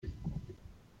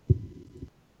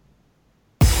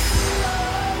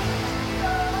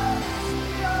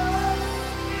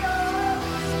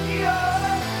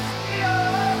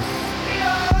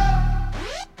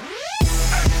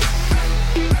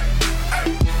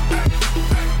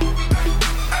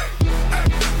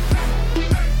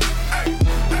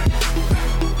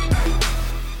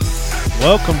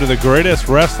Welcome to the greatest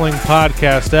wrestling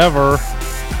podcast ever.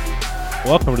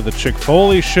 Welcome to the Chick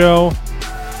Foley Show.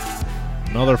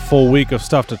 Another full week of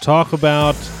stuff to talk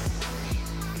about.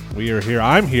 We are here.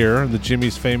 I'm here in the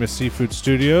Jimmy's Famous Seafood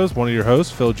Studios. One of your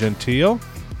hosts, Phil Gentile,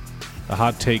 the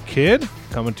Hot Take Kid,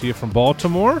 coming to you from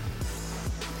Baltimore.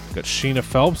 Got Sheena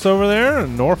Phelps over there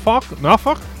in Norfolk.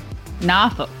 What's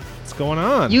going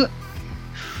on? Can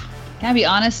I be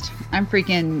honest? I'm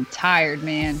freaking tired,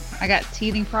 man. I got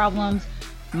teething problems,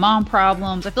 mom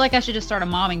problems. I feel like I should just start a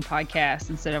momming podcast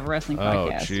instead of a wrestling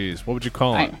podcast. Oh, jeez. What would you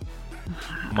call it?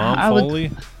 Mom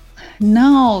Foley?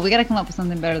 No, we got to come up with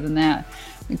something better than that.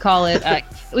 We call it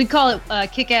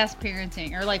kick-ass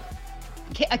parenting, or like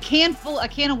a can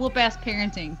of whoop-ass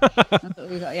parenting. That's what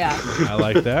we call, yeah. I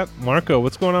like that. Marco,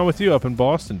 what's going on with you up in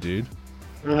Boston, dude?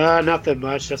 Nothing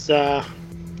much. Just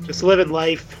living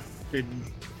life and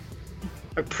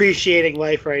appreciating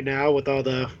life right now with all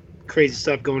the crazy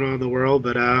stuff going on in the world,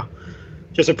 but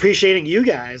just appreciating you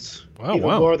guys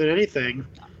more than anything.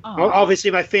 Aww. Obviously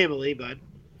my family, but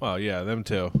well, yeah, them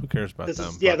too. Who cares about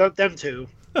them? Them too.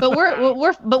 But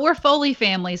we're Foley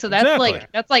family, so that's exactly.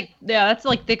 that's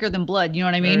like thicker than blood. You know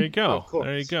what I mean? There you go.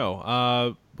 There you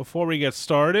go. Before we get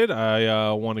started,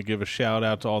 I want to give a shout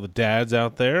out to all the dads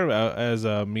out there, as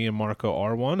me and Marco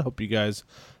are one. Hope you guys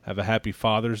have a happy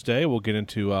Father's Day. We'll get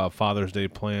into Father's Day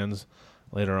plans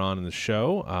later on in the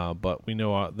show, but we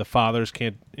know the fathers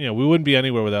can't, we wouldn't be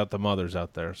anywhere without the mothers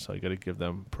out there, so you got to give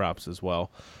them props as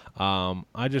well.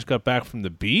 I just got back from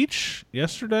the beach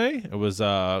yesterday. It was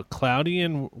cloudy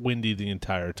and windy the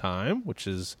entire time, which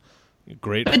is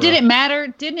great. But did it matter?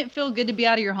 Didn't it feel good to be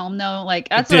out of your home though? Like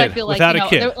that's what I feel like. Without a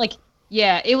kid. It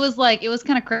was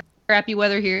kind of crappy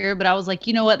weather here, but I was like,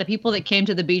 you know what? The people that came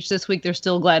to the beach this week, they're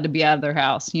still glad to be out of their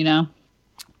house. Yeah,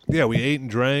 we ate and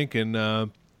drank and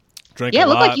drank. Yeah, it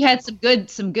looked like you had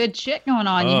some good shit going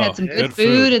on. You had some good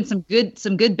food and some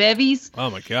good bevies. Oh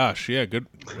my gosh, yeah, good.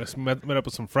 I met up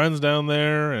with some friends down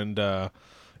there, and yeah,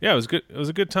 it was good. It was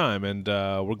a good time, and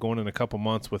we're going in a couple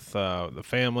months with the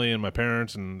family and my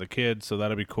parents and the kids, so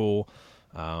that'll be cool.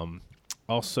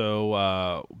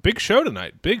 Also, big show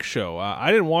tonight. Big show.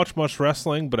 I didn't watch much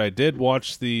wrestling, but I did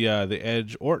watch the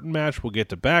Edge Orton match. We'll get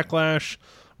to Backlash,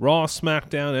 Raw,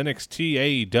 SmackDown,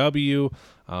 NXT, AEW.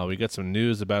 We got some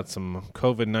news about some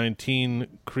COVID-19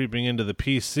 creeping into the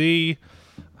PC.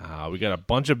 We got a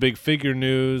bunch of big figure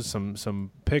news,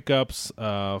 some pickups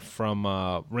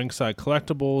from Ringside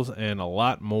Collectibles, and a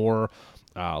lot more.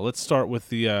 Let's start with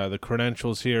the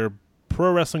credentials here.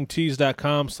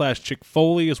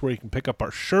 ProWrestlingTees.com/ChickFoley is where you can pick up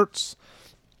our shirts.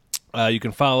 You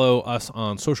can follow us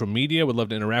on social media. We'd love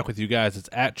to interact with you guys. It's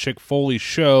at Chick Foley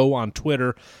Show on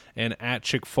Twitter and at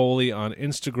Chick Foley on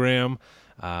Instagram.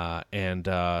 And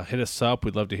hit us up.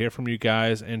 We'd love to hear from you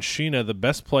guys. And Sheena, the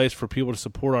best place for people to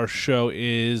support our show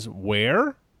is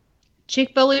where?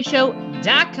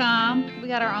 ChickFoleyShow.com. We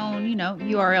got our own,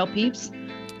 URL peeps.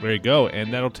 There you go.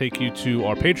 And that'll take you to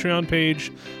our Patreon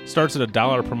page. Starts at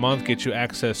 $1 per month. Gets you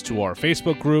access to our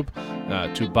Facebook group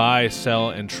to buy, sell,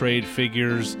 and trade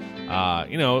figures.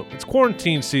 It's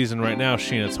quarantine season right now,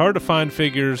 Sheena. It's hard to find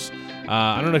figures.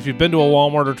 I don't know if you've been to a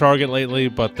Walmart or Target lately,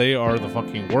 but they are the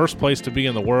fucking worst place to be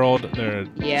in the world. Their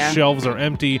shelves are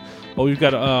empty. But we've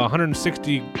got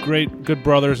 160 great good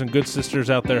brothers and good sisters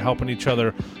out there helping each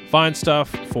other find stuff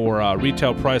for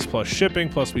retail price plus shipping.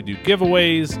 Plus we do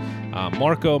giveaways.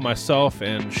 Marco, myself,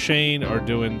 and Shane are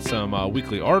doing some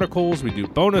weekly articles. We do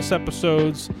bonus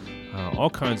episodes. All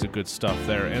kinds of good stuff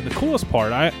there. And the coolest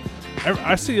part, I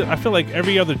feel like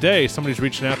every other day somebody's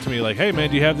reaching out to me like, hey man,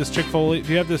 do you have this Chick Foley?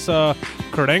 Do you have this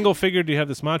Kurt Angle figure? Do you have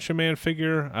this Macho Man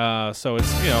figure? So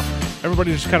it's,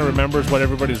 everybody just kind of remembers what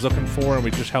everybody's looking for, and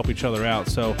we just help each other out.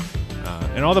 So,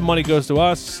 and all the money goes to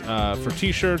us for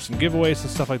t-shirts and giveaways and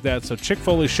stuff like that. So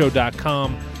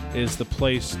ChickFoleyShow.com is the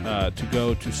place to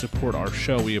go to support our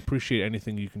show. We appreciate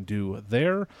anything you can do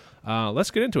there.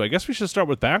 Let's get into it. I guess we should start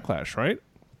with Backlash, right?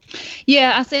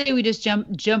 Yeah, I say we just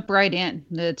jump right in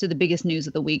to the biggest news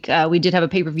of the week. We did have a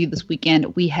pay-per-view this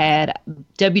weekend. We had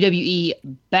WWE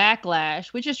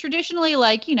Backlash, which is traditionally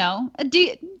like, a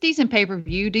decent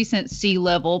pay-per-view, decent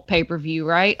C-level pay-per-view,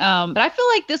 right? But I feel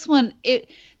like this one,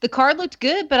 the card looked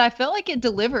good, but I felt like it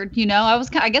delivered.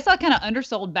 I guess I kind of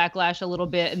undersold Backlash a little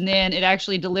bit, and then it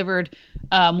actually delivered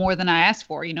more than I asked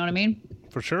for. You know what I mean?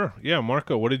 For sure. Yeah,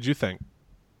 Marco, what did you think?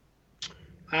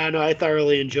 No, I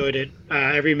thoroughly enjoyed it.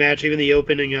 Every match, even the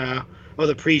opening, or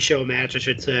the pre-show match, I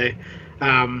should say,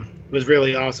 was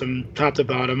really awesome, top to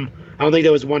bottom. I don't think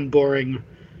there was one boring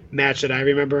match that I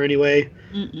remember anyway,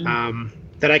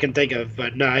 that I can think of.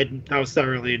 But no, I was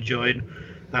thoroughly enjoyed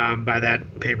by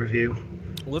that pay-per-view.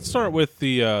 Let's start with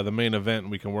the main event,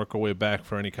 and we can work our way back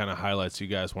for any kind of highlights you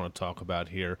guys want to talk about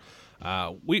here.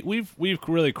 We've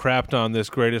really crapped on this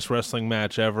greatest wrestling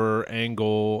match ever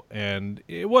angle, and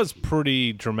it was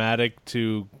pretty dramatic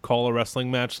to call a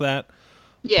wrestling match that.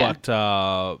 Yeah.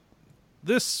 But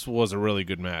this was a really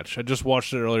good match. I just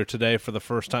watched it earlier today for the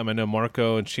first time. I know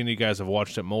Marco and Sheena, you guys have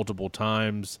watched it multiple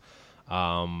times.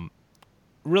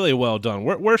 Really well done.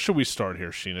 Where should we start here,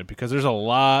 Sheena? Because there's a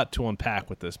lot to unpack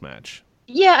with this match.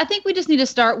 Yeah, I think we just need to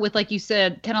start with, like you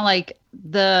said, kind of like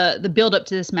the build up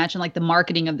to this match and like the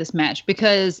marketing of this match,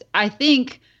 because I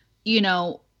think,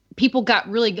 people got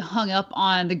really hung up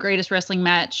on the greatest wrestling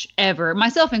match ever,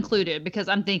 myself included, because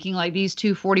I'm thinking like these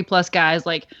two 40+ guys,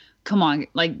 like, come on,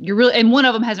 like you're really, and one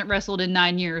of them hasn't wrestled in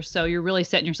 9 years, so you're really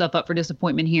setting yourself up for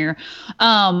disappointment here.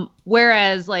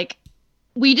 Whereas like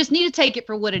we just need to take it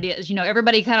for what it is.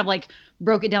 Everybody kind of like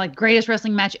broke it down like greatest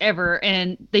wrestling match ever,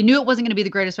 and they knew it wasn't going to be the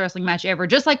greatest wrestling match ever.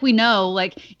 Just like we know,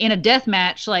 like in a death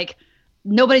match, like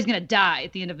nobody's going to die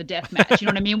at the end of a death match. You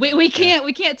know what I mean? We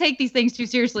can't take these things too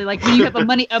seriously. Like when you have a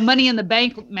money in the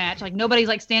bank match, like nobody's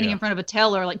like standing in front of a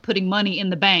teller like putting money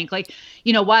in the bank. Like,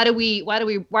 why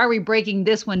are we breaking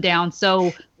this one down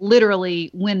so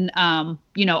literally when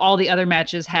all the other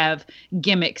matches have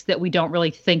gimmicks that we don't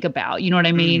really think about? You know what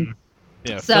I mean?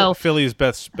 Yeah, so Philly's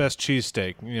best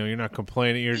cheesesteak. You're not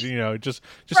complaining. You're just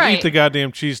right. Eat the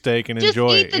goddamn cheesesteak and just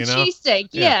enjoy eat it. The cheesesteak.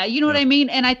 Yeah, you know what I mean.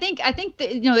 And I think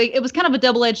that, it was kind of a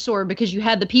double-edged sword, because you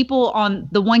had the people on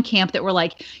the one camp that were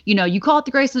like, you call it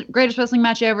the greatest wrestling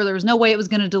match ever. There was no way it was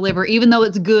going to deliver, even though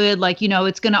it's good. Like,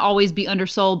 it's going to always be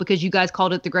undersold because you guys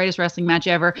called it the greatest wrestling match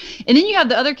ever. And then you have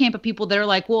the other camp of people that are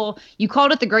like, well, you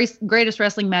called it the greatest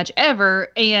wrestling match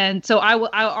ever, and so I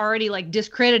already like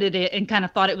discredited it and kind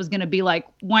of thought it was going to be like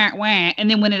wah wah,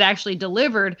 and then when it actually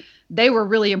delivered, they were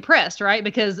really impressed, right?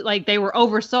 Because like they were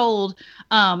oversold,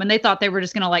 and they thought they were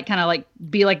just gonna like kind of like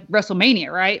be like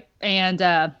WrestleMania, right? And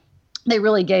they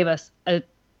really gave us a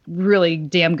really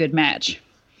damn good match.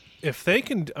 If they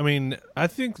can, I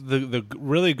think the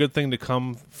really good thing to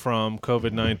come from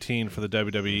COVID-19 for the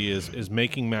WWE is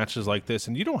making matches like this,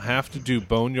 and you don't have to do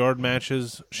boneyard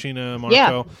matches, Sheena, Marco.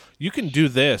 Yeah. You can do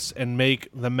this and make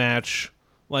the match.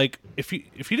 Like, if you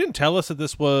didn't tell us that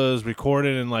this was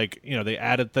recorded and, like, they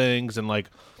added things and, like,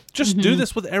 just do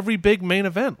this with every big main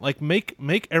event. Like, make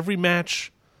every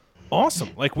match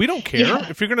awesome. Like, we don't care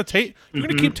if you're gonna tape. You're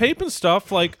gonna keep taping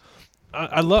stuff. Like,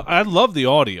 I love the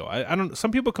audio. I don't.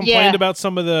 Some people complained about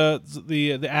some of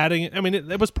the adding.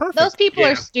 It was perfect. Those people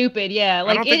are stupid. Yeah,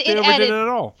 like I don't think they overdid it at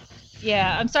all.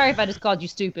 Yeah, I'm sorry if I just called you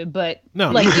stupid, but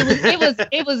no. Like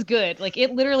it was good. Like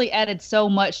it literally added so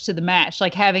much to the match,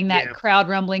 like having that crowd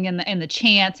rumbling and the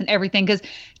chants and everything. Because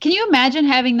can you imagine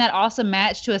having that awesome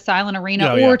match to a silent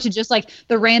arena, or to just like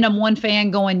the random one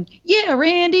fan going, "Yeah,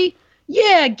 Randy,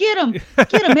 yeah, get him,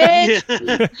 Edge." You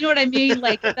know what I mean?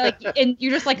 Like, and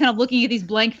you're just like kind of looking at these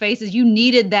blank faces. You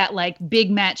needed that like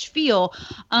big match feel,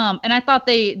 and I thought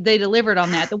they delivered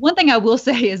on that. The one thing I will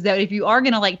say is that if you are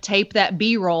gonna like tape that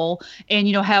B-roll and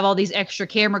have all these extra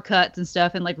camera cuts and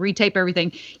stuff and like retape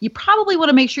everything, you probably want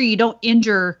to make sure you don't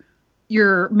injure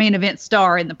your main event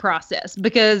star in the process,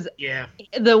 because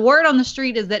the word on the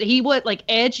street is that he would like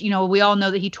Edge. We all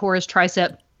know that he tore his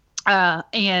tricep.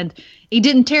 And he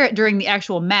didn't tear it during the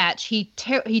actual match. He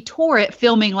tore it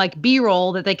filming like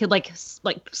B-roll that they could like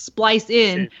splice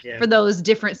in for those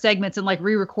different segments and like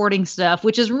re-recording stuff,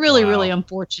 which is really, really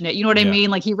unfortunate. You know what I mean?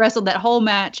 Like he wrestled that whole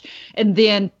match and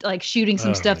then like shooting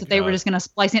some stuff that they were just going to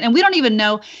splice in. And we don't even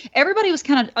know. Everybody was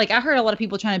kind of like, I heard a lot of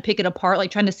people trying to pick it apart, like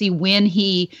trying to see when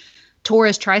he tore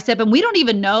his tricep, and we don't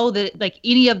even know that like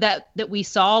any of that we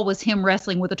saw was him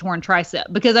wrestling with a torn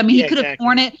tricep, because he could have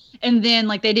torn it and then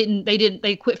like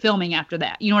they quit filming after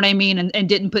that, you know what I mean, and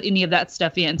didn't put any of that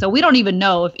stuff in, so we don't even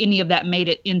know if any of that made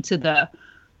it into the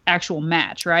actual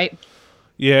match, right?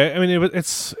 Yeah,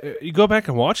 it's you go back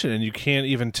and watch it and you can't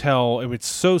even tell. It's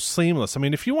so seamless.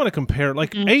 If you want to compare,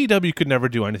 like AEW could never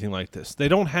do anything like this. They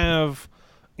don't have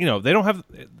they don't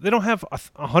have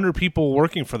 100 people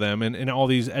working for them in all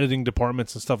these editing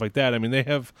departments and stuff like that. They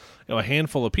have a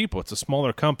handful of people. It's a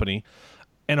smaller company,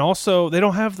 and also they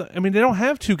don't have they don't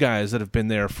have two guys that have been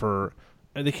there for.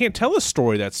 They can't tell a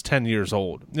story that's 10 years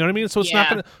old. You know what I mean? So it's not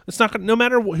gonna. No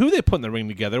matter who they put in the ring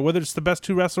together, whether it's the best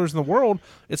two wrestlers in the world,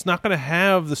 it's not going to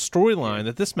have the storyline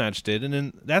that this match did. And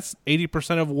then that's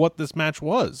 80% of what this match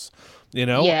was.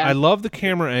 I love the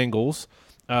camera angles.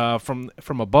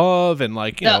 From above and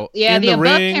like in the above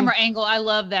ring. Camera angle, I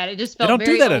love that. It just felt they don't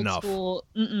very do that old enough. School.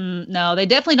 No, they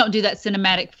definitely don't do that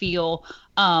cinematic feel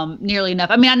nearly enough.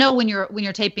 I know when you're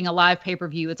taping a live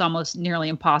pay-per-view, it's almost nearly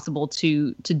impossible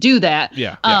to do that.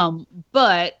 Yeah.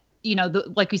 But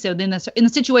like we said, in the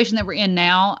situation that we're in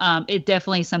now, it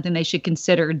definitely is something they should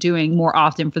consider doing more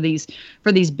often for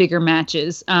these bigger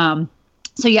matches.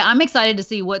 So yeah, I'm excited to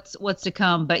see what's to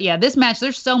come. But yeah, this match,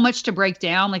 there's so much to break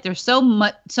down. Like there's so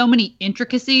many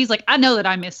intricacies. Like I know that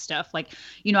I missed stuff. Like,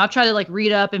 I've tried to like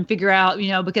read up and figure out,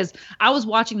 because I was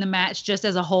watching the match just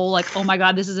as a whole, like, oh my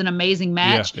God, this is an amazing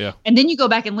match. Yeah. And then you go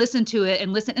back and listen to it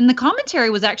and the commentary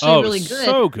was actually really good.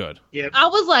 So good. Yeah. I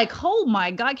was like, oh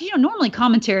my God, because normally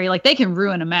commentary, like they can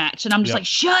ruin a match. And I'm just like,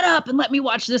 shut up and let me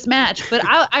watch this match. But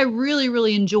I really,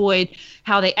 really enjoyed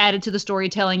how they added to the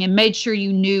storytelling and made sure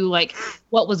you knew like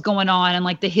what was going on and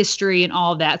like the history and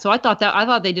all of that. So I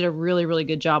thought they did a really, really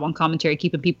good job on commentary,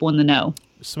 keeping people in the know.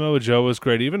 Samoa Joe was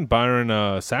great. Even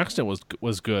Byron Saxton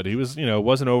was good. He was,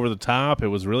 wasn't over the top. It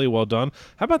was really well done.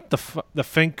 How about the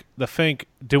Fink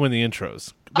doing the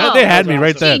intros? They had me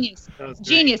right there.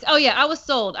 Genius. Oh yeah, I was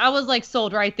sold. I was like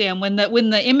sold right then when the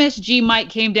MSG mic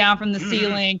came down from the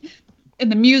ceiling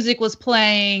and the music was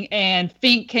playing and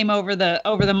Fink came over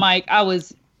the mic.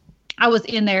 I was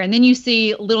in there, and then you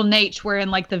see little Nate wearing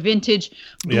like the vintage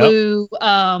blue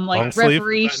like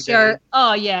referee shirt.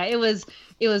 Oh yeah, it was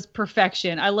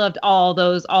perfection. I loved all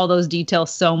those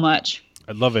details so much.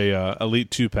 I'd love a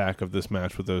Elite 2-pack of this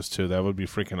match with those two. That would be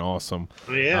freaking awesome.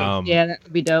 Oh yeah, yeah, that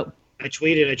would be dope. I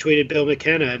tweeted Bill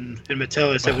McKenna and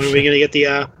Mattel. I said, when are we going to get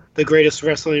the greatest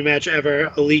wrestling match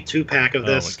ever Elite 2-pack of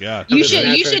this? Oh my God!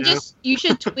 You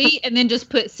should tweet and then just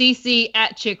put CC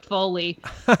at Chick Foley.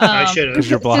 I should have.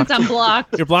 You're blocked. Since I'm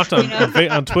blocked. You're blocked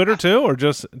on Twitter too, or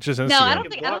just Instagram? No, I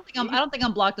don't think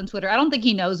I'm blocked on Twitter. I don't think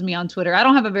he knows me on Twitter. I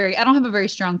don't have a very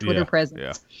strong Twitter presence.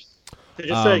 Yeah. So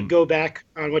just to go back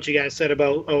on what you guys said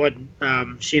about what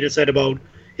Sheena said about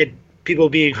it, people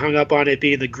being hung up on it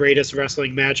being the greatest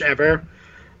wrestling match ever.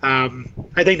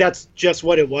 I think that's just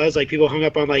what it was. Like people hung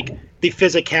up on like the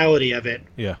physicality of it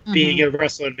being a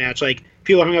wrestling match. Like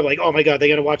people hung up like, oh my God, they're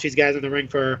gonna watch these guys in the ring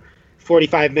for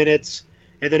 45 minutes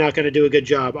and they're not gonna do a good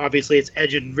job. Obviously, it's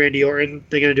Edge and Randy Orton.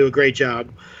 They're gonna do a great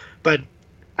job, but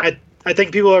I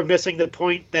think people are missing the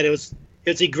point that it's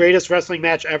the greatest wrestling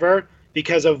match ever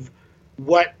because of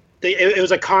what it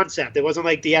was a concept. It wasn't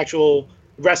like the actual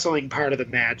wrestling part of the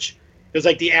match. It was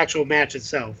like the actual match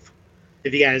itself.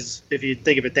 If you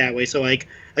think of it that way. So like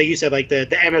you said, like the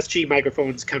MSG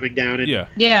microphones coming down and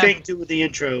Fink doing the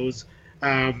intros,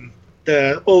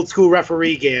 the old school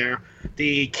referee gear,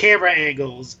 the camera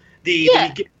angles, they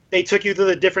took you through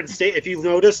the different if you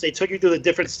notice, they took you through the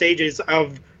different stages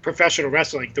of professional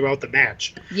wrestling throughout the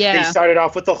match. Yeah. They started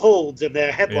off with the holds and the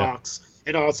headlocks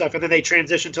and all that stuff, and then they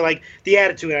transitioned to like the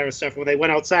Attitude Era stuff when they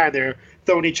went outside. They're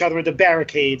throwing each other into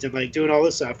barricades and like doing all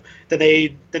this stuff. Then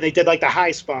they did like the high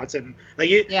spots and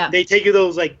like they take you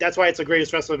those like that's why it's the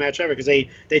greatest wrestling match ever because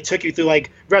they took you through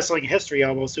like wrestling history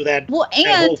almost through that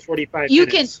whole 45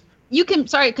 minutes. You can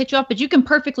sorry to cut you off, but you can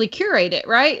perfectly curate it,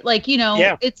 right? Like,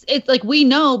 it's like we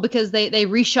know because they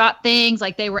reshot things,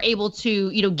 like they were able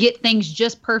to, get things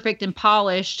just perfect and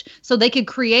polished so they could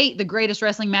create the greatest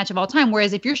wrestling match of all time.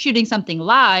 Whereas if you're shooting something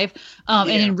live and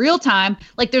in real time,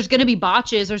 like there's going to be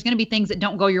botches, there's going to be things that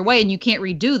don't go your way and you can't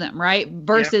redo them, right?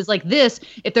 Versus like this,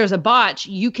 if there's a botch,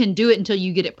 you can do it until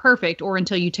you get it perfect or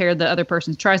until you tear the other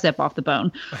person's tricep off the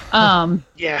bone.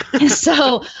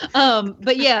 So,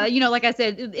 but yeah, like I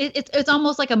said, it's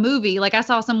almost like a movie. Like I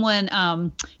saw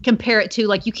someone compare it to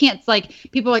like you can't like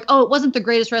people are like, oh, it wasn't the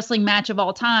greatest wrestling match of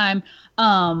all time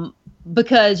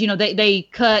because they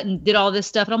cut and did all this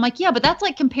stuff, and I'm like, yeah, but that's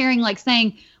like comparing like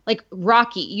saying like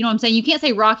Rocky. You know what I'm saying? You can't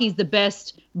say Rocky's the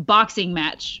best boxing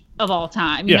match of all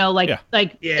time.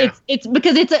 It's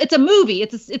because it's a movie.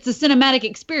 It's a cinematic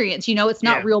experience. It's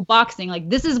not real boxing.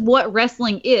 Like this is what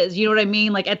wrestling is. You know what I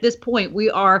mean? Like at this point, we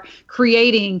are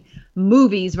creating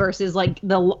movies versus like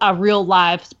a real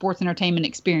live sports entertainment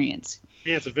experience.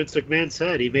 Yeah, so Vince McMahon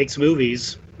said he makes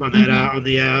movies on that on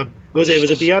the was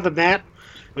it Beyond the Mat?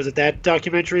 Was it that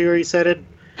documentary where he said it?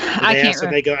 I can't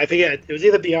remember. I forget. It was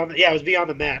either it was Beyond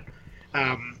the Mat.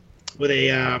 Where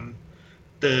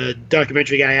the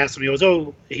documentary guy asked him,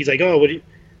 he's like, what do you,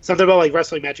 something about like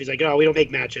wrestling matches. He's like, oh, we don't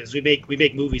make matches. We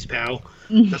make movies, pal.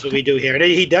 That's what we do here. And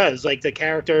he does. Like the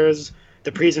characters,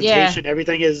 the presentation,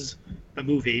 everything is a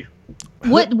movie.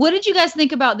 What did you guys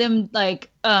think about them like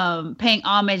paying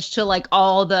homage to like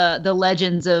all the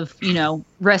legends of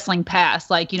wrestling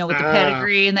past, like with the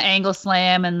pedigree and the angle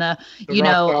slam and the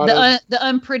the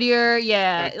unprettier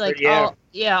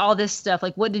all this stuff.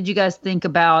 Like what did you guys think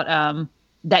about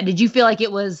that? Did you feel like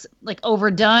it was like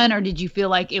overdone, or did you feel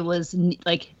like it was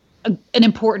like an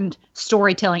important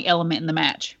storytelling element in the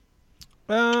match?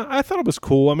 I thought it was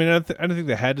cool. I mean, I didn't think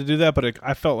they had to do that, but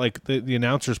I felt like the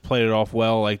announcers played it off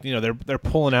well. Like, you know, they're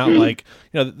pulling out like,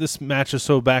 you know, this match is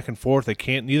so back and forth. They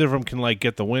can't. Neither of them can like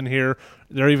get the win here.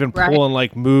 They're even pulling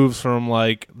like moves from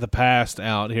like the past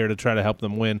out here to try to help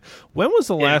them win. When was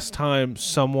the last time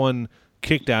someone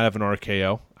kicked out of an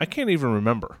RKO? I can't even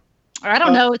remember. I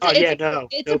don't know.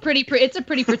 It's a pretty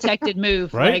protected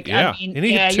move, right? Like, yeah, I mean,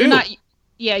 and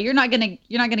you're not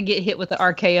gonna get hit with the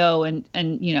RKO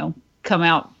and you know come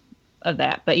out of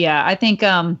that. But yeah, I think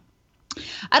I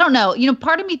don't know. You know,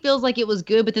 part of me feels like it was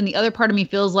good, but then the other part of me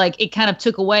feels like it kind of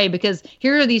took away because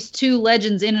here are these two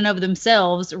legends in and of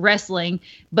themselves wrestling,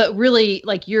 but really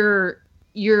like you're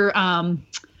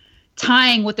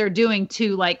tying what they're doing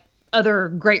to like other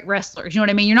great wrestlers. You know what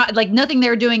I mean? You're not like nothing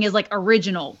they're doing is like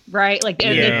original, right? Like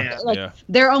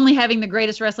they're only having the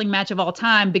greatest wrestling match of all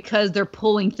time because they're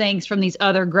pulling things from these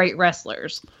other great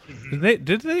wrestlers.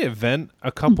 Did they invent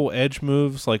a couple edge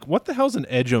moves? Like, what the hell's an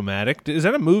edge-o-matic? Is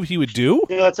that a move he would do?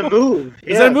 Yeah, that's a move.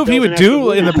 Is that a move he would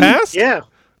do in the past? Yeah.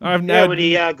 When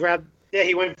he grabbed. Yeah,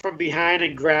 he went from behind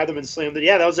and grabbed him and slammed it.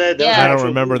 Yeah, that was it. I don't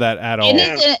remember that at all.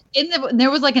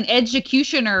 There was like an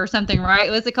executioner or something,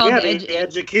 right? What's it called? Yeah, the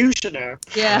executioner.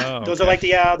 Yeah. Oh, those are like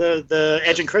the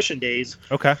Edge and Christian days.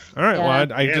 Okay. All right. Yeah.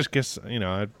 Well, I just guess, you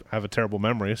know, I have a terrible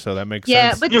memory, so that makes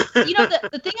sense. Yeah, but, you know,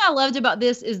 the thing I loved about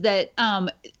this is that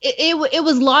it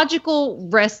was logical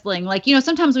wrestling. Like, you know,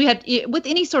 sometimes with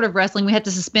any sort of wrestling, we have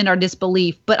to suspend our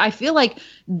disbelief. But I feel like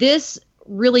this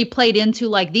really played into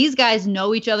like these guys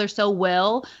know each other so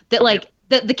well that like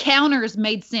the counters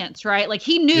made sense, right? Like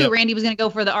he knew Randy was going to go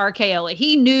for the RKO. Like,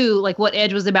 he knew like what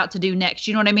Edge was about to do next.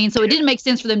 You know what I mean? So it didn't make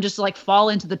sense for them just to like fall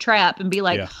into the trap and be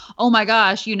like, oh my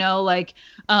gosh, you know, like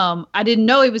I didn't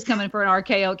know he was coming for an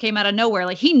RKO. It came out of nowhere.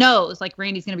 Like he knows like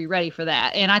Randy's going to be ready for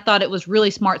that. And I thought it was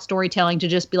really smart storytelling to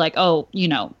just be like, oh, you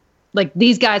know, like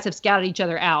these guys have scouted each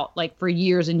other out like for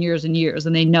years and years and years,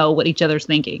 and they know what each other's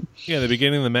thinking. Yeah, at the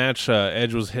beginning of the match,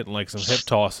 Edge was hitting like some hip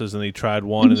tosses, and he tried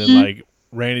one, and then like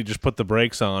Randy just put the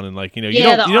brakes on, and like, you know, you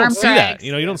don't see that.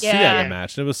 You know, you don't see that in a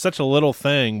match. And it was such a little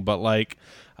thing, but like,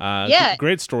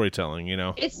 great storytelling. You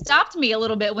know, it stopped me a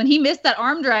little bit when he missed that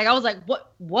arm drag. I was like,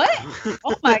 what?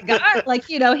 Oh my god! Like,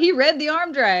 you know, he read the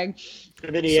arm drag.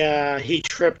 And then he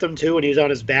tripped him too when he was on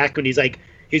his back when he's like.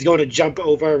 He's going to jump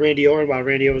over Randy Orton while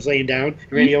Randy Orton was laying down.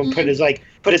 And Randy Orton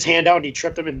put his hand out and he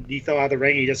tripped him and he fell out of the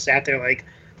ring. And he just sat there like,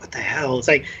 what the hell? It's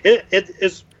like it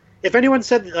is. If anyone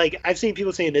said like I've seen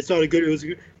people saying it's not a good,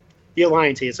 you're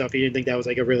lying to yourself. You didn't think that was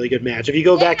like a really good match. If you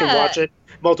go back and watch it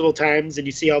multiple times and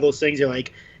you see all those things, you're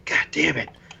like, God damn it!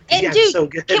 These guys are so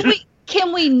good.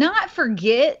 Can we not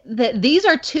forget that these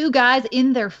are two guys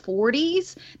in their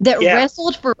 40s that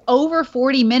wrestled for over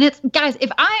 40 minutes? Guys,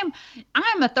 if I'm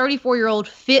a 34-year-old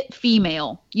fit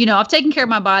female, you know, I've taken care of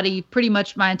my body pretty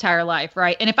much my entire life,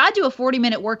 right? And if I do a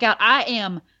 40-minute workout, I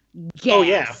am gassed. Oh,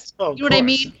 yeah. Oh, you know what I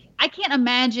mean? I can't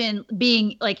imagine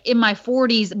being like in my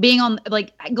 40s, being on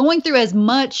like going through as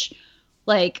much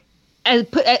like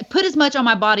put as much on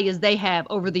my body as they have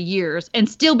over the years and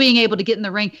still being able to get in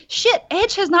the ring. Shit,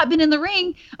 Edge has not been in the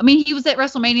ring. I mean, he was at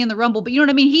WrestleMania in the Rumble, but you know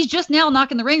what I mean? He's just now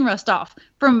knocking the ring rust off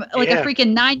from like a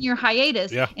freaking 9-year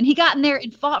hiatus. Yeah. And he got in there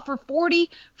and fought for 40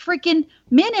 freaking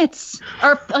minutes.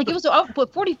 Or like it was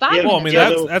 45 minutes. Well, I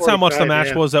mean, that's how much the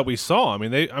match was that we saw. I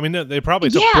mean, they probably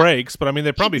took breaks, but I mean,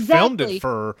 they probably filmed it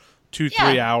for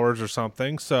 2-3 hours or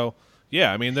something. So,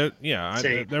 yeah, I mean,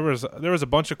 there was a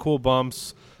bunch of cool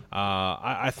bumps.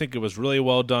 I think it was really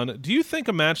well done. Do you think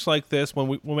a match like this,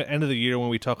 when we end of the year, when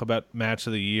we talk about match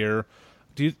of the year,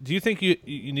 do you think you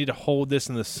need to hold this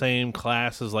in the same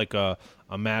class as like a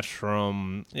match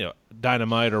from, you know,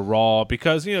 Dynamite or Raw?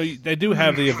 Because, you know, they do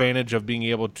have the advantage of being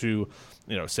able to,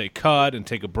 you know, say cut and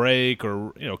take a break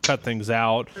or, you know, cut things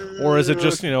out, or is it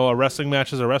just, you know, a wrestling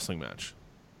match is a wrestling match?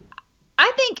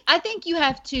 I think you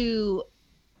have to.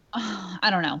 I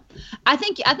don't know. I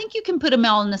think you can put them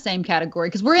all in the same category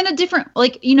because we're in a different,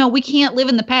 like, you know, we can't live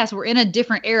in the past. We're in a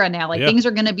different era now. Like things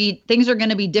are going to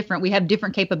be different. We have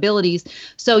different capabilities.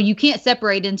 So you can't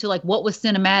separate into like what was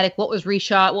cinematic, what was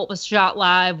reshot, what was shot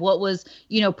live, what was,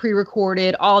 you know,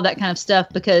 pre-recorded, all that kind of stuff,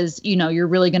 because, you know, you're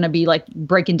really going to be like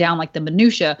breaking down like the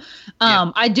minutia.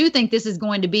 I do think this is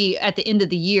going to be at the end of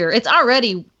the year. It's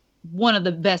already one of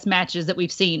the best matches that we've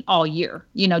seen all year.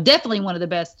 You know, definitely one of the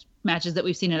best matches that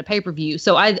we've seen in a pay-per-view.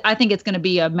 So I think it's going to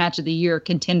be a match of the year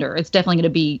contender. It's definitely going to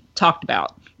be talked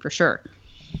about for sure.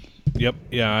 Yep.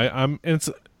 Yeah. It's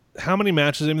how many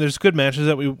matches? I mean, there's good matches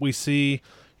that we see,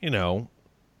 you know,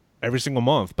 every single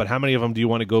month, but how many of them do you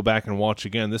want to go back and watch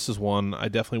again? This is one I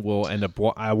definitely will end up.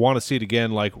 I want to see it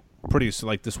again, like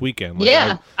this weekend.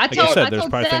 Like, I told Seth,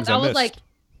 I was like,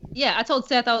 Yeah, I told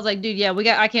Seth, I was like, dude, yeah,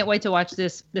 I can't wait to watch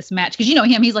this match. Cause you know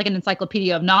him, he's like an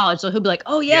encyclopedia of knowledge. So he'll be like,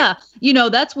 oh yeah,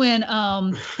 that's when,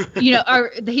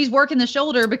 he's working the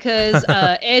shoulder because,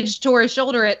 Edge tore his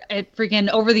shoulder at freaking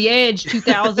Over the Edge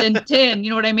 2010. You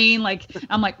know what I mean? Like,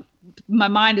 I'm like, my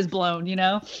mind is blown,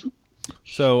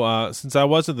 So, since I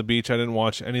was at the beach, I didn't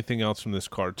watch anything else from this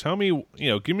card. Tell me,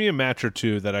 give me a match or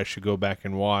two that I should go back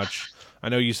and watch. I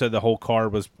know you said the whole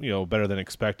card was, better than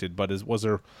expected, but was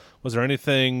there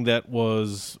anything that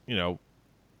was,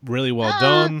 really well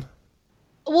done?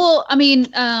 Well, I mean,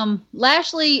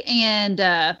 Lashley and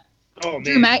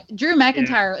Drew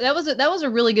McIntyre. Yeah. That was a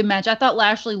really good match. I thought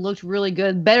Lashley looked really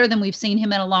good, better than we've seen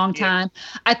him in a long time.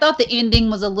 I thought the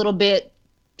ending was a little bit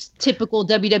typical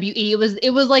WWE. It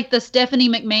was like the Stephanie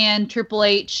McMahon Triple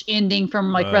H ending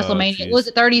from like WrestleMania. Geez. Was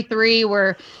it 33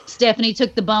 where Stephanie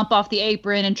took the bump off the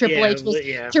apron and Triple H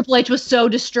was so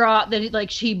distraught that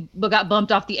she got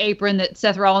bumped off the apron that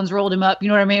Seth Rollins rolled him up. You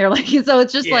know what I mean? Or like, so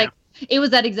it's just like it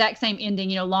was that exact same ending.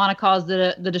 Lana caused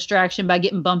the distraction by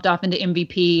getting bumped off into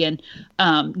MVP, and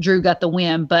Drew got the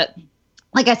win. But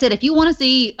like I said, if you want to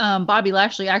see Bobby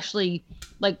Lashley actually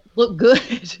look good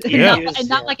and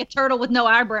not like a turtle with no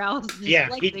eyebrows.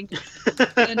 Then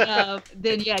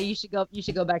you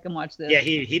should go back and watch this. Yeah,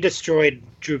 he destroyed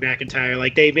Drew McIntyre.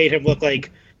 Like they made him look like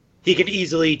he could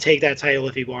easily take that title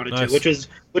if he wanted to, which is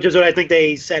what I think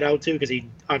they set out to, because he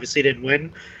obviously didn't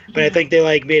win. But I think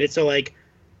they made it so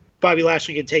Bobby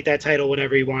Lashley can take that title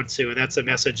whenever he wants to, and that's the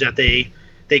message that they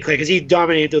click, because he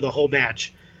dominated through the whole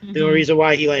match. Mm-hmm. The only reason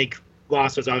why he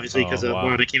lost was obviously because of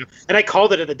Lana came out. And I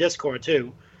called it in the Discord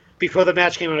too. Before the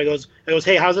match came out, I goes,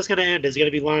 hey, how's this going to end? Is it going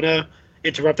to be Lana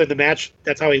interrupting the match?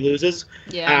 That's how he loses.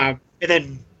 Yeah. And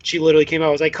then she literally came out.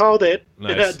 I was like, called it.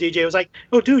 Nice. And DJ was like,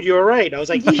 oh, dude, you were right. I was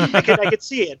like, I could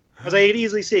see it. I was like, I could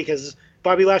easily see it, because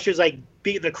Bobby Lashley was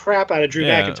beating the crap out of Drew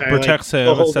McIntyre. Protects him,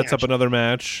 and sets up another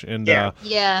match. And I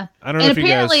don't know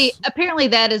if apparently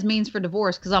that is means for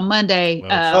divorce, because on Monday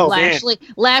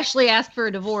Lashley asked for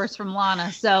a divorce from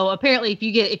Lana. So apparently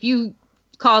if you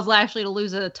cause Lashley to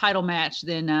lose a title match,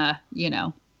 then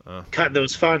cut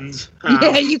those funds.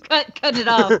 You cut it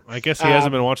off. I guess he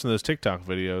hasn't been watching those TikTok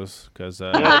videos, because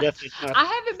I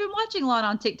haven't been watching Lana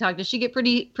on TikTok. Does she get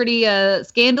pretty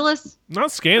scandalous?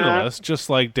 Not scandalous, just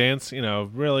dance.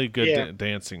 Really good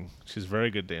dancing. She's a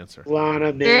very good dancer.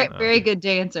 Lana, very good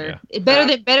dancer. Yeah.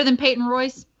 Better than Peyton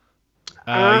Royce.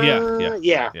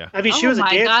 Yeah. I mean, she was a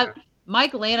dancer. God.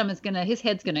 Mike Lanham his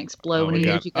head's gonna explode when he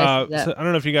hears you guys say that. So I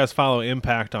don't know if you guys follow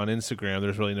Impact on Instagram.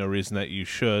 There's really no reason that you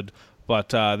should, but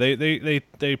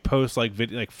they post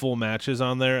full matches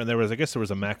on there, and there was a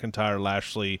McIntyre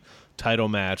Lashley title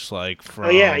match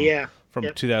from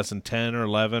 2010 or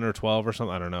 11 or 12 or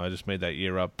something. I don't know. I just made that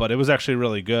year up, but it was actually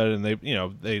really good. And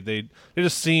they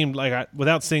just seemed like,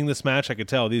 without seeing this match, I could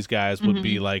tell these guys would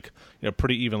be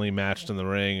pretty evenly matched in the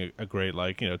ring. A great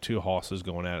two horses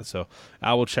going at it. So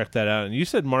I will check that out. And you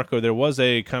said, Marco, there was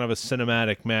a kind of a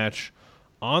cinematic match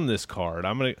on this card.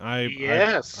 There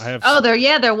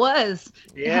was.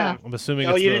 Yeah. I'm assuming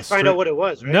you didn't find out what it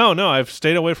was, right? No, I've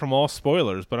stayed away from all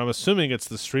spoilers, but I'm assuming it's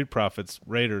the Street Profits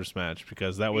Raiders match,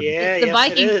 because that would the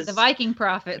Viking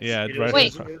Profits. Yeah,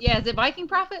 is it Viking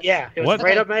Profits? Yeah, it was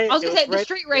right up my. I was gonna say the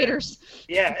Street Raiders.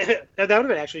 Yeah, that would have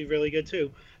been actually really good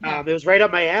too. Yeah. It was right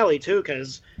up my alley too,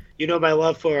 because my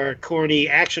love for corny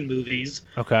action movies.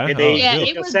 Okay. And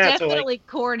it was definitely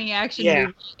corny action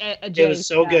movie. It was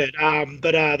so good.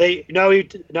 But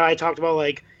I talked about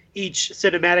each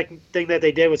cinematic thing that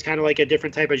they did was kind of like a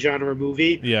different type of genre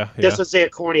movie. Yeah. This was a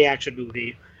corny action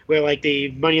movie where the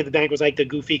Money in the Bank was the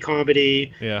goofy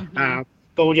comedy. Yeah.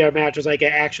 Boneyard Match was an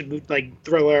action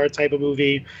thriller type of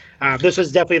movie. This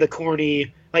was definitely the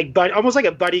corny almost like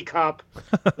a buddy cop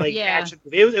action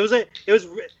movie. It was.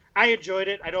 I enjoyed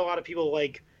it. I know a lot of people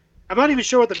I'm not even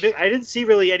sure I didn't see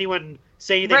really anyone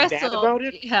say anything bad about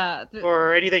it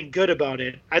or anything good about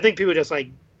it. I think people just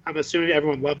I'm assuming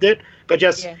everyone loved it, but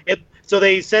so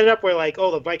they set it up where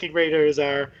the Viking Raiders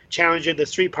are challenging the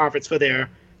Street Profits for their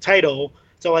title.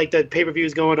 So the pay-per-view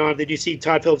is going on, then you see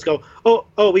Todd Phillips go,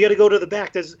 oh, we got to go to the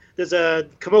back. There's a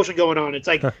commotion going on. It's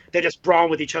they're just brawling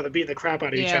with each other, beating the crap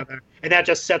out of each other, and that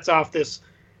just sets off this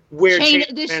weird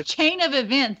chain of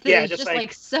events that is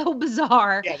just so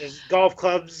bizarre. Yeah, there's golf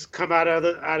clubs come out of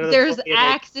the there's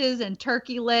axes and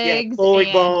turkey legs,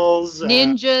 bowling balls,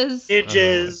 ninjas.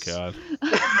 Oh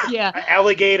my God. Yeah,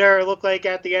 alligator looked like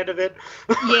at the end of it.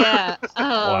 Yeah.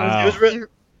 Wow.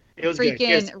 It was freaking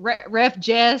good. Ref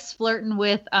Jess flirting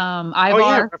with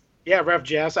Ivar. Ref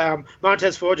Jess.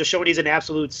 Montez Ford just showing he's an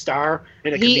absolute star.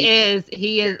 He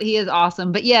is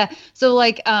awesome. But yeah, so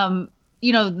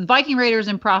the Viking Raiders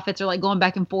and Profits are like going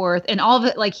back and forth, and all of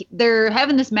it, like they're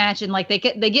having this match, and like they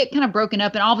get kind of broken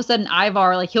up, and all of a sudden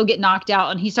Ivar, like he'll get knocked out,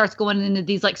 and he starts going into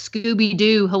these like Scooby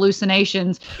Doo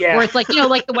hallucinations, where it's like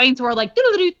like the Wayne's World, like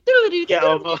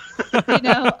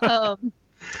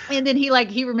and then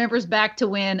he remembers back to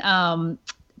when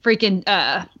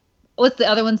freaking what's the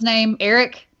other one's name?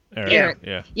 Eric.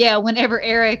 Yeah. Whenever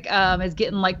Eric is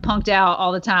getting like punked out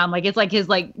all the time, like it's like his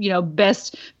like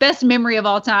best memory of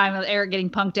all time of Eric getting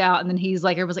punked out, and then he's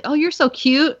like, everyone's like, oh, you're so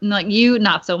cute, and like you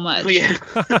not so much. Yeah.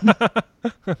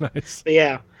 Nice. But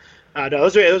yeah. No,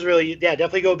 it was really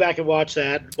definitely go back and watch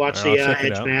that. Watch the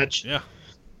Edge match. Yeah.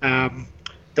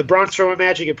 The Braun Strowman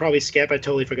match you could probably skip. I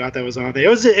totally forgot that was on there.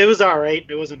 It was all right.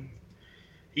 It wasn't.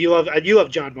 You love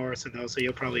John Morrison though, so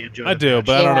you'll probably enjoy it. I do,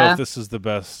 but I don't know if this is the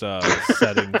best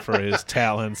setting for his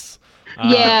talents.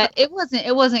 It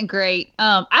wasn't great.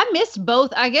 I missed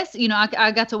both. I guess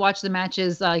I got to watch the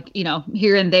matches like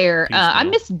here and there. I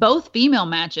missed both female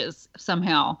matches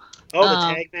somehow. Oh,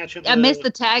 the tag match. I missed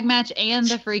the tag match and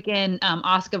the freaking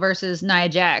Asuka versus Nia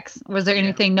Jax. Was there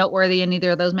anything noteworthy in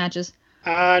either of those matches?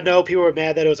 No, people were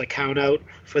mad that it was a count out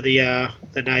for the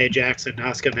Nia Jax and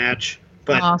Asuka match.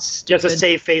 But just a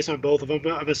save face on both of them,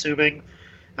 I'm assuming.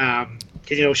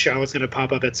 Because, Charlotte's going to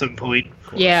pop up at some point.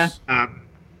 Yeah.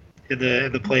 In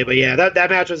the play. But, yeah, that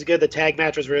match was good. The tag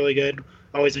match was really good.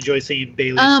 Always enjoy seeing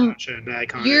Bayley and Sasha and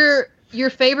Iconics. Your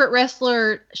favorite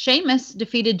wrestler, Sheamus,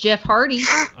 defeated Jeff Hardy.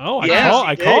 Oh,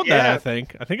 I called that, I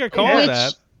think. I think I called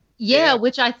that. Yeah,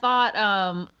 which I thought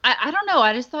I don't know.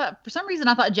 I just thought for some reason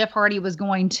I thought Jeff Hardy was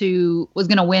going to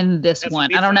win this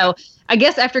one. I don't know. I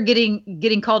guess after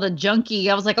getting called a junkie,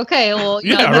 I was like, okay, well,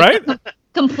 right?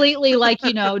 Completely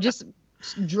just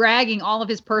dragging all of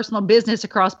his personal business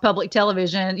across public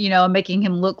television, and making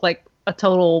him look like a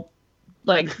total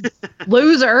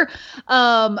loser.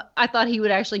 I thought he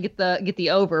would actually get the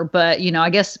over, but I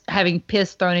guess having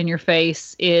piss thrown in your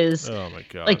face is oh my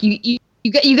god. Like you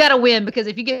got to win, because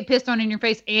if you get pissed thrown in your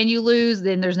face and you lose,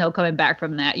 then there's no coming back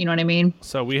from that. You know what I mean?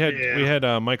 So we had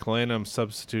Mike Lanham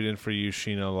substitute in for you,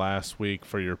 Sheena, last week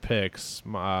for your picks.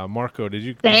 Marco, did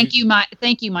you? Thank you,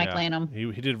 Mike Lanham.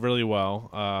 He did really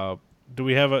well. Do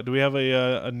we have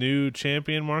a new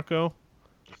champion, Marco?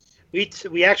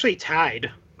 We actually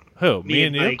tied. Who? Me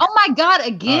and you? Mike. Oh my god!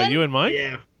 Again? You and Mike?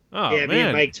 Yeah. Oh yeah, man, me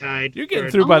and Mike tied. You're getting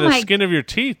through by the skin of your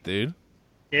teeth, dude.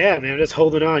 Yeah, man, just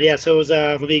holding on. Yeah, so it was.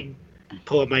 Let me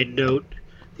pull up my note,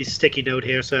 the sticky note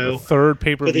here. So the third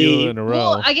pay-per-view in a row.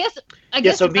 Well, I guess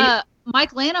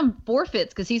Mike Lanham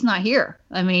forfeits because he's not here.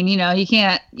 I mean, he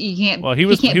can't. Well, he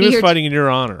was fighting in your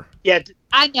honor. Yeah,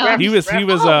 I know. He was.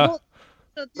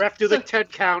 Ref do the 10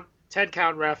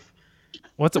 count ref.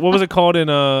 What was it called in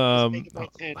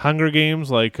Hunger Games?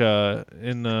 Like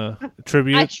in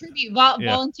tribute. Tribute.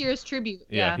 Volunteers tribute.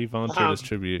 Yeah, he volunteered as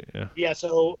tribute. Yeah. Yeah.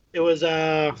 So it was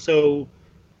so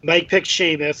Mike picked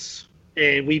Sheamus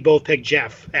and we both picked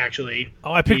Jeff. Actually.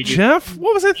 Oh, I picked Jeff.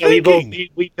 What was I thinking?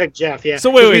 We picked Jeff. Yeah. So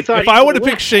wait. If I would have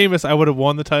picked Sheamus, I would have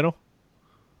won the title.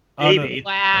 Maybe. Oh,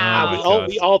 no. Wow.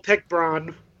 We all picked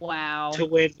Braun. Wow. To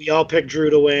win. We all picked Drew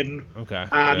to win. Okay.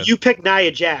 You picked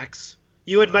Nia Jax.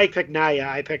 You and Mike picked Nia.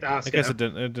 I picked Asuka. I guess it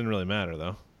didn't really matter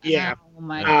though. Yeah. Oh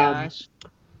my gosh.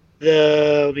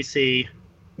 Let me see.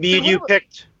 Me and you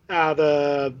picked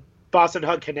the Boston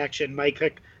Hug Connection. Mike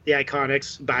picked the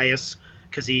Iconics bias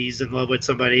because he's in love with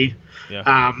somebody.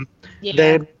 Yeah.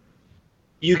 Then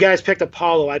you guys picked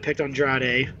Apollo. I picked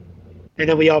Andrade, and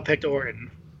then we all picked Orton.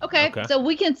 Okay. So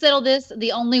we can settle this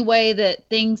the only way that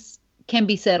things can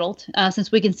be settled,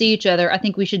 since we can see each other. I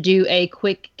think we should do a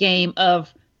quick game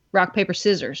of rock, paper,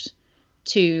 scissors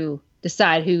to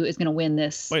decide who is going to win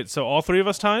this. Wait, so all three of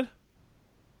us tied?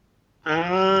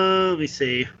 Let me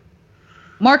see.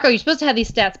 Marco, you're supposed to have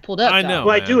these stats pulled up. I know.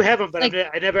 Well, I do have them, but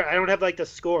I don't have the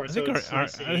score. I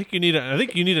think you need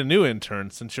a new intern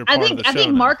since you're part of the show. I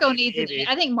think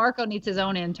Marco needs his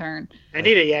own intern. I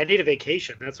need a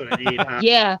vacation. That's what I need.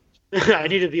 Yeah. I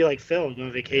need to be like Phil and go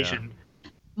on vacation. Yeah.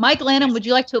 Mike Lanham, would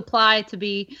you like to apply to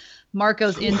be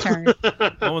Marco's intern?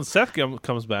 Well, when Seth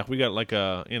comes back, we got like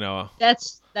a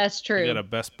That's true. We got a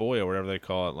best boy or whatever they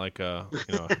call it, like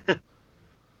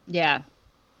Yeah.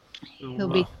 He'll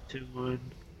be 2-1.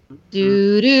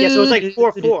 Yeah, so it's like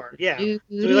 4-4. Yeah. So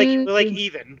we're like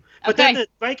even. But then the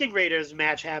Viking Raiders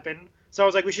match happened, so I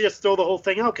was like, we should just throw the whole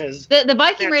thing out because the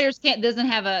Viking Raiders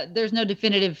there's no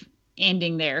definitive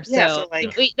ending there, so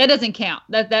that doesn't count.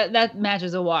 That match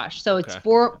is a wash. So it's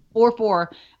 4-4. All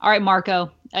right,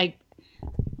 Marco.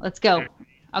 Let's go.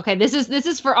 Okay, this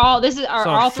is for all. This is our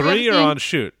all three or on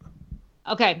shoot.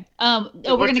 Okay. We're 1,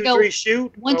 gonna 2, go 3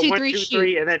 shoot. 1, 2, 3 1, 2,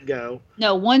 3 and then go.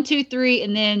 No, 1, 2, 3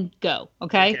 and then go.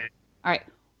 Okay. All right.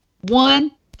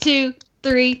 1, 2,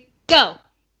 3, go.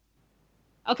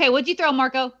 Okay, what'd you throw,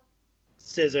 Marco?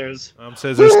 Scissors.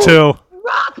 Scissors too.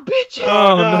 Rock, bitch.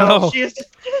 Oh no! She's...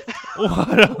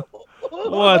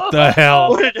 What the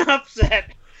hell? What an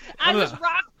upset! I just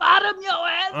rock bottom your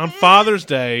ass. On Father's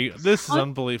Day, this is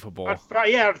unbelievable. On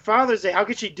Father's Day, how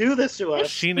could she do this to us?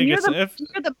 Sheena gets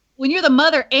when you're the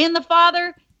mother and the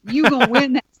father, you gonna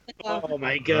win that stuff. Oh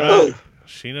my god!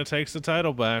 Sheena takes the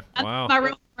title back. Wow. That's my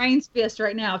real brain's fist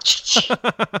right now.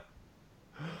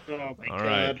 Oh my All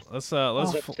god!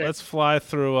 right, let's fly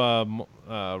through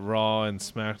Raw and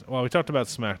SmackDown. Well, we talked about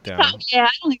SmackDown. Yeah,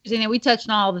 I don't think there's any. We touched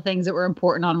on all the things that were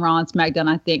important on Raw and SmackDown.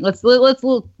 I think let's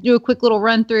do a quick little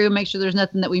run through, make sure there's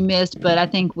nothing that we missed. But I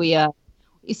think we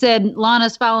said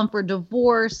Lana's filing for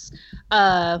divorce.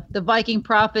 The Viking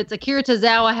Prophets. Akira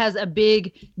Tozawa has a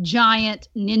big, giant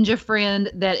ninja friend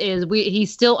that is.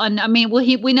 He's still.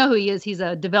 We know who he is. He's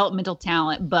a developmental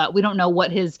talent, but we don't know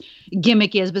what his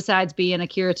gimmick is besides being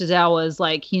Akira Tozawa's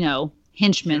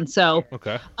henchman. So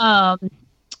okay.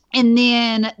 And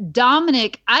then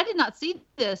Dominic, I did not see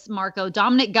this, Marco.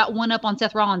 Dominic got one up on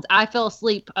Seth Rollins. I fell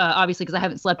asleep, obviously, because I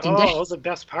haven't slept in days. Oh, that was the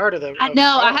best part of the. I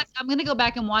know. I'm going to go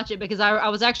back and watch it because I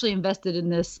was actually invested in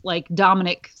this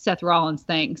Dominic Seth Rollins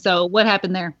thing. So what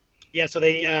happened there? Yeah. So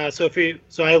they.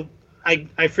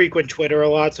 I frequent Twitter a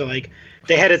lot. So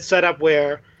they had it set up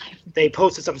where they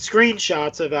posted some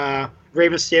screenshots of Rey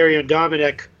Mysterio and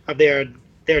Dominic of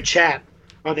their chat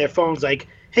on their phones. Like,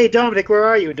 hey Dominic, where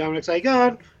are you? And Dominic's like,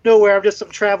 oh, nowhere. I'm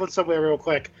traveling somewhere real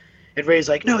quick. And Ray's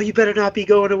like, no, you better not be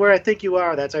going to where I think you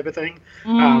are, that type of thing.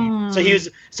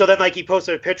 So then he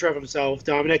posted a picture of himself,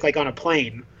 Dominic, on a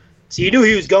plane. So you knew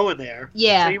he was going there.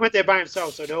 Yeah. So he went there by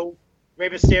himself. So no Rey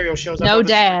Mysterio shows up. No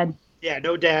dad. Yeah,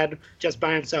 no dad, just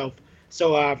by himself.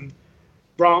 So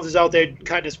Rollins is out there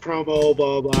cutting his promo,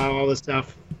 blah, blah, all this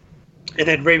stuff. And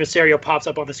then Rey Mysterio pops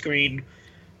up on the screen,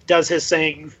 does his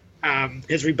thing,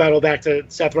 his rebuttal back to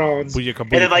Seth Rollins. And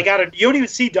then you don't even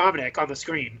see Dominic on the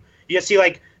screen. You just see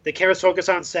the camera's focused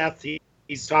on Seth.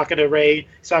 He's talking to Ray.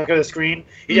 He's talking to the screen.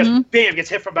 He just bam gets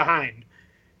hit from behind.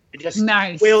 And just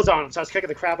wails on him. Starts kicking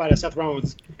the crap out of Seth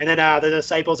Rollins. And then the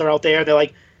disciples are out there.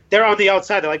 They're on the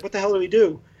outside. They're like, what the hell do we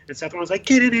do? And Seth Rollins like,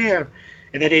 get in here.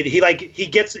 And then he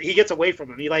gets away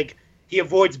from him. He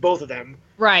avoids both of them.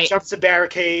 Right. Jumps the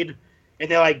barricade. And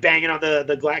they're banging on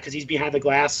the glass because he's behind the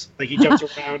glass. He jumps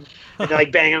around and they're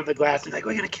banging on the glass. And they're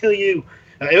we're gonna kill you.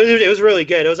 It was really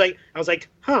good. It was I was like,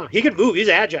 huh, he can move. He's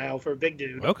agile for a big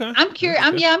dude. Okay. I'm curious.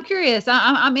 I'm curious.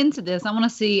 I'm into this. I want to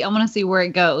see where it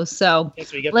goes. So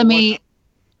let me.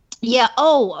 Yeah.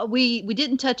 Oh, we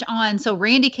didn't touch on. So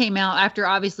Randy came out after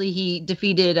obviously he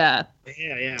defeated.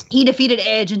 He defeated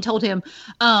Edge and told him.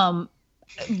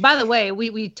 By the way,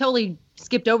 we totally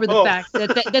skipped over the fact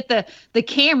that the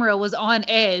camera was on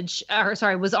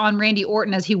was on Randy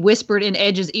Orton as he whispered in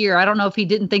Edge's ear. I don't know if he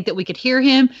didn't think that we could hear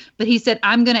him, but he said,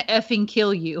 "I'm gonna effing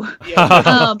kill you."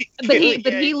 Yeah. But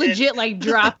he legit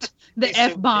dropped the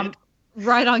F-bomb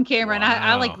right on camera. Wow.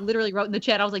 And I literally wrote in the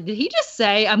chat, I was like, did he just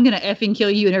say, "I'm gonna effing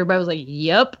kill you"? And everybody was like,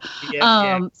 yep.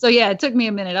 So yeah, it took me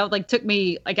a minute. I was took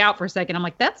me out for a second. I'm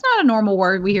like, that's not a normal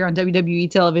word we hear on WWE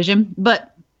television.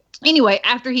 But anyway,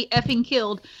 after he effing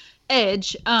killed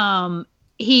Edge,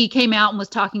 he came out and was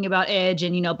talking about Edge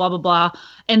and blah blah blah,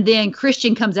 and then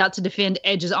Christian comes out to defend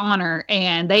Edge's honor,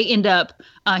 and they end up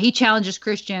he challenges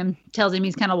Christian, tells him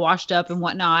he's kind of washed up and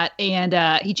whatnot, and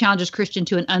he challenges Christian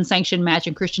to an unsanctioned match,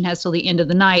 and Christian has till the end of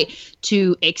the night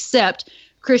to accept.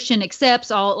 Christian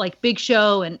accepts, all Big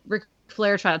Show and Ric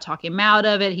Flair try to talk him out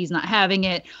of it. He's not having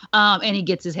it, and he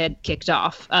gets his head kicked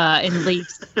off and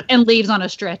leaves on a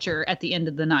stretcher at the end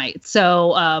of the night.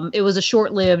 So it was a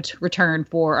short-lived return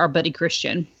for our buddy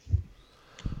Christian.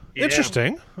 Yeah.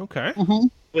 Interesting. Okay. Mm-hmm.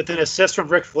 With an assist from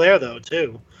Ric Flair, though,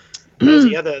 too.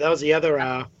 That was the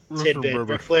other tidbit.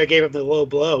 Ric Flair gave him the low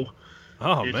blow.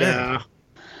 Oh man!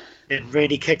 And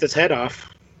Randy kicked his head off.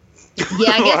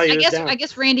 Yeah, I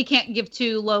guess Randy can't give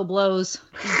two low blows,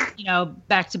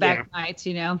 back to back nights.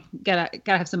 Gotta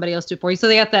have somebody else do it for you. So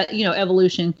they got that,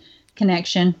 evolution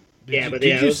connection.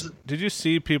 Did you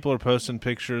see people are posting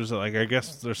pictures? I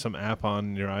guess there's some app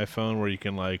on your iPhone where you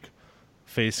can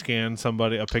face scan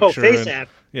somebody a picture. Oh, Face app.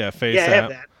 Yeah, Face app. I have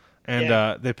that.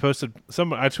 And they posted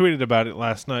I tweeted about it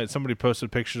last night. Somebody posted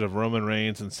pictures of Roman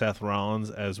Reigns and Seth Rollins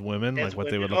as women, what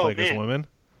they would look like as women.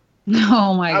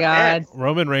 Oh my God!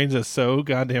 Roman Reigns is so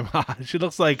goddamn hot. She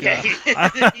looks like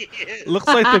looks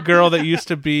like the girl that used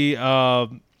to be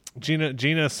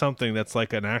Gina something. That's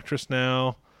an actress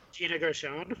now. Gina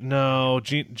Gershon? No,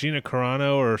 Gina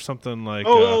Carano or something like.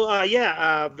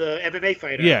 The MMA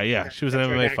fighter. Yeah. She was an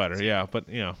MMA actress. fighter. Yeah, but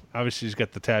obviously she's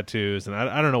got the tattoos, and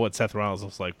I don't know what Seth Rollins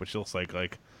looks like, but she looks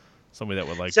like somebody that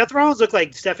would like. Seth Rollins looked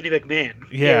like Stephanie McMahon.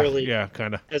 Yeah,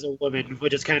 kind of. As a woman,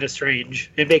 which is kind of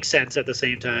strange. It makes sense at the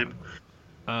same time.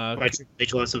 Why Triple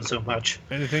H loves him so much.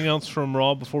 Anything else from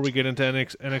Raw before we get into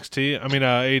NXT? I mean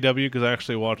AEW, because I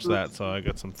actually watched that, so I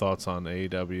got some thoughts on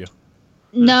AEW.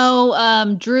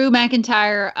 No, Drew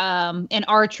McIntyre and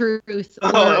R-Truth.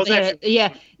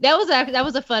 That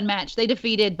was a fun match. They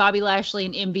defeated Bobby Lashley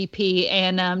and MVP,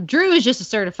 and Drew is just a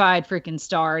certified freaking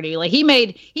star, dude. Like he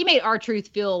made R-Truth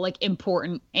feel like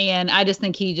important, and I just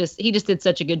think he just did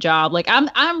such a good job. Like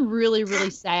I'm really really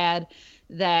sad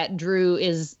that Drew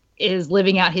is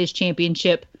living out his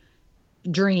championship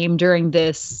dream during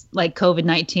this like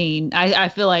COVID-19. I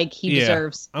feel like he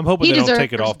deserves. I'm hoping they don't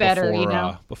take it off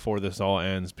better, before this all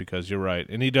ends, because you're right,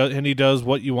 and he does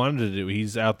what you wanted to do.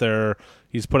 He's out there.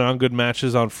 He's putting on good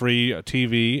matches on free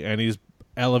TV, and he's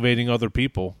elevating other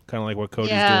people, kind of like what Cody's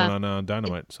doing on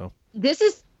Dynamite. So this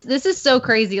is so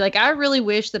crazy. Like I really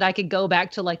wish that I could go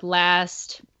back to like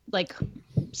last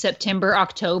September,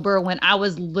 October, when I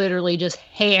was literally just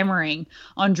hammering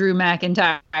on Drew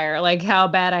McIntyre, like how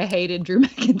bad I hated Drew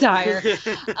McIntyre.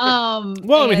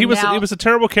 Well, I mean, he was a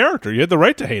terrible character. You had the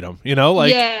right to hate him,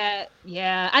 like.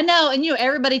 Yeah, I know. And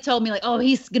everybody told me like, oh,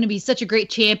 he's going to be such a great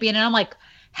champion. And I'm like,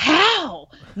 how?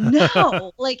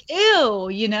 No, like, ew,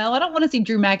 I don't want to see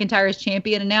Drew McIntyre as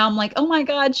champion. And now I'm like, oh my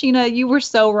God, Sheena, you were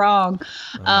so wrong.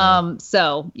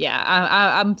 So yeah,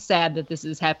 I'm sad that this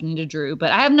is happening to Drew,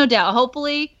 but I have no doubt.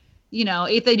 Hopefully,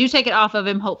 if they do take it off of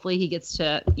him, hopefully he gets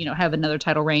to, have another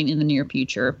title reign in the near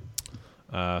future.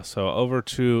 So over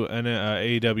to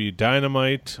AEW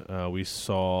Dynamite, we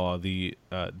saw the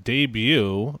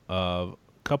debut of a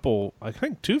couple, I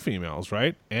think 2 females,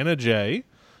 right? Anna Jay,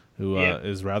 who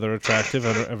is rather attractive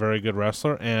and a very good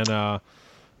wrestler. And I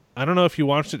don't know if you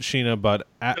watched it, Sheena, but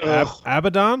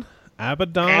Abaddon?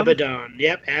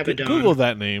 Yep, Abaddon. Google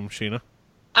that name, Sheena.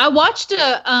 I watched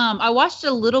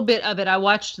a little bit of it. I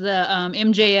watched the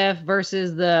MJF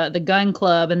versus the Gun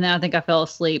Club, and then I think I fell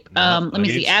asleep. Let me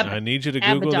see. I need you to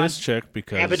Google Abaddon. this chick,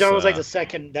 because Abaddon was like the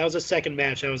second. That was the second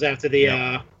match. That was after the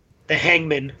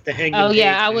Hangman. The Hangman. Oh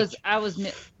yeah, I was.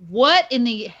 What in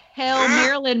the hell,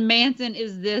 Marilyn Manson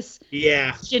is this?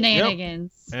 Yeah.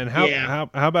 Shenanigans. Yep. And how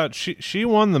about she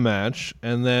won the match,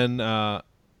 and then of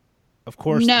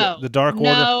course the Dark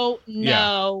Order.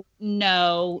 No.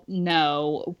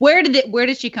 Where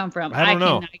did she come from? I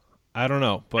don't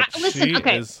know. But listen,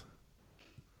 okay.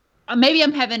 Maybe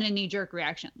I'm having a knee-jerk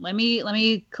reaction. Let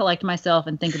me collect myself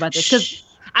and think about this, because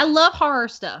I love horror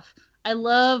stuff. I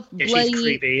love bloody,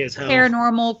 creepy as hell.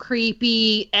 Paranormal,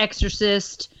 creepy,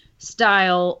 exorcist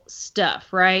style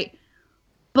stuff, right?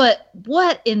 But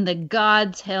what in the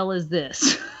God's hell is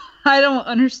this? I don't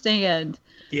understand.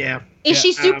 Yeah. Is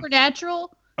she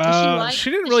supernatural? She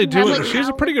didn't really do it. She was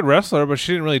a pretty good wrestler, but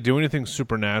she didn't really do anything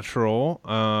supernatural,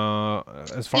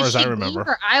 as far as I remember.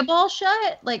 Her eyeball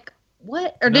shut? Like,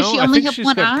 what? Or does she only have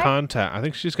one eye? Contact. I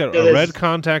think she's got a red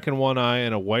contact in one eye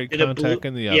and a white contact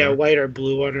in the other. Yeah, white or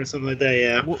blue one or something like that.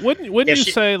 Yeah. Wouldn't you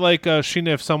say, like,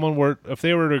 Sheena, if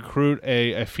they were to recruit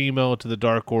a female to the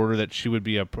Dark Order, that she would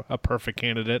be a perfect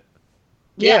candidate?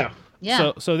 Yeah.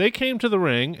 So they came to the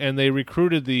ring and they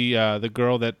recruited the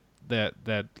girl that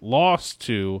lost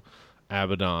to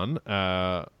Abaddon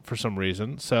for some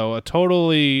reason. So a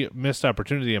totally missed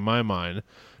opportunity in my mind.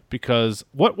 Because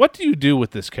what do you do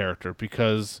with this character?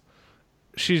 Because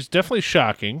she's definitely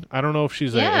shocking. I don't know if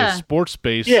she's a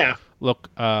sports-based look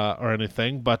or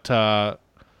anything, but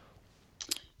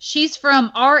she's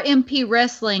from RMP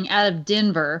Wrestling out of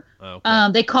Denver.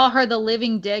 Okay. They call her the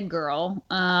Living Dead Girl.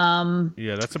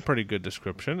 Yeah, that's a pretty good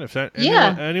description. If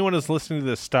anyone is listening to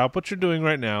this, stop what you're doing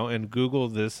right now and Google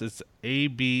this. It's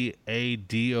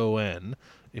Abadon.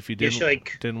 If you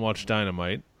didn't watch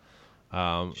Dynamite.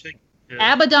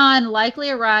 Abaddon likely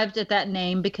arrived at that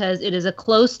name because it is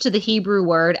close to the Hebrew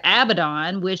word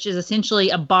Abaddon, which is essentially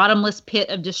a bottomless pit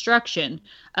of destruction.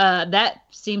 That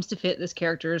seems to fit this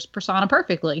character's persona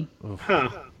perfectly.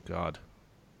 God.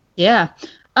 Yeah.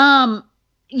 I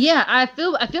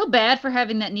feel bad for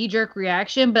having that knee-jerk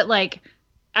reaction, but like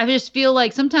I just feel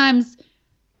like sometimes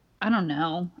I don't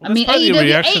know. Well, that's probably the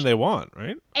reaction they want,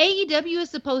 right? AEW is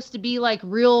supposed to be like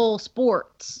real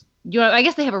sports. I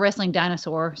guess they have a wrestling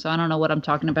dinosaur, so I don't know what I'm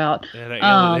talking about. They had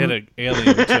an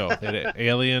alien too. They had an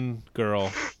alien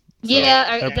girl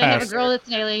Yeah, they're they have a past- girl that's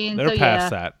an alien. They're so past yeah.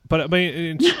 that. But I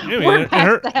mean, We're in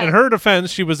past that. her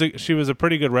defense, she was a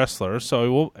pretty good wrestler.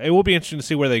 So it will be interesting to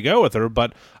see where they go with her.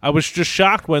 But I was just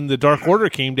shocked when the Dark Order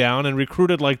came down and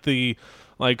recruited the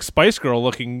Spice Girl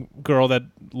looking girl that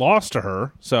lost to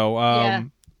her. So Yeah.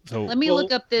 so Let me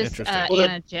look up this interesting.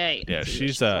 Anna Jay. yeah,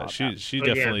 she's she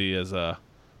definitely is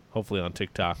hopefully on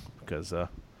TikTok because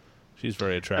she's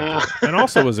very attractive and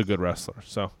also is a good wrestler.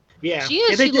 So. Yeah, She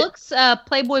is. She looks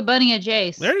Playboy Bunny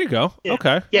adjacent. There you go. Yeah.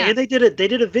 Okay. Yeah, and they did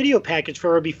a video package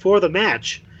for her before the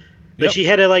match. But Yep. she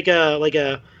had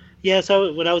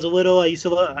so when I was little,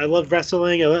 I loved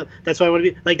wrestling. That's why I want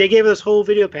to be like. They gave her this whole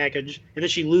video package, and then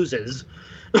she loses.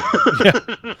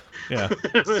 Yeah.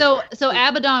 So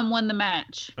Abaddon won the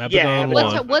match. Abaddon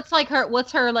won.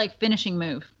 What's her like finishing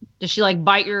move? Does she like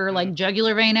bite your like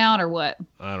jugular vein out or what?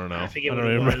 I don't know. I forget don't what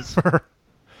it even was. remember.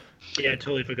 Yeah, I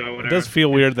totally forgot what. It does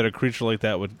feel weird that a creature like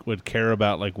that would care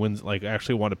about wins,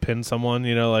 actually want to pin someone.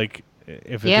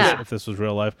 If this was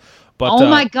real life. But oh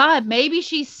my God, maybe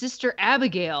she's Sister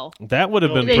Abigail. that would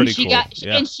have been And pretty she cool. got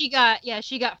Yeah. and she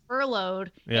got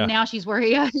furloughed, Yeah. and now she's where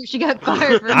she got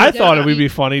fired. From I the thought it WWE. would be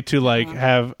funny to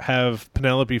have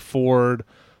Penelope Ford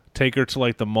take her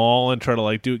to the mall and try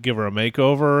to give her a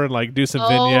makeover and do some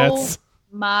vignettes.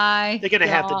 My They're gonna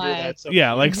have to do God. that. Sometime.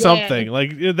 Yeah,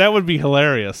 something that would be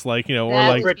hilarious. Or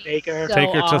That Britt would be Baker. so take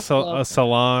her to awful. a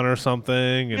salon or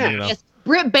something. And Yeah. Yes,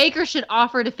 Britt Baker should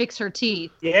offer to fix her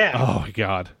teeth. Yeah. oh my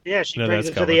God, Yeah, she No, brings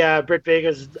that's it to the Britt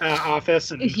Baker's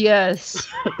office, and Yes.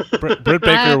 Britt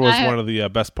Baker was I- one of the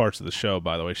best parts of the show.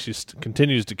 By the way, she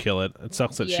continues to kill it. It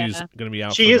sucks that she's Yeah. going to be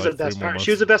out. she for is the 3 best more part. months.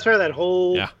 She was the best part of that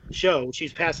whole Yeah. show.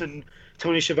 She's passing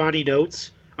Tony Schiavone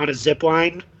notes on a zip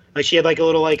line. She had a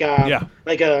little Yeah.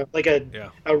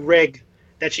 a rig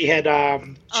that she had. She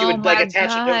Oh would my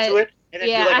attach a note God. to it, and then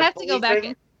Yeah, do I a have to go pulley back.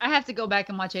 thing. I have to go back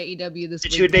and watch AEW this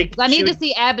And week. she would make- I need she to would-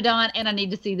 see Abaddon, and I need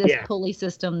to see this Yeah. pulley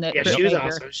system that. Yeah, Britt she was Baker.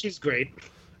 awesome. She's great.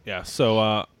 Yeah,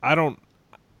 so I don't.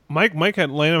 Mike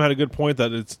Lanham had a good point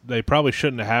that they probably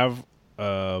shouldn't have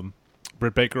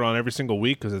Britt Baker on every single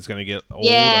week because it's going to get old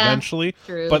eventually.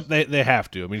 True. But they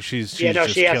have to. I mean, she's Yeah, no,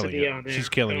 just she has to killing be it. on there. She's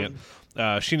killing it.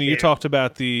 Sheena, you Yeah. talked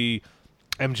about the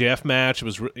MJF match. It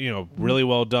was really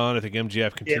well done. I think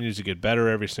MJF continues to get better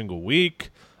every single week.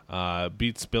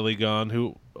 Beats Billy Gunn,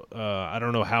 who I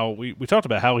don't know how we talked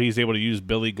about how he's able to use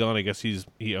Billy Gunn. I guess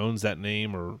he owns that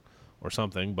name or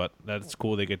something, but that's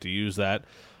cool. They get to use that.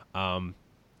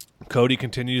 Cody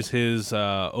continues his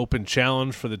open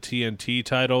challenge for the TNT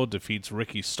title, defeats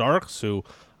Ricky Starks, who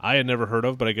I had never heard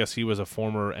of, but I guess he was a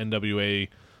former NWA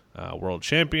world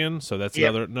champion. So that's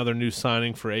another new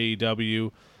signing for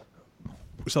AEW.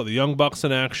 We saw the Young Bucks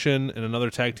in action in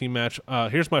another tag team match.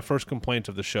 Here's my first complaint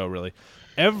of the show, really.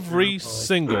 Every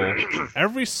single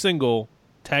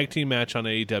tag team match on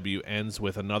AEW ends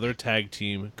with another tag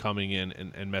team coming in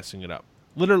and messing it up.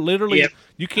 Literally,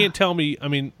 you can't tell me. I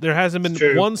mean, there hasn't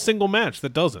been one single match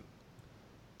that doesn't.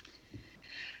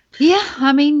 Yeah,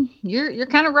 I mean, you're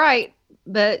kind of right,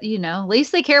 but at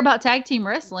least they care about tag team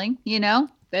wrestling.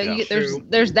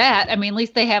 There's that. I mean, at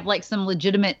least they have some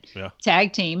legitimate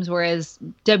tag teams, whereas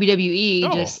WWE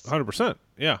 100%.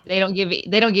 Yeah, they don't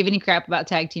give any crap about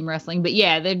tag team wrestling. But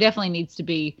yeah, there definitely needs to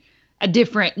be a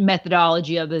different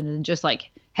methodology other than just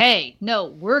hey, no,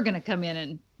 we're gonna come in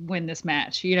and win this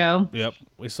match. Yep.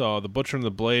 We saw the Butcher and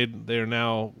the Blade. They are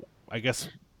now, I guess,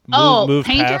 moved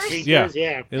painters? past. Yeah,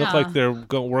 Yeah. They look like they're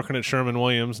working at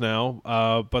Sherman-Williams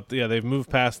now. But they've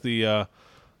moved past the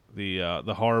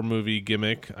horror movie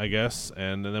gimmick, I guess,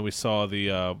 and then we saw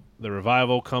the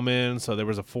Revival come in. So there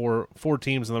was a four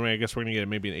teams in the ring. I guess we're gonna get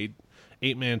maybe an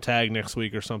eight-man tag next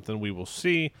week or something. We will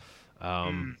see.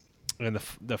 And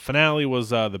the finale was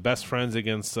the Best Friends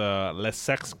against Les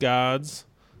Sex Gods,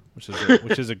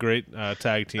 which is a great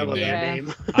tag team I love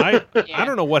name. that name. I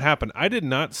don't know what happened. I did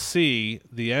not see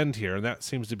the end here, and that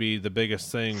seems to be the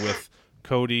biggest thing with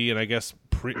Cody. And I guess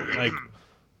a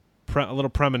little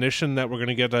premonition that we're going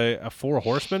to get a Four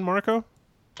Horsemen, Marco.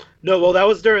 No, well, that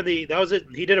was it.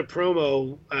 He did a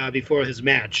promo before his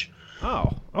match.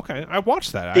 Oh, okay. I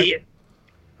watched that.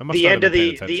 I must The not end have of been the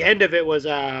paying attention. end of it was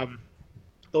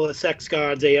the Sex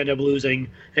Gods. They end up losing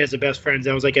as the Best Friends.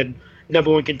 That was a #1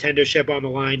 contendership on the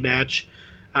line match.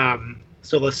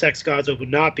 So the Sex Gods would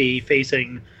not be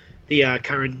facing the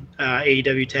current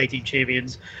AEW Tag Team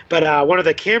Champions. But one of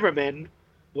the cameramen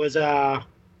was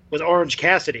Orange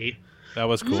Cassidy. That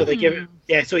was cool. So they give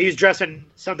it, so he was dressing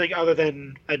something other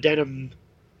than a denim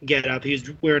getup. He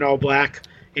was wearing all black,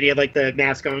 and he had the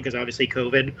mask on because obviously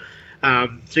COVID.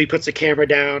 So he puts the camera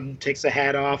down, takes the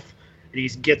hat off, and he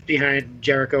gets behind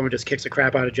Jericho and just kicks the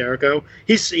crap out of Jericho.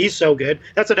 He's so good.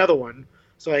 That's another one.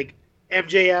 So like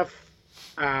MJF,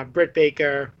 Britt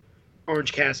Baker,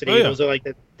 Orange Cassidy. Those are like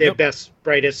their best,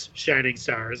 brightest, shining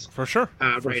stars for sure.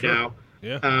 Right now.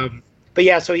 Yeah. But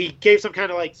yeah, so he gave some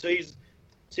kind of like he's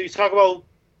talking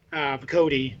about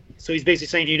Cody. So he's basically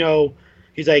saying,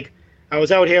 he's like, I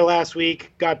was out here last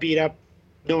week, got beat up,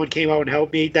 no one came out and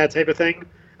helped me, that type of thing.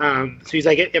 So he's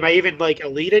like, am I even like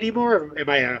elite anymore? Or am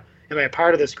I a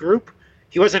part of this group?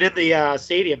 He wasn't in the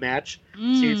stadium match,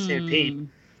 Stampede.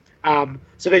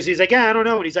 So basically he's like, yeah, I don't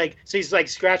know. And he's like,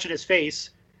 scratching his face,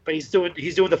 but he's doing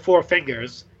the four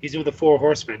fingers. He's doing the four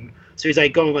horsemen. So he's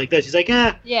like going like this. He's like,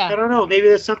 yeah, I don't know. Maybe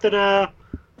there's something, I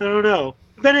don't know.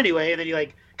 But anyway, and then he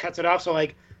like cuts it off. So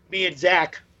like me and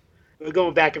Zach, we're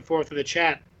going back and forth in the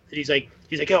chat. And he's like,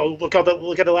 oh, look at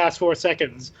the last 4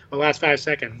 seconds, or last 5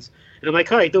 seconds. And I'm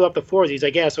like, oh, he threw up the fours. He's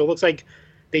like, yeah, so it looks like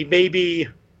they may be,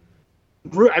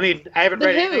 I mean, I haven't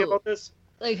read anything about this.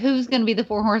 Like, who's going to be the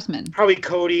four horsemen? Probably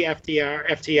Cody,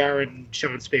 FTR, and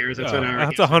Sean Spears. That's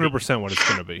 100% what it's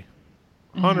going to be.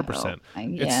 100%.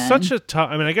 It's such a tough.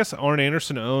 I mean, I guess Arn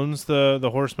Anderson owns the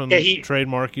Horseman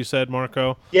trademark. You said,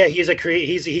 Marco. Yeah, he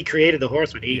created the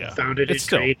Horseman. He founded it.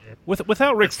 Created it.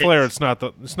 Without Ric Flair, it's not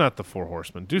the Four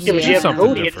Horsemen. Do something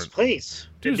Cody different. In his place.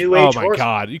 Oh my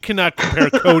God! You cannot compare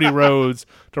Cody Rhodes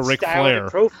to Ric Flair.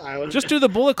 Just do the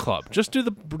Bullet Club. Just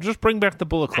bring back the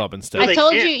Bullet Club instead. I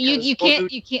told you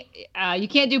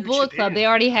can't do Bullet Club. They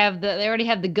already have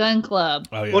the Gun Club.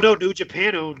 Oh, yeah. Well, no, New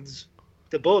Japan owns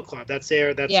the Bullet Club. That's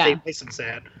their license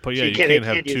ad. But yeah, so you can't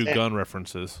have two gun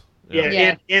references.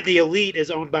 Yeah. And the Elite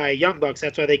is owned by Young Bucks.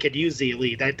 That's why they could use the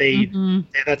Elite.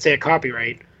 That's their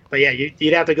copyright. But yeah,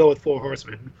 you'd have to go with Four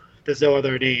Horsemen. There's no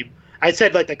other name. I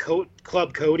said like the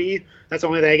Club Cody. That's the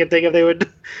only thing I can think of they would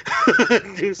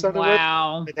do something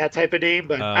with that type of name.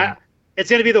 But it's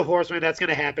going to be the Horsemen. That's going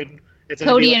to happen. It's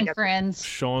Cody and friends.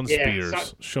 Sean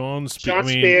Spears. Sean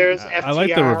Spears. FTR. I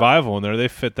like the revival in there. They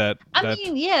fit that. I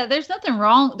mean, yeah. There's nothing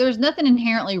wrong. There's nothing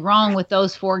inherently wrong with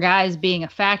those four guys being a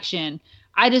faction.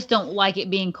 I just don't like it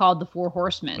being called the Four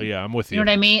Horsemen. Oh, yeah, I'm with you. You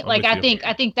know what I mean?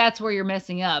 I think that's where you're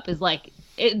messing up. Is like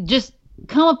it just.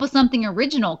 Come up with something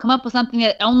original. Come up with something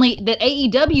that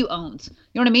AEW owns.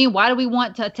 You know what I mean? Why do we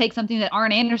want to take something that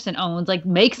Arn Anderson owns? Like,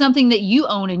 make something that you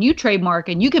own and you trademark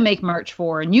and you can make merch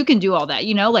for and you can do all that.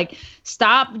 Like,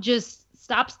 stop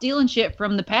stealing shit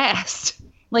from the past.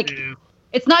 Like,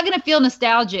 it's not going to feel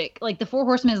nostalgic. Like, the Four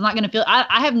Horsemen is not going to feel.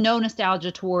 I have no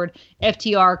nostalgia toward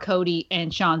FTR, Cody,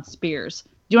 and Sean Spears.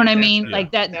 Do you know what I mean?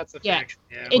 Like that. That's a faction.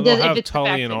 Yeah. It does. Have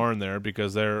Tully and Arn there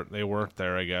because they worked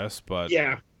there, I guess. But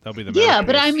yeah. That'll be the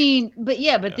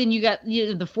but then you got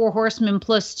the Four Horsemen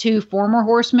plus 2 former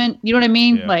horsemen. You know what I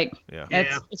mean?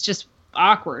 It's just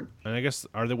awkward. And I guess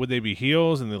would they be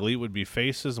heels and the Elite would be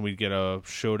faces and we'd get a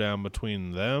showdown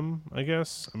between them? I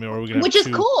guess. I mean, are we gonna? Which is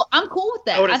cool. I'm cool with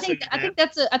that. I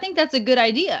think that's a good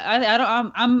idea.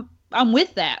 I'm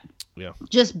with that. Yeah.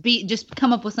 Just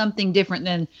come up with something different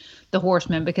than the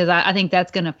Horsemen because I think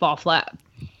that's gonna fall flat.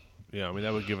 Yeah, I mean,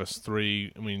 that would give us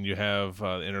 3. I mean, you have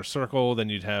Inner Circle, then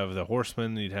you'd have the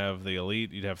Horsemen, you'd have the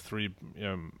Elite, you'd have 3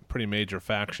 pretty major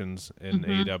factions in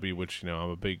AEW, which,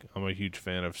 I'm a huge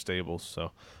fan of stables,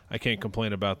 so I can't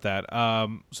complain about that.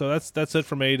 So that's it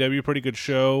from AEW. Pretty good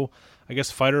show. I guess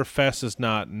Fyter Fest is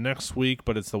not next week,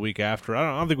 but it's the week after.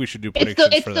 I don't think we should do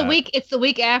predictions for that. It's the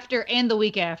week after and the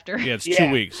week after. Yeah, it's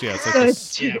 2 weeks. Yeah, it's like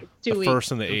the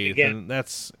 1st and the 8th, and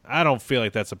I don't feel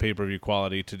like that's a pay-per-view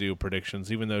quality to do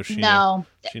predictions, even though Sheena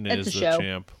is the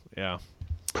champ. Yeah.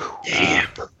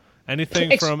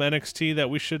 Anything from NXT that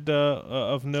we should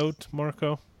of note,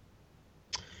 Marco?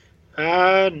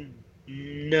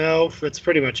 No, that's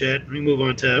pretty much it. Let me move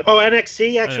on to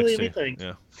NXT. Actually, anything?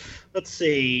 Yeah. Let's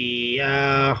see.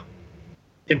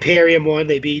 Imperium won.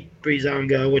 They beat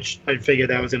Breezango, which I figured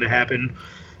that was going to happen.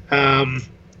 I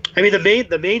mean,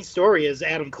 the main story is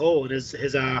Adam Cole and his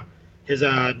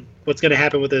what's going to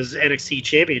happen with his NXT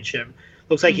championship.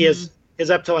 Looks like he is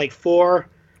up to like four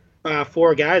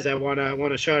guys that want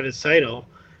a shot at his title.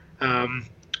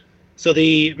 So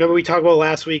remember we talked about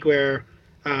last week where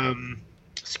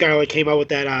Scarlett came out with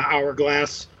that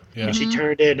hourglass and she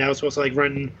turned it and that was supposed to like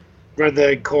run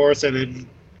the course, and then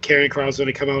Karrion Kross was going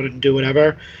to come out and do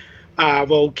whatever.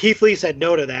 Well, Keith Lee said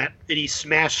no to that, and he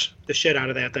smashed the shit out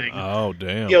of that thing. Oh,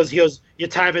 damn. He goes, your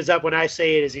time is up when I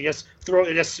say it, is he just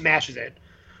smashes it.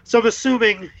 So I'm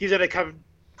assuming he's going to come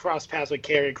cross paths with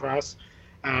Karrion Kross.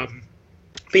 But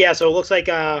yeah, so it looks like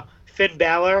Finn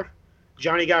Balor,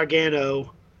 Johnny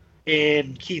Gargano,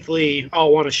 and Keith Lee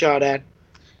all want a shot at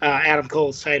Adam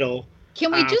Cole's title.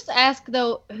 Can we just ask,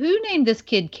 though, who named this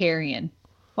kid Karrion?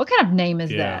 What kind of name is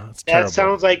that? That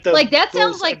sounds like that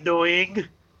sounds like annoying.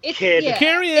 kid. Yeah.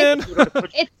 Carrion.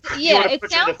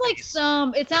 It sounds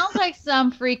like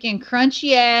some freaking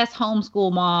crunchy ass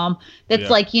homeschool mom that's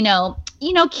like,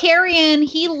 Carrion,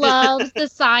 he loves the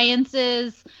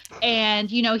sciences and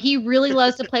he really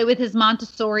loves to play with his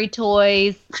Montessori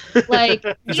toys. Like,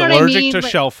 he's allergic to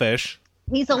shellfish.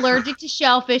 He's allergic to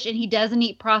shellfish and he doesn't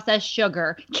eat processed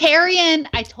sugar. Carrion,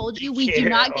 I told you we do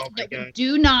not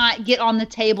get on the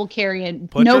table, Carrion.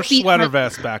 Put your sweater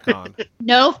vest back on.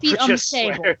 No feet on the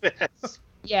table.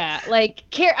 Yeah, like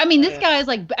this guy is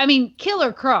like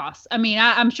Killer Cross.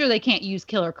 I'm sure they can't use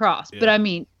Killer Cross, but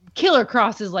Killer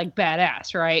Cross is like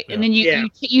badass, right? Yeah. And then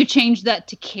you change that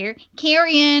to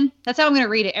Carrion. That's how I'm gonna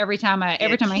read it every time I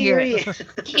hear it.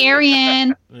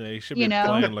 Carrion. Yeah, you should be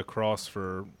playing lacrosse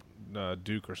for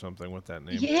Duke or something with that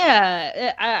name.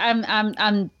 Yeah, I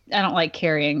don't like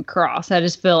Carrion Cross. I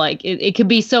just feel like it could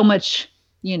be so much.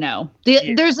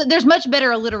 There's much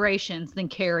better alliterations than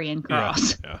Carrion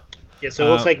Cross. Yeah. So it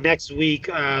looks like next week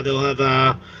they'll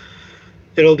have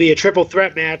it'll be a triple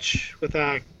threat match with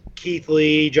Keith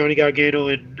Lee, Johnny Gargano,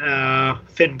 and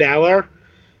Finn Balor.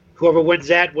 Whoever wins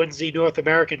that wins the North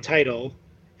American title,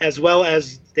 as well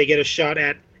as they get a shot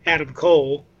at Adam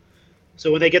Cole. So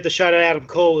when they get the shot at Adam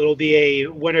Cole, it'll be a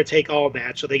winner-take-all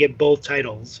match, so they get both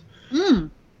titles.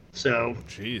 So,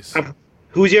 jeez,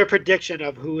 who's your prediction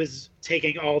of who is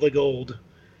taking all the gold?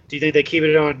 Do you think they keep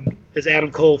it on? Is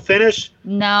Adam Cole finished?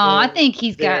 No, I think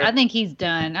he's done.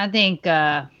 I think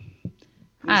I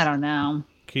don't know.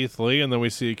 Keith Lee, and then we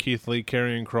see Keith Lee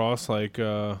carrying Cross I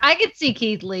could see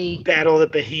Keith Lee. Battle of the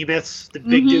Behemoths, the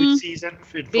big dude season.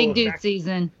 Big dude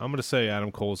season. I'm going to say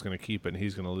Adam Cole's going to keep it, and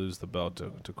he's going to lose the belt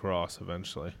to Cross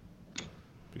eventually.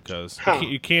 Because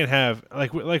you can't have,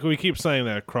 like we keep saying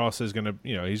that Cross is going to,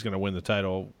 he's going to win the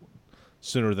title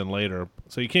sooner than later.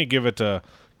 So you can't give it to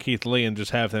Keith Lee and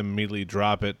just have him immediately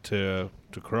drop it to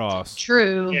Cross.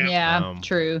 True. Yeah,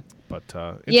 true. But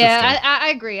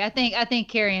I agree. I think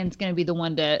Carrion's going to be the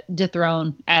one to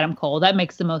dethrone Adam Cole. That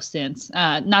makes the most sense.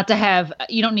 Not to have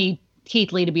you don't need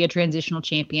Keith Lee to be a transitional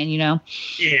champion,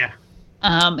 Yeah.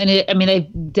 And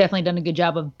they've definitely done a good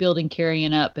job of building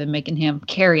Carrion up and making him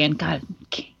Carrion. God,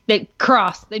 they've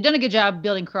done a good job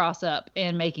building Cross up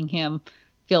and making him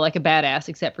feel like a badass,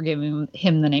 except for giving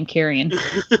him the name Carrion.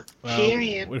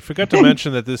 We forgot to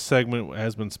mention that this segment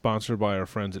has been sponsored by our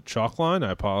friends at Chalkline.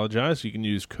 I apologize. You can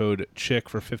use code CHICK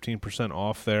for 15%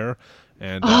 off there.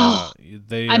 And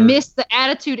I missed the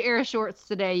Attitude Era shorts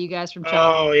today, you guys from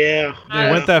Chalkline. Oh, yeah.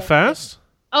 They went that fast?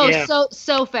 Oh, yeah.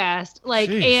 so fast.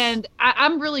 And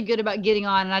I'm really good about getting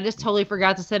on, and I just totally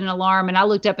forgot to set an alarm, and I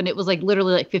looked up, and it was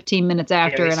literally 15 minutes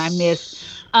after, and I missed.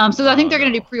 So I think they're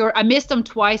going to do pre-order. I missed them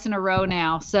twice in a row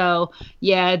now. So,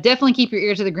 yeah, definitely keep your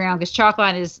ear to the ground, because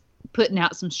Chalkline is putting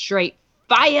out some straight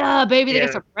fire, baby. They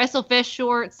got some WrestleFest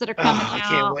shorts that are coming out. I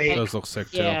can't wait. Those look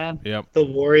sick, too. Yeah. Yep. The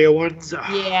Warrior ones.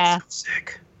 Yeah. So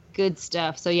sick. Good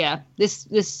stuff. So, yeah, this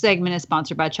segment is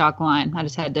sponsored by Chalkline. I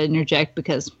just had to interject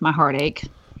because my heart ached.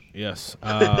 Yes.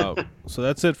 So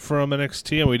that's it from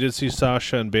NXT, and we did see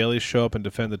Sasha and Bayley show up and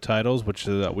defend the titles, which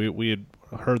we had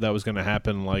heard that was going to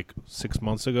happen 6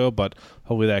 months ago, but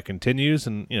hopefully that continues.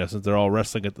 And since they're all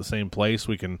wrestling at the same place,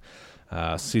 we can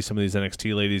see some of these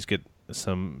NXT ladies get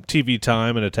some TV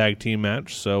time in a tag team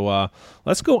match. So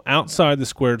let's go outside the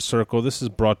squared circle. This is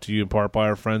brought to you in part by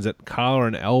our friends at Collar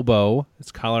and Elbow.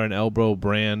 It's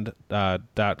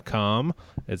collarandelbowbrand.com.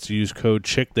 It's use code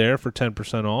CHICK there for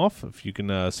 10% off, if you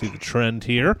can see the trend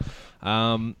here.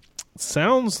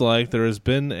 Sounds like there has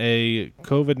been a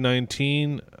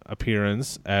COVID-19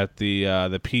 appearance at the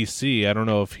PC. I don't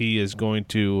know if he is going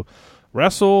to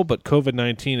wrestle, but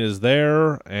COVID-19 is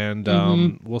there,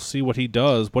 and we'll see what he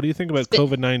does. What do you think about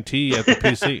COVID-19 at the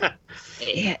PC?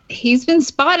 He's been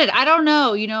spotted. I don't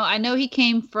know. I know he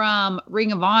came from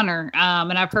Ring of Honor,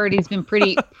 and I've heard he's been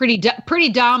pretty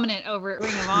dominant over at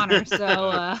Ring of Honor.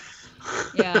 So,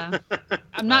 yeah,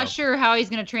 I'm not sure how he's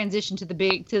going to transition to the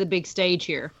big stage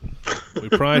here. We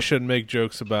probably shouldn't make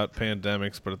jokes about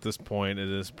pandemics, but at this point, it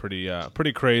is pretty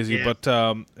crazy. Yeah. But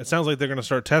it sounds like they're going to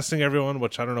start testing everyone,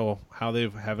 which I don't know how they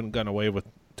haven't gotten away with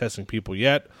testing people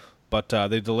yet. But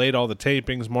they delayed all the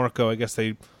tapings. Marco, I guess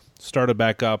they started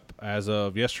back up as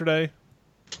of yesterday.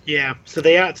 Yeah, so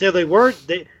they are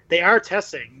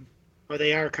testing, or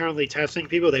they are currently testing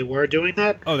people. They were doing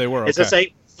that. Oh, they were. Okay. It's just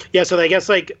so I guess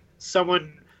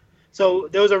someone. So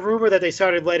there was a rumor that they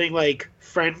started letting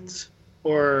friends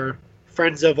or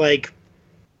friends of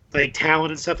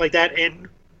talent and stuff like that in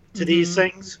to these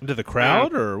things. Into the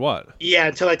crowd or what? Yeah,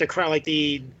 into the crowd,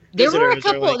 the. There were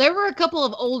a couple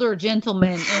of older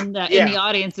gentlemen in the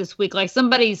audience this week.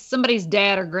 Somebody's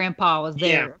dad or grandpa was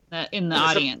there in the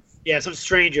audience. Some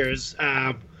strangers.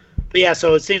 yeah,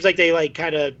 so it seems like they like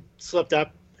kind of slipped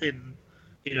up, and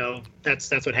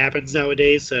that's what happens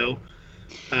nowadays. So.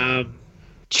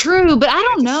 True, but I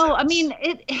don't know. I mean,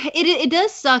 it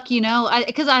does suck,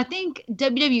 because I think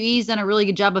WWE's done a really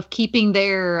good job of keeping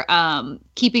their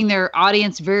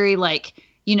audience very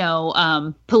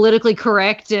politically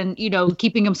correct and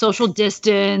keeping them social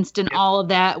distanced and all of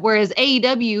that. Whereas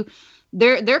AEW,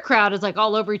 their crowd is like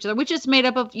all over each other, which is made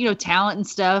up of talent and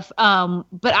stuff.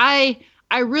 But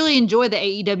I really enjoy the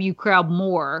AEW crowd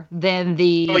more than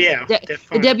the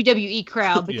WWE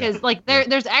crowd because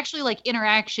there's actually like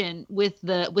interaction with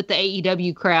the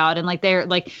AEW crowd, and like they're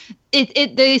like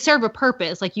they serve a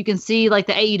purpose. Like you can see like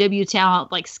the AEW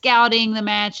talent like scouting the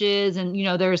matches, and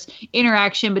there's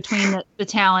interaction between the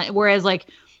talent, whereas like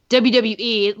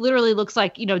WWE, it literally looks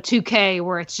like 2K,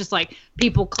 where it's just like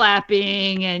people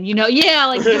clapping and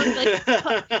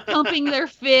pumping their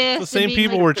fists. The same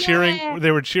people were cheering.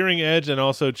 They were cheering Edge and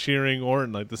also cheering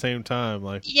Orton at the same time.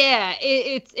 Like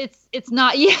it's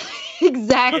not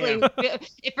exactly. Yeah.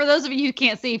 For those of you who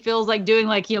can't see, Phil's like doing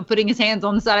like putting his hands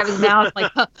on the side of his mouth,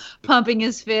 like pumping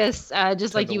his fists,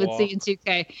 just like you would see in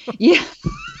 2K. Yeah.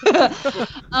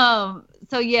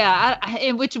 So yeah,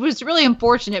 and which was really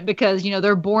unfortunate because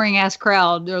their boring ass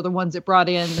crowd are the ones that brought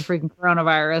in the freaking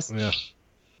coronavirus. Yeah.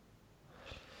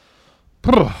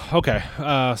 Okay.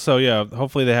 So yeah,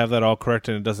 hopefully they have that all correct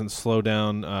and it doesn't slow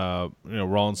down. Raw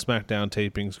and SmackDown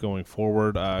tapings going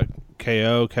forward.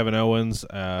 KO Kevin Owens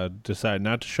decided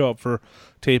not to show up for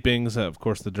tapings. Of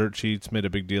course, the dirt sheets made a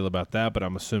big deal about that, but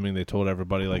I'm assuming they told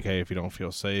everybody like, hey, if you don't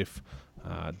feel safe,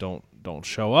 don't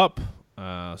show up.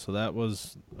 So that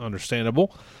was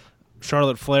understandable.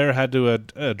 Charlotte Flair had to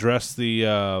address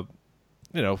the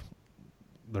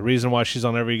reason why she's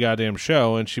on every goddamn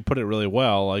show, and she put it really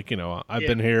well. Like, I've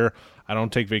been here. I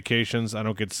don't take vacations. I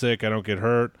don't get sick. I don't get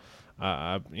hurt.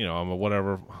 I'm a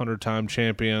 100-time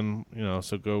champion.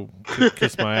 So go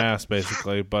kiss my ass,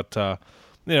 basically. But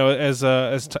as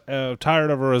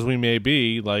tired of her as we may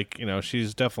be, like,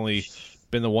 she's definitely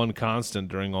been the one constant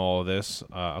during all of this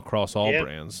across all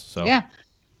brands. So yeah,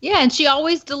 and she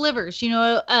always delivers.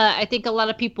 I think a lot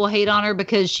of people hate on her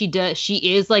because she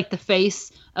is like the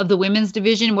face of the women's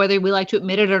division, whether we like to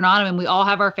admit it or not. I mean, we all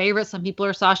have our favorites. Some people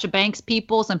are Sasha Banks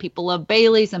people. Some people love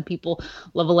Bayley. Some people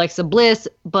love Alexa Bliss.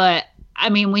 But I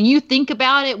mean, when you think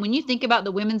about it, when you think about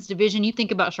the women's division, you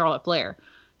think about Charlotte Flair.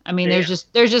 I mean, there's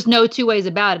just no two ways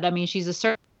about it. I mean, she's a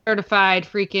certified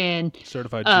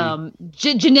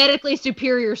genetically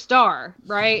superior star,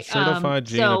 right? Certified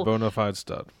G and a bona fide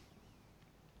stud.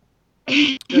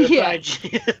 Yeah,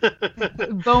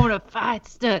 bona fide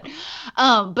stud.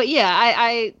 But yeah,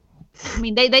 I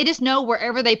mean, they just know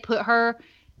wherever they put her,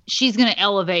 she's going to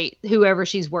elevate whoever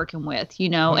she's working with,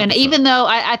 And even though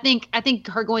I think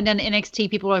her going down to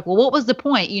NXT, people are like, well, what was the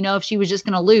point, if she was just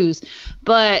going to lose?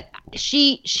 But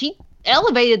she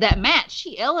elevated that match.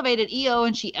 She elevated Io,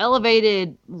 and she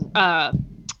elevated Rhea.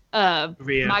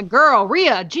 My girl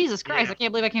Rhea. Jesus Christ, I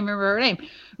can't believe I can't remember her name.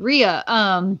 Rhea.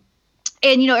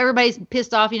 And everybody's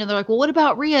pissed off. They're like, well, what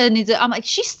about Rhea? And I'm like,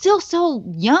 she's still so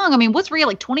young. I mean, what's Rhea,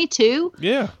 like 22?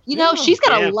 Yeah. She's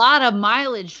got a lot of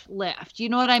mileage left. You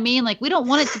know what I mean? Like, we don't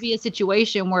want it to be a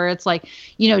situation where it's like,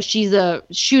 she's a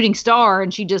shooting star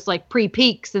and she just like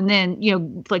pre-peaks and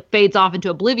then, like fades off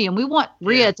into oblivion. We want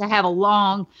Rhea to have a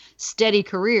long, steady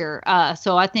career.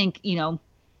 So I think,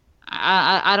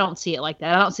 I don't see it like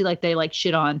that. I don't see like they like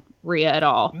shit on Rhea at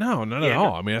all. No, not at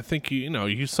all. I mean, I think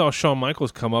you saw Shawn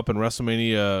Michaels come up in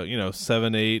WrestleMania,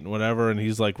 7, 8, and whatever, and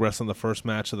he's like wrestling the first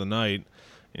match of the night.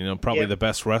 Probably the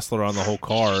best wrestler on the whole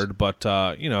card, but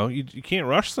you can't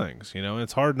rush things.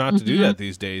 It's hard not to do that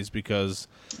these days because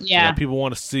people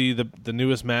want to see the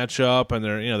newest matchup, and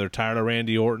they're tired of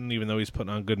Randy Orton, even though he's putting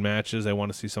on good matches. They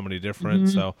want to see somebody different.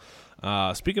 So,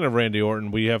 speaking of Randy Orton,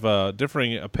 we have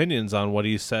differing opinions on what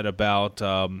he said about.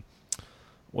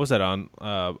 What was that on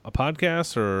a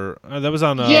podcast or that was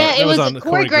on? It was on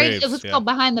Corey Graves. It was called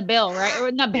Behind the Bell, right? Or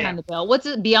not Behind the Bell. What's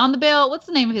it? Beyond the Bell. What's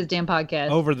the name of his damn podcast?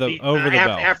 Over the Bell.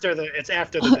 After the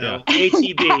bell.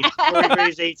 ATB. Corey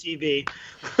Graves ATB.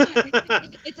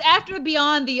 It's after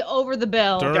Beyond the Over the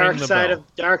Bell. Dark side of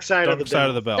the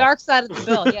bell. Dark side of the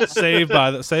bell. Yeah.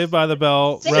 Saved by the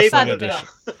Bell. Wrestling edition.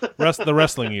 The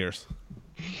wrestling years.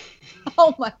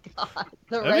 Oh my God.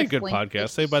 That'd be a good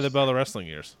podcast. Saved by the Bell. The wrestling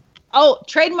years. Oh,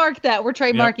 trademark that. We're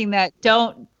trademarking that.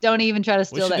 Don't even try to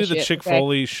steal that shit. We should do the Chick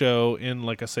Foley show in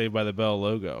like a Saved by the Bell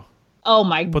logo. Oh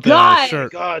my Put God. that on a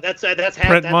shirt. God, that's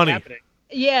print money. happening.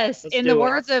 Yes, Let's in do the it.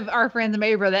 words of our friend the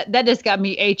Mabro, that just got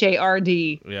me HARD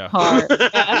Yeah. hard.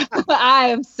 I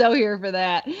am so here for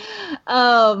that.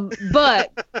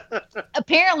 But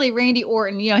apparently Randy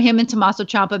Orton, him and Tommaso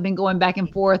Ciampa have been going back and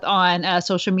forth on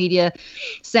social media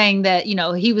saying that,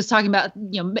 he was talking about,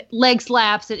 leg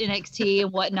slaps at NXT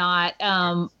and whatnot.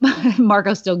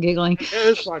 Marco's still giggling. It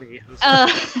was funny.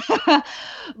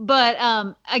 But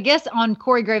I guess on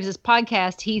Corey Graves'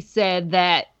 podcast, he said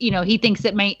that, he thinks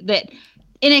that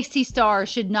NXT stars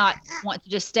should not want to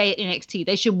just stay at NXT.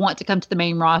 They should want to come to the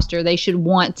main roster. They should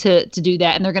want to do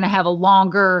that. And they're going to have a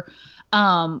longer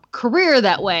career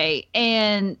that way.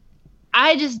 And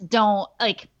I just don't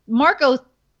like Marco.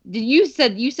 You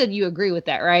said you agree with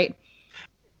that, right?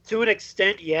 To an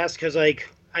extent, yes. Cause I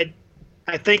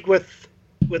think with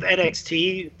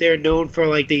NXT, they're known for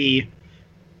like you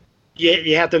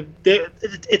have to,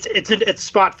 it's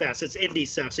spot fest. It's indie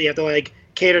stuff. So you have to like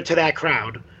cater to that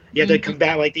crowd. You have to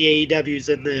combat like the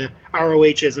AEWs and the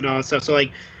ROHs and all that stuff. So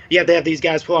like you have to have these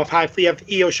guys pull off high. You have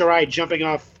Io Shirai jumping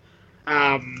off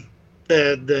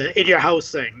the in your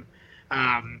house thing.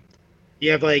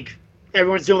 You have like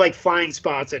everyone's doing like flying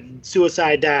spots and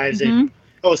suicide dives and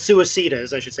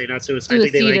suicidas, I should say, not suicide. I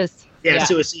think they like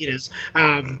suicidas.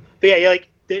 But yeah, like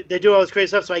they do all this crazy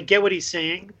stuff. So I get what he's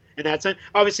saying in that sense.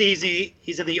 Obviously,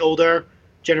 he's in the older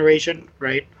generation,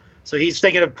 right? So he's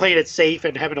thinking of playing it safe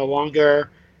and having a longer.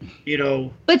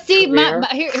 But see,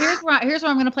 here's where I'm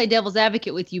going to play devil's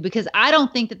advocate with you, because I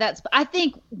don't think I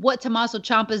think what Tommaso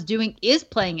Ciampa is doing is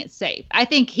playing it safe. I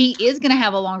think he is going to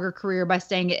have a longer career by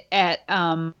staying at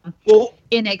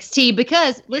NXT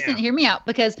because, listen, hear me out,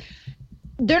 because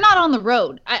they're not on the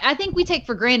road. I think we take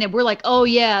for granted. We're like, oh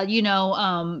yeah,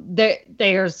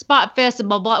 there's spot fest and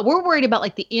blah, blah. We're worried about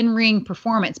like the in-ring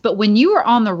performance. But when you are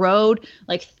on the road,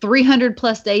 like 300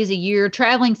 plus days a year,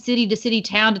 traveling city to city,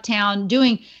 town to town,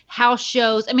 doing house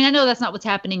shows. I mean, I know that's not what's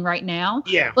happening right now.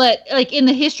 Yeah. But like in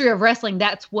the history of wrestling,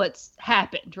 that's what's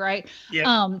happened, right?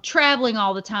 Yeah. Traveling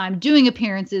all the time, doing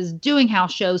appearances, doing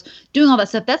house shows, doing all that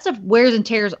stuff. That stuff wears and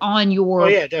tears on your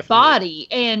body.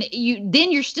 And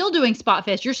you're still doing spot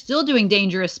fest. You're still doing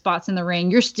dangerous spots in the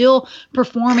ring. You're still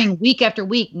performing week after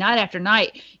week, night after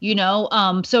night,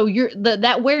 so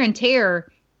that wear and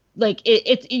tear, like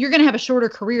you're going to have a shorter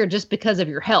career just because of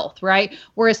your health. Right.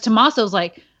 Whereas Tommaso's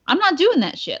like, I'm not doing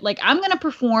that shit. Like, I'm going to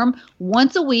perform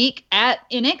once a week at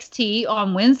NXT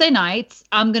on Wednesday nights.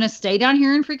 I'm going to stay down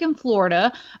here in freaking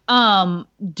Florida.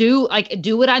 Do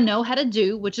what I know how to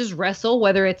do, which is wrestle,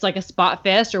 whether it's like a spot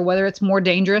fest or whether it's more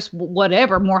dangerous,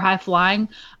 whatever, more high flying.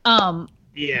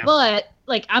 But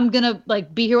like, I'm going to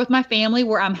like be here with my family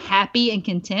where I'm happy and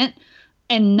content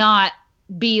and not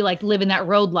be like living that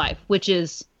road life, which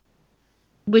has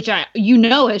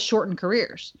shortened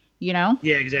careers, Yeah,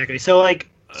 exactly.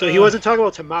 So he wasn't talking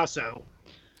about Tommaso.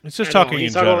 It's just talking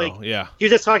in general, He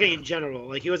was just talking in general.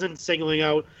 Like, he wasn't singling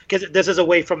out... Because this is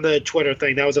away from the Twitter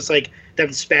thing. That was just, like,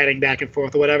 them spatting back and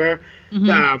forth or whatever.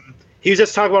 Mm-hmm. He was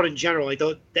just talking about in general, like,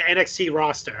 the NXT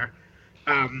roster.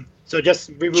 So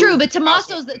just remove... True, but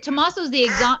Tommaso's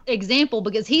the example,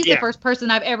 because he's the first person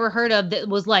I've ever heard of that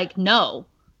was like, no,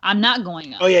 I'm not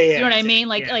going up. Oh, yeah. You know what I mean?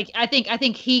 Like, I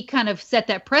think he kind of set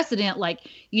that precedent, like,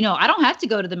 I don't have to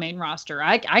go to the main roster.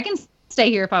 I can stay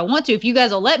here if I want to. If you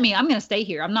guys will let me, I'm going to stay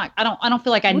here. I don't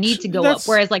feel like I need to go up.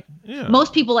 Whereas like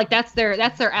most people, like that's their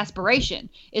aspiration,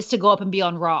 is to go up and be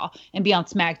on Raw and be on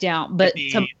SmackDown. But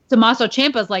Tommaso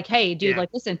Ciampa's like, hey dude, like,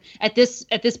 listen, at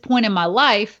this point in my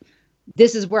life,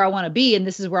 this is where I want to be and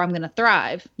this is where I'm going to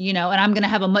thrive, and I'm going to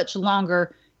have a much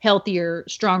longer, healthier,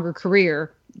 stronger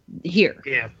career here.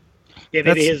 Yeah. Yeah,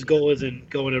 maybe his goal isn't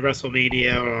going to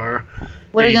WrestleMania or...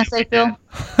 What are you going to say, Phil?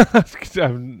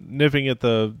 I'm nipping at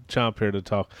the chomp here to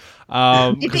talk.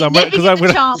 Because I'm going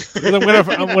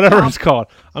to... whatever it's called.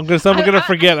 I'm going to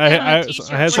forget. I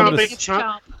had something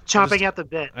to... Chomping at the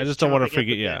bit. I just don't want to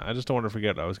forget. I just don't want to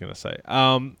forget what I was going to say.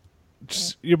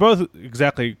 You're both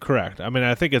exactly correct. I mean,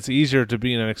 I think it's easier to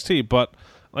be in NXT, but...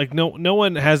 Like, no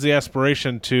one has the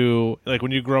aspiration to, like,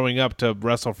 when you're growing up, to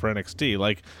wrestle for NXT.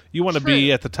 Like, you want to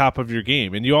be at the top of your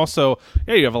game. And you also,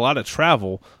 you have a lot of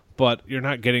travel, but you're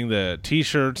not getting the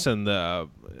T-shirts and the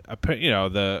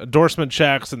endorsement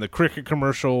checks and the cricket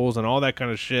commercials and all that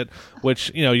kind of shit,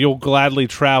 which, you'll gladly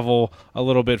travel a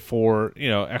little bit for,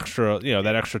 extra,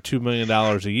 that extra $2 million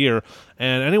a year.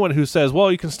 And anyone who says, well,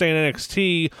 you can stay in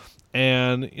NXT...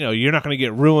 and, you're not going to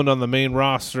get ruined on the main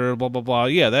roster, blah, blah, blah.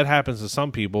 Yeah, that happens to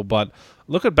some people, but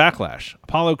look at Backlash.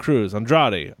 Apollo Crews,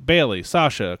 Andrade, Bayley,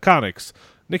 Sasha, Conix,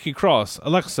 Nikki Cross,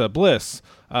 Alexa Bliss,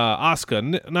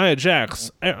 Asuka, Nia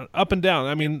Jax, up and down.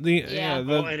 I mean, the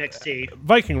NXT.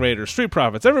 Viking Raiders, Street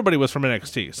Profits, everybody was from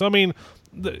NXT. So, I mean,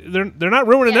 they're not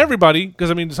ruining everybody,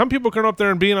 because I mean some people can up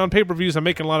there and being on pay-per-views and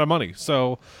making a lot of money.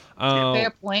 So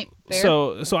fair point.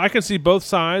 Fair. So I can see both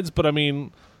sides, but I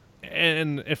mean,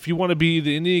 and if you want to be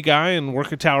the indie guy and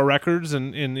work at Tower Records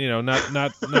and you know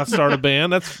not start a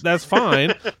band, that's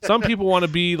fine. Some people want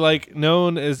to be like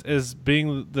known as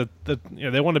being the you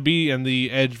know, they want to be in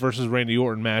the Edge versus Randy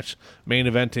Orton match, main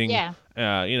eventing. Yeah.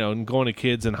 You know, and going to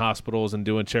kids in hospitals and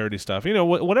doing charity stuff. You know,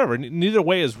 whatever. Neither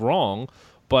way is wrong,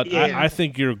 but I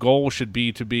think your goal should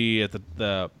be to be at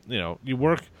the you know, you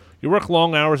work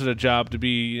long hours at a job to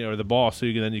be, you know, the boss, so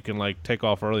then you can like take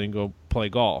off early and go play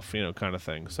golf, you know, kind of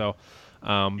thing. So,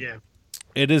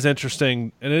 it is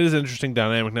interesting, and it is an interesting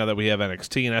dynamic now that we have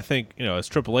NXT. And I think, you know, as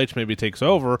Triple H maybe takes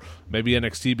over, maybe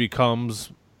NXT becomes,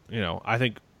 you know, I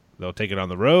think they'll take it on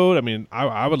the road. I mean,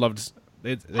 I would love to.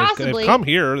 They've come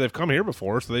here. They've come here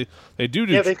before, so they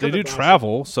do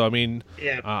travel. So I mean,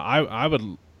 I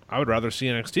would rather see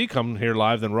NXT come here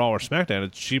live than Raw or SmackDown.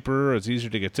 It's cheaper, it's easier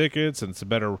to get tickets, and it's a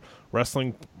better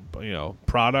wrestling, you know,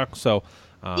 product. So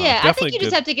I think you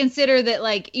just have to consider that,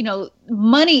 like, you know,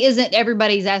 money isn't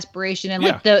everybody's aspiration, and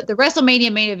like the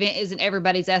WrestleMania main event isn't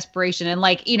everybody's aspiration, and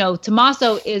like, you know,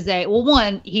 Tommaso is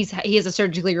he has a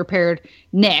surgically repaired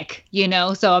neck, you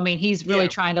know, so I mean he's really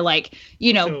trying to, like,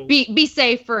 you know, be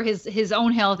safe for his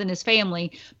own health and his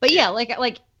family, but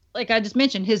like I just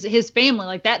mentioned, his family,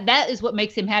 like that is what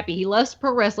makes him happy. He loves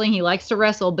pro wrestling, he likes to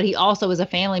wrestle, but he also is a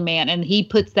family man, and he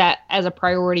puts that as a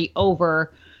priority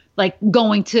over like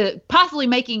going to possibly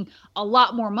making a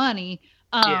lot more money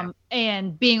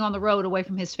and being on the road away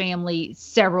from his family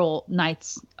several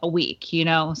nights a week, you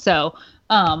know? So,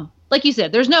 like you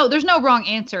said, there's no wrong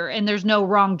answer, and there's no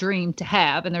wrong dream to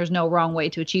have, and there's no wrong way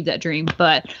to achieve that dream.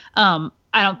 But, I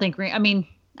don't think,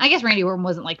 I guess Randy Orton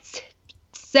wasn't like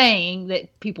saying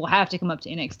that people have to come up to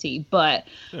NXT, but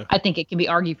I think it can be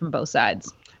argued from both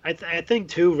sides. I think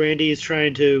too, Randy is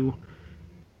trying to,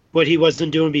 what he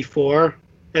wasn't doing before,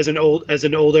 as an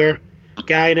older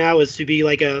guy now, is to be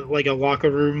like a locker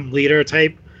room leader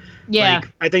type. Yeah.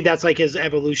 Like, I think that's like his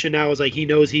evolution now, is like he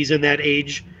knows he's in that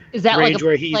age. Is that like a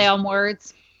play on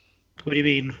words? What do you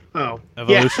mean? Oh.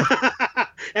 Evolution. Yeah.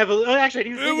 Actually, I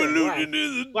didn't Evolution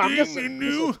is a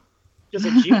thing just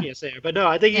a genius there. But no,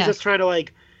 I think he's just trying to,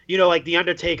 like, you know, like the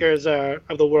Undertakers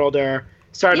of the world are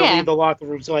starting to leave the locker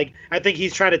room. So like I think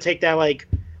he's trying to take that like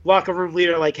locker room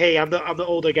leader, like, hey, I'm the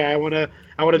older guy. I wanna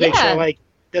make sure like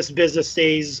this business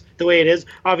stays the way it is.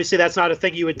 Obviously, that's not a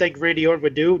thing you would think Randy Orton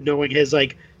would do, knowing his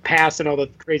like past and all the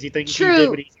crazy things he did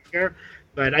when he's here.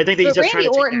 But I think that he's just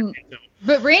trying to take that.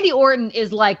 But Randy Orton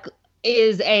is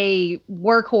a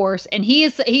workhorse, and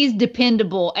he's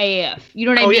dependable AF. You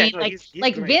know what I mean? No, he's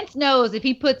like great. Vince knows if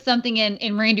he puts something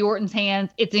in Randy Orton's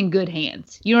hands, it's in good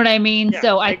hands. You know what I mean?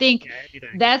 So I think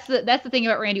that's the thing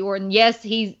about Randy Orton. Yes,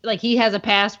 he has a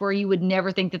past where you would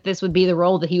never think that this would be the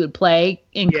role that he would play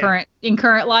in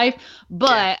current life.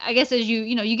 But I guess as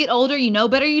you get older, you know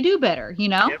better, you do better. You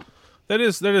know. Yep. That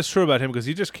is true about him, because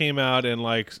he just came out and,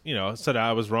 like, you know, said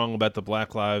I was wrong about the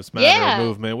Black Lives Matter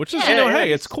movement, which is, you know,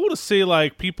 hey, it's cool to see,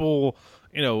 like, people,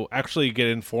 you know, actually get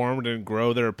informed and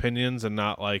grow their opinions and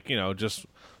not, like, you know, just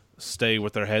stay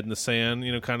with their head in the sand,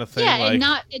 you know, kind of thing. Yeah, like,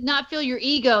 and not feel your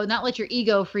ego, not let your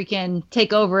ego freaking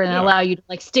take over and allow you to,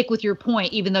 like, stick with your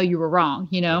point even though you were wrong,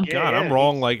 you know? God, I'm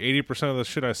wrong like 80% of the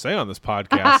shit I say on this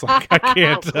podcast. Like, I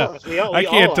can't, you know. I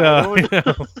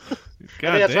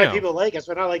think that's why people like us.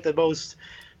 We're not like the most,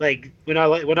 like, we're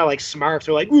not like smarts.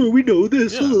 We're like, ooh, we know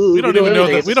this. Yeah. We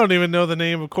don't even know the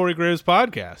name of Corey Graves'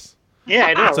 podcast. Yeah,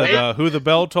 I know. It's right? like, Who the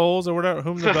Bell Tolls or whatever.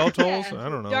 Whom the Bell Tolls? I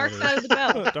don't know. Dark Side of the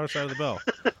Bell. Dark Side of the Bell.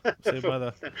 Saved by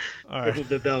the. All right. Whom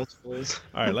the Bell Tolls.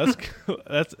 All right.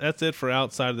 That's it for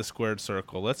Outside of the Squared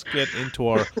Circle. Let's get into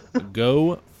our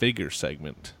Go Figure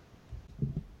segment.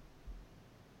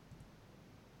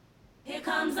 Here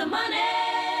comes the money.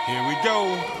 Here we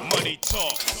go. Money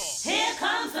talk. Here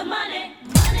comes the money.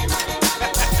 Money, money,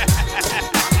 money.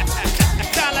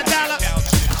 Dollar, dollar.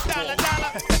 Dollar,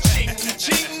 dollar. Ching,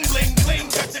 ching, bling, bling.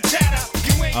 Got the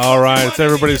chatter. All right, it's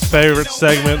everybody's favorite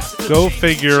segment, Go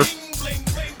Figure,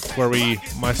 where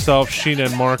myself, Sheena,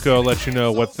 and Marco let you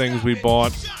know what things we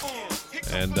bought.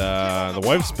 And the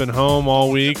wife's been home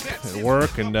all week at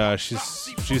work, and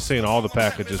she's seen all the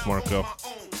packages, Marco.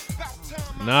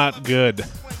 Not good.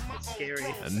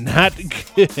 Scary. Not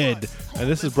good. And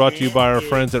this is brought to you by our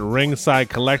friends at Ringside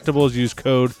Collectibles. Use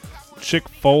code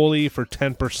ChickFoley for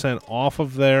 10% off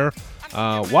of there.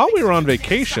 While we were on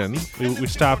vacation, we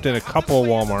stopped in a couple of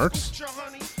Walmarts,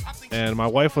 and my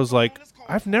wife was like,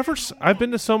 I've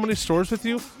been to so many stores with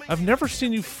you. I've never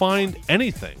seen you find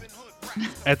anything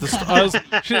at the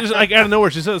store. She was like, out of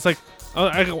nowhere, she said, it's like,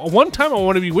 One time I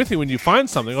want to be with you when you find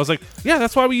something. I was like, yeah,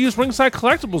 that's why we use Ringside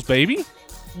Collectibles, baby.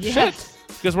 Yes. Shit.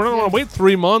 Because we're not going to wait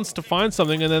 3 months to find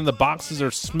something, and then the boxes are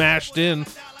smashed in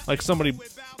like somebody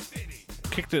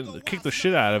kicked the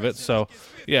shit out of it. So,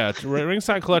 yeah,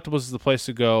 Ringside Collectibles is the place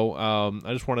to go.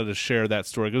 I just wanted to share that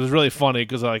story because it was really funny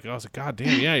because I was like, God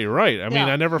damn, yeah, you're right. I mean,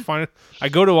 I never find I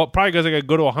go to probably because I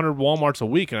go to 100 Walmarts a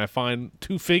week and I find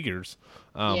 2 figures.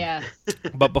 Yeah.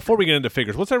 But before we get into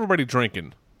figures, what's everybody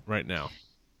drinking right now?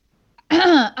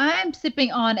 I'm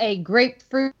sipping on a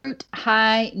grapefruit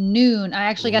high noon. I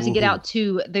actually got to get out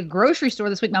to the grocery store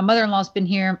this week. My mother-in-law's been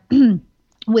here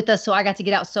with us, so I got to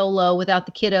get out solo without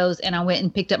the kiddos, and I went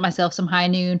and picked up myself some high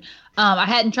noon. I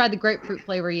hadn't tried the grapefruit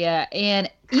flavor yet,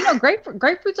 and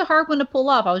grapefruit's a hard one to pull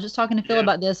off. I was just talking to Phil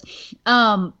about this,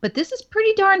 but this is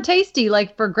pretty darn tasty,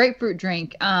 like for a grapefruit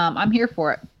drink. I'm here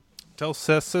for it. Tell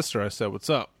Seth's sister I said what's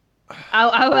up.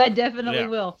 I definitely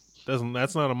will.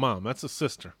 That's not a mom. That's a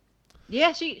sister.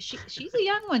 Yeah, she's a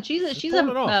young one. She's a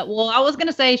well, I was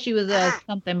gonna say she was a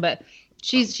something, but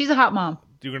she's a hot mom.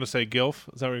 You're gonna say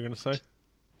Gilf? Is that what you're gonna say?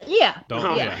 Yeah.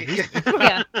 Don't. Yeah.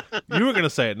 Yeah. You were gonna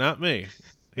say it, not me.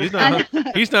 He's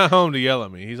not home to yell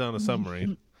at me. He's on a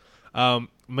submarine.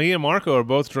 Me and Marco are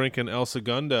both drinking El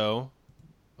Segundo,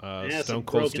 Stone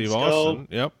Cold Steve Austin.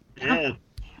 Yep. Yeah.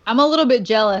 I'm a little bit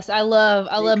jealous. I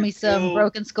love me some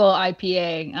Broken Skull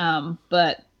IPA.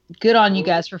 But good on you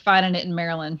guys for finding it in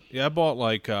Maryland. Yeah, I bought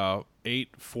like 8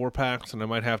 4-packs, and I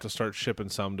might have to start shipping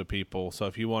some to people. So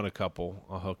if you want a couple,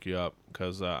 I'll hook you up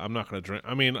because I'm not going to drink.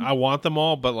 I mean, I want them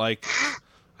all, but like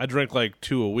I drink like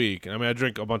 2 a week. I mean, I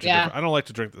drink a bunch of different. I don't like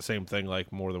to drink the same thing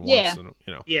like more than once. And,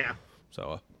 Yeah.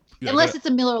 So unless it's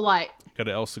a Miller Lite. Got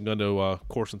an El Segundo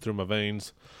coursing through my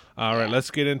veins. All right, let's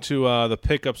get into the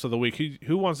pickups of the week.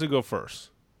 Who wants to go first?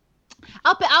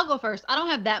 I'll go first. I don't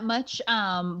have that much,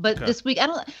 but this week I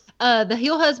don't. The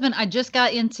heel husband, I just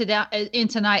got in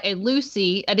tonight a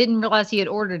Lucy. I didn't realize he had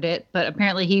ordered it, but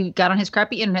apparently he got on his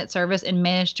crappy internet service and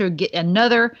managed to get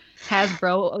another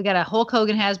Hasbro. We got a Hulk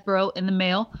Hogan Hasbro in the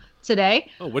mail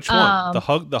today. Oh, which one? The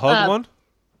hug one?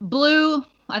 Blue.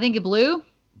 I think a blue.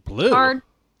 Blue card.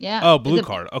 Yeah. Oh, blue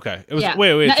card. Okay. It was yeah.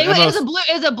 wait. No, it was a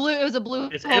blue. It was a blue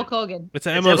Hulk Hogan. It's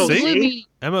an MOC.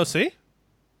 MOC? MOC?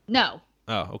 No.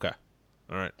 Oh, okay.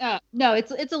 All right. No,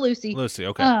 it's a Lucy. Lucy.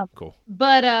 Okay. Cool.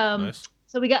 But nice.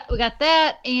 So we got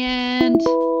that, and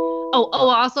I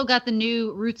also got the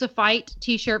new Roots of Fight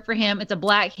T-shirt for him. It's a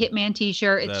black Hitman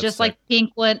T-shirt. It's just like the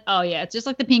pink one. Oh yeah, it's just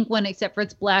like the pink one, except for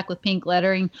it's black with pink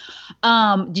lettering.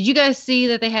 Did you guys see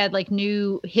that they had like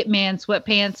new Hitman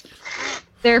sweatpants?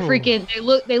 They're freaking.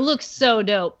 They look so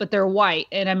dope, but they're white,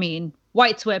 and I mean,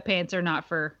 white sweatpants are not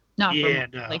for.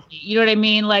 Like, you know what I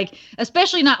mean? Like,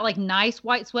 especially not like nice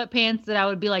white sweatpants that I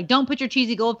would be like, don't put your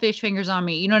cheesy goldfish fingers on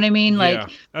me. You know what I mean?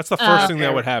 Like, that's the first thing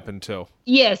that would happen too.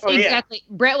 Yes, exactly.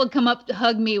 Yeah. Brett would come up to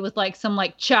hug me with like some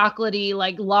like chocolatey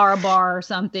like Lara bar or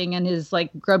something in his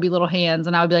like grubby little hands,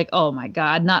 and I would be like, oh my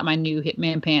god, not my new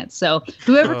Hitman pants. So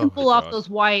whoever can pull off those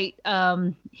white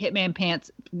Hitman pants,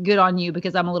 good on you,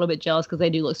 because I'm a little bit jealous because they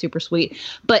do look super sweet.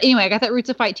 But anyway, I got that Roots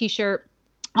of Fight T-shirt.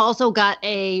 Also got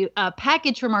a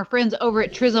package from our friends over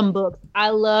at Trism Books.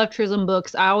 I love Trism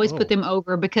Books. I always put them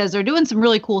over because they're doing some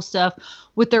really cool stuff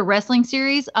with their wrestling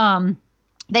series.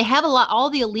 They have a lot. All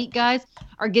the elite guys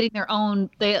are getting their own.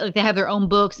 They have their own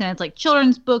books, and it's like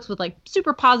children's books with like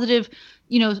super positive,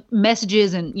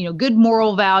 messages and good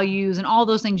moral values and all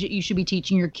those things that you should be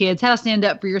teaching your kids. How to stand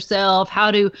up for yourself.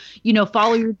 How to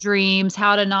follow your dreams.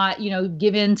 How to not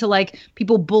give in to like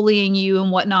people bullying you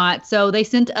and whatnot. So they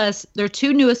sent us their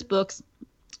 2 newest books.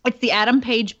 It's the Adam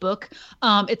Page book.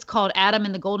 It's called Adam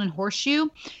and the Golden Horseshoe.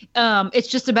 It's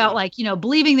just about like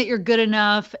believing that you're good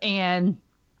enough and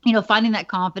finding that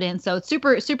confidence. So it's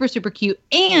super, super, super cute.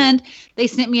 And they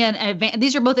sent me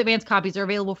these are both advanced copies. They're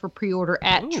available for pre-order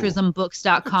at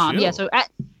trismbooks.com. Yeah. So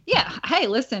hey,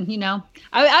 listen,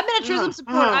 I've been a Trism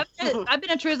supporter. I've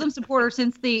been a Trism supporter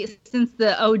since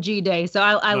the OG day. So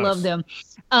I love them.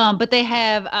 But they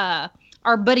have,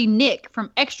 our buddy Nick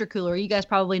from Extra Cooler. You guys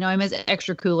probably know him as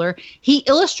Extra Cooler. He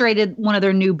illustrated one of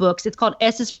their new books. It's called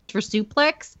S is for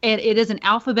Suplex, and it is an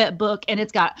alphabet book, and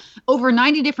it's got over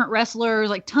 90 different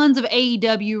wrestlers, like tons of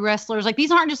AEW wrestlers. Like,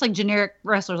 these aren't just like generic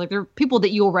wrestlers. Like, they're people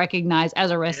that you'll recognize as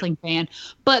a wrestling fan,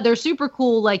 but they're super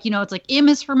cool. Like, it's like M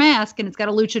is for mask, and it's got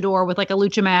a luchador with like a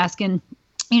lucha mask, and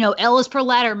L is for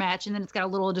ladder match, and then it's got a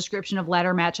little description of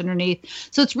ladder match underneath.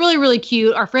 So it's really, really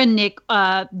cute. Our friend Nick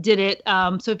did it.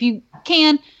 So if you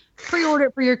can, pre-order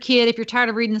it for your kid. If you're tired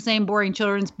of reading the same boring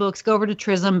children's books, go over to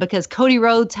Trism, because Cody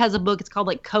Rhodes has a book. It's called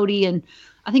like Cody and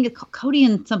I think it's called Cody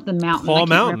and something Mountain. I Claw can't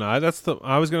Mountain. remember.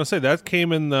 I was gonna say that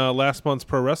came in last month's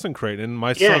Pro Wrestling Crate, and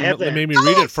my Yeah, I son have that. made me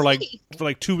read it for sweet.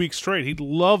 like 2 weeks straight. He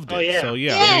loved it. Oh, yeah. So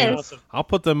yeah, Yes. I mean, Awesome. I'll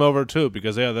put them over too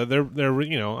because they're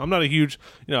I'm not a huge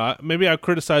maybe I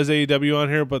criticize AEW on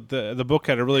here, but the book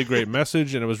had a really great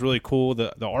message and it was really cool.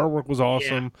 The artwork was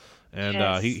awesome, and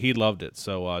Yes. he loved it.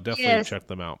 So definitely Yes. check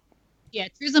them out. Yeah,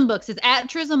 Trism Books. It's at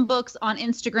Trism Books on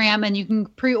Instagram, and you can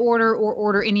pre-order or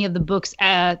order any of the books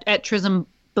at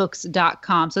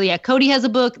trismbooks.com. So yeah, Cody has a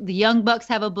book. The Young Bucks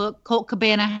have a book. Colt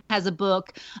Cabana has a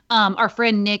book. Our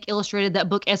friend Nick illustrated that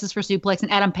book, S is for Suplex, and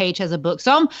Adam Page has a book.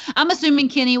 So I'm assuming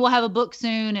Kenny will have a book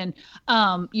soon, and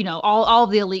all of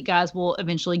the elite guys will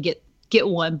eventually get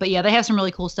one. But yeah, they have some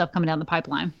really cool stuff coming down the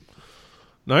pipeline.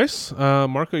 Nice,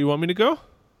 Marco. You want me to go?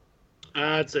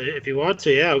 If you want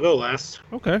to, yeah, I'll go last.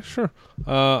 Okay, sure.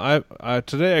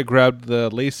 Today I grabbed the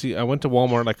Lacey. I went to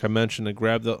Walmart, like I mentioned, and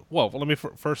grabbed the. Well, let me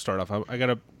first start off. I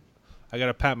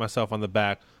gotta pat myself on the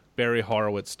back, Barry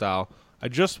Horowitz style. I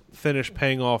just finished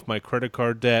paying off my credit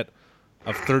card debt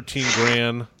of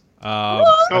 $13,000.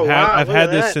 I've had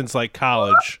at this that. since like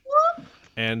college,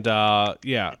 and I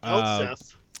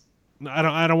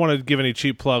don't want to give any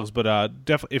cheap plugs, but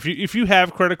definitely if you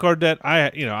have credit card debt,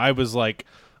 I was like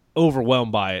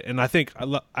overwhelmed by it, and I think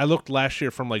I looked last year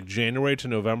from like January to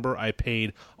November. I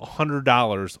paid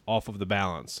 $100 off of the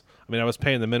balance. I mean, I was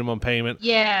paying the minimum payment.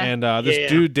 Yeah. And this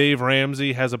dude Dave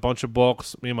Ramsey has a bunch of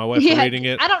books. Me and my wife are reading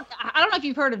it. I don't know if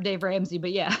you've heard of Dave Ramsey,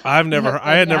 but yeah. I had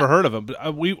never heard of him. But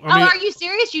are you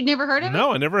serious? You'd never heard of him?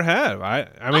 No, I never have.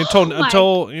 I mean,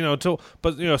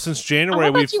 since January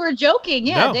I thought you were joking.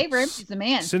 Yeah, No. Dave Ramsey's the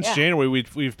man. Since January,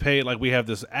 we've paid, like, we have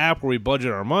this app where we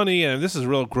budget our money, and this is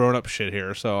real grown up shit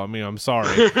here. So I mean, I'm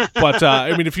sorry, but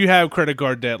I mean, if you have credit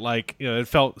card debt, like, it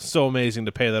felt so amazing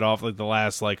to pay that off, like the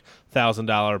last like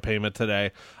 $1,000 payment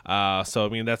today. So I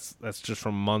mean, that's just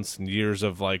from months and years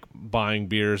of like buying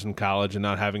beers in college and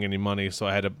not having any money. So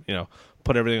I had to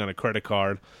put everything on a credit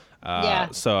card.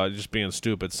 So just being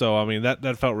stupid. So I mean,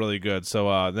 that felt really good.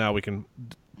 So now we can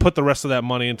put the rest of that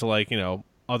money into like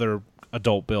other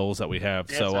adult bills that we have.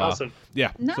 That's so awesome.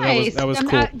 yeah, Nice. so that was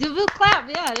cool. We'll clap.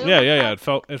 Yeah. It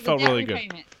felt really good.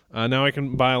 Repayment. Now I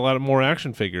can buy a lot of more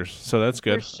action figures, so that's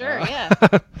good. For sure, yeah.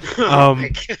 Oh my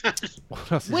God.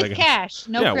 What else was I With gonna- cash,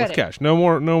 no yeah, credit. with cash. No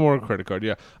more credit card.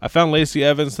 Yeah, I found Lacey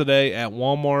Evans today at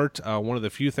Walmart. One of the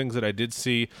few things that I did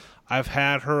see. I've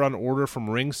had her on order from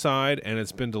Ringside, and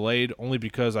it's been delayed only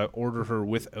because I ordered her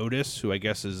with Otis, who I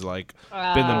guess is like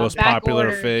been the most back popular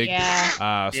order, fig.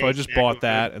 yeah. So I just back bought order.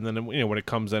 that, and then when it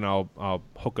comes in, I'll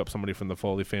hook up somebody from the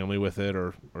Foley family with it,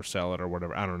 or sell it, or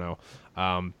whatever. I don't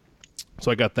know. So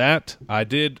I got that. I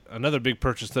did another big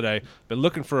purchase today. Been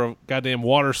looking for a goddamn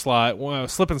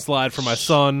slip and slide for my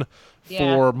son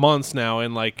for months now.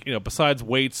 And besides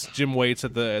gym weights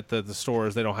at the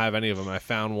stores, they don't have any of them. I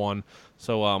found one,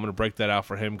 so I'm gonna break that out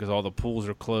for him because all the pools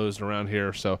are closed around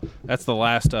here. So that's the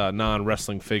last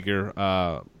non-wrestling figure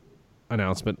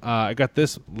announcement. I got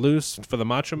this loose for the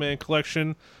Macho Man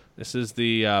collection. This is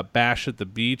the Bash at the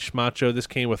Beach Macho. This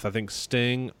came with, I think,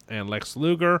 Sting and Lex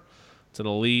Luger. It's an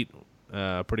elite.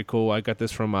 Pretty cool. I got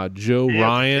this from Joe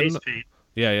Ryan. Face paint.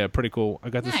 Yeah, pretty cool. I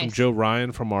got this from Nice. Joe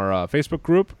Ryan from our Facebook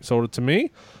group. Sold it to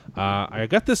me. I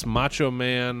got this Macho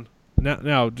Man.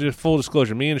 Now, just full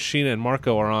disclosure, me and Sheena and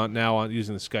Marco are on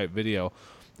using the Skype video.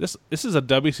 This is a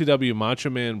WCW Macho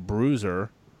Man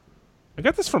Bruiser. I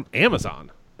got this from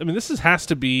Amazon. I mean, this is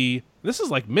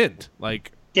like mint.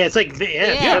 Like, Yeah, it's like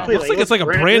exactly. looks like it's like a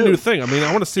brand new thing. I mean,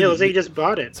 I want to see. Yeah, it looks like you just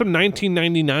bought it. It's from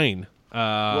 1999.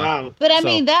 Wow. But I So-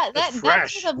 mean that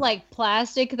fresh. shit of like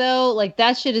plastic though, like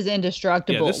that shit is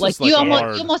indestructible. Yeah, this like is, like, you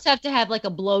hard. almost have to have like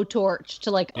a blowtorch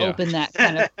to like Yeah. open that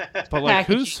kind of. But like,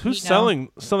 packaging, who's selling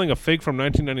a fig from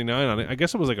 1999 on it? I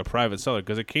guess it was like a private seller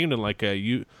because it came in like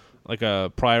a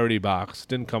priority box. It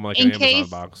didn't come like an Amazon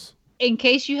box. In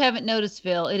case you haven't noticed,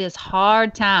 Phil, it is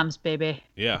hard times, baby.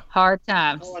 Yeah. Hard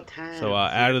times. So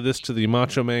added this to the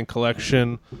Macho Man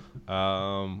collection.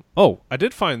 I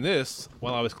did find this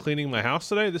while I was cleaning my house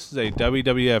today. This is a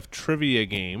WWF trivia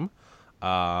game.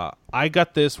 I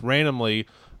got this randomly.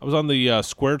 I was on the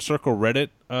Squared Circle Reddit.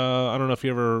 I don't know if you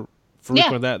ever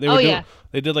frequent that.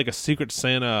 They did like a Secret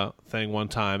Santa thing one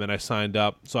time, and I signed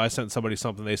up. So I sent somebody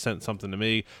something. They sent something to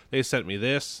me. They sent me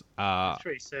this. That's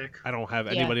pretty sick. I don't have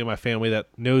anybody in my family that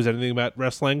knows anything about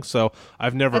wrestling, so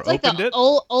I've never It's like opened the it.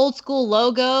 old school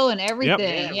logo and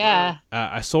everything. Yeah.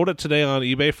 I sold it today on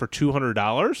eBay for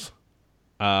 $200.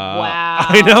 Wow.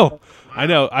 I know. I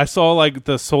know. I saw like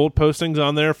the sold postings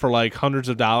on there for like hundreds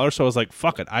of dollars. So I was like,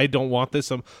 "Fuck it, I don't want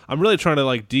this." I'm really trying to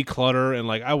like declutter and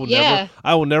like I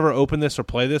will never open this or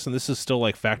play this. And this is still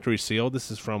like factory sealed.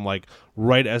 This is from like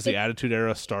right as the Attitude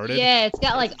Era started. Yeah, it's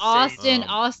got like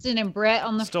Austin and Brett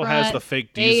on the still front. Has the fake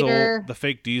Vader.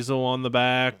 diesel on the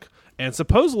back. And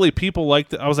supposedly people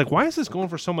liked it. I was like, why is this going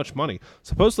for so much money?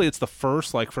 Supposedly it's the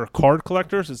first, like for card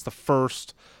collectors, it's the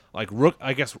first, like,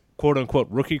 I guess, quote unquote,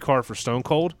 rookie card for Stone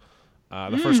Cold.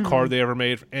 The first card they ever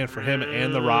made, and for him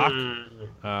and The Rock,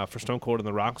 for Stone Cold and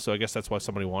The Rock. So I guess that's why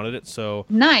somebody wanted it. So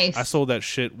nice. I sold that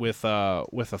shit with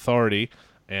authority,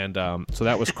 and so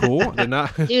that was cool. Did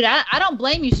not, dude. I don't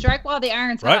blame you. Strike while the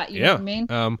iron's right? hot. You know what I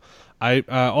mean? I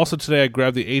also today I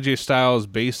grabbed the AJ Styles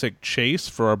basic chase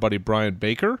for our buddy Brian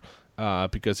Baker.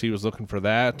 Because he was looking for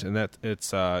that, and that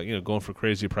it's going for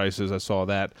crazy prices. I saw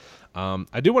that.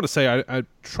 I do want to say I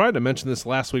tried to mention this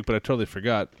last week, but I totally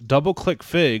forgot. Double Click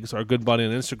Figs, our good buddy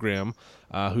on Instagram,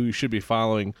 who you should be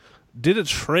following, did a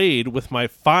trade with my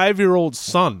 5-year-old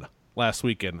son last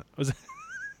weekend. I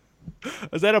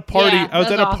was at a party. Yeah, I was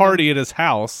at a awesome. party at his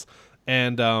house,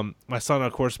 and my son,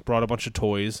 of course, brought a bunch of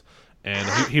toys, and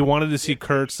he wanted to see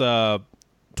Kurt's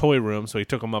toy room, so he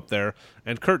took him up there,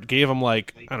 and Kurt gave him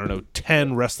like, I don't know,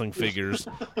 10 wrestling figures,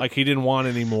 like he didn't want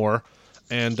any more.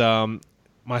 And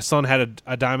my son had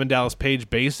a Diamond Dallas Page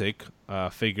basic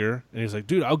figure, and he's like,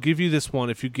 dude, I'll give you this one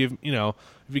if you give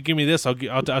me this, I'll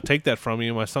take that from you.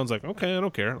 And my son's like, okay, I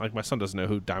don't care. Like, my son doesn't know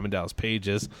who Diamond Dallas Page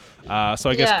is, so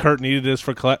I guess Kurt needed this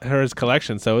for his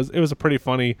collection. So it was a pretty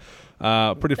funny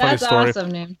funny That's story.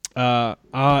 awesome, dude.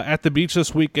 At the beach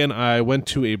this weekend, I went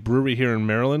to a brewery here in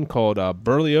Maryland called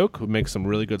Burley Oak, who makes some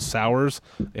really good sours.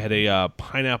 They had a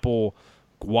pineapple,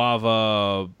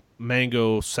 guava,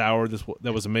 mango sour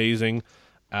that was amazing.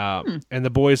 And the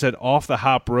boys at Off the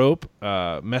Hop Rope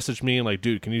messaged me and like,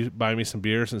 dude, can you buy me some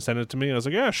beers and send it to me? And I was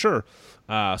like, yeah, sure.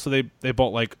 So they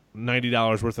bought like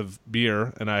 $90 worth of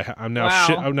beer, and I'm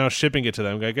now shipping it to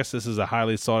them. I guess this is a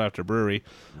highly sought after brewery.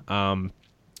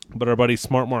 But our buddy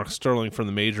Smart Mark Sterling from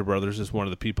the Major Brothers is one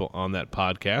of the people on that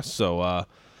podcast. So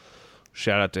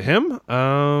shout out to him.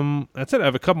 That's it. I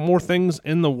have a couple more things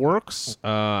in the works.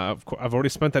 I've already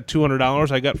spent that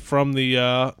 $200 I got from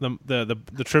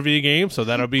the trivia game, so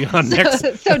that'll be on next.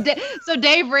 So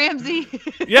Dave Ramsey.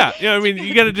 Yeah. I mean,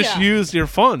 you got to just use your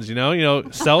funds.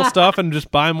 Sell stuff and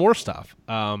just buy more stuff.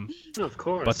 Of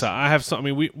course. But I have some.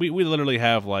 I mean, we literally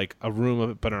have like a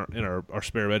room up in our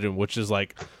spare bedroom, which is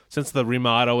like, since the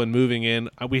remodel and moving in,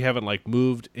 we haven't like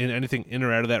moved in anything in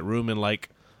or out of that room in like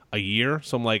a year.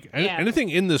 So I'm like, anything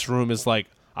in this room is like,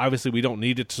 obviously we don't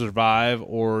need it to survive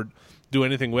or do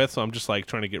anything with. So I'm just like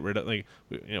trying to get rid of, like,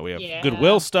 we have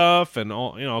Goodwill stuff and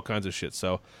all kinds of shit.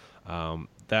 So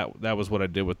that was what I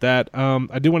did with that.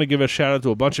 I do want to give a shout out to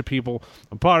a bunch of people.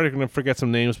 I'm probably going to forget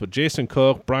some names, but Jason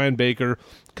Cook, Brian Baker,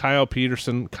 Kyle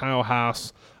Peterson, Kyle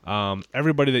Haas,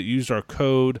 everybody that used our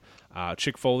code,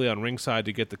 Chick Foley on Ringside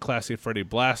to get the Classy Freddy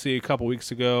Blassie a couple weeks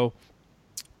ago.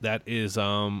 That is,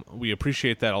 we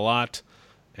appreciate that a lot,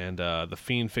 and the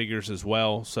Fiend figures as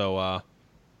well. So,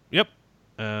 yep,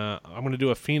 I'm going to do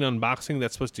a Fiend unboxing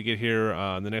that's supposed to get here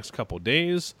in the next couple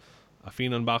days. A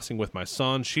Fiend unboxing with my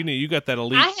son. Sheena, you got that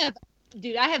Elite.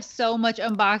 I have so much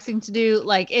unboxing to do.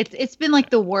 Like, it's been like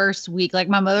the worst week. Like,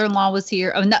 my mother-in-law was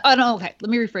here. Okay, let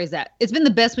me rephrase that. It's been the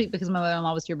best week because my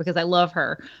mother-in-law was here, because I love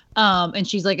her. And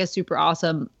she's like a super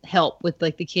awesome help with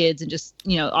like the kids, and just,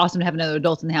 awesome to have another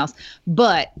adult in the house.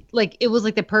 But like, it was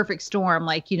like the perfect storm,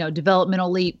 like, developmental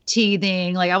leap,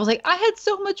 teething. Like, I was like, I had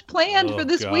so much planned for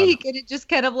this week, and it just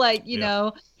kind of like,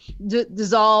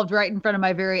 dissolved right in front of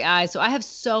my very eyes. So I have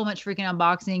so much freaking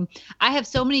unboxing. I have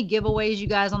so many giveaways, you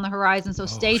guys, on the horizon. So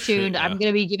stay tuned. I'm going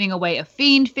to be giving away a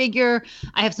Fiend figure.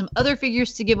 I have some other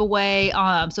figures to give away.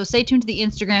 So stay tuned to the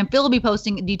Instagram. Phil will be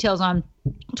posting details on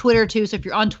Twitter too. So if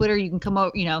you're on Twitter, you can come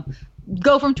over,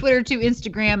 go from Twitter to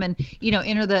Instagram and,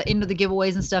 enter the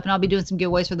giveaways and stuff. And I'll be doing some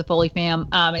giveaways for the Foley fam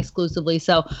exclusively.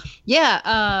 So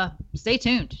stay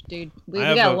tuned, dude. We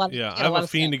got a lot. Yeah, I have a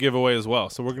Fiend to give away as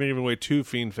well. So we're going to give away 2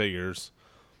 Fiend figures.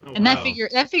 And that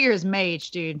figure is mage,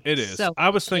 dude. It is. So, I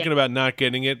was thinking about not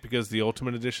getting it because the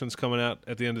Ultimate Edition's coming out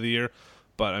at the end of the year.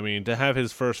 But I mean, to have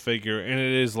his first figure, and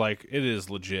it is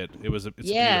legit. It's a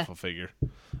beautiful figure.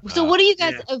 So what do you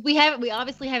guys? We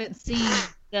obviously haven't seen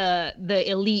the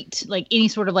Elite, like any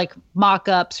sort of like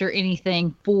mock-ups or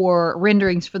anything for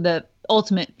renderings for the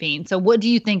Ultimate Fiend. So what do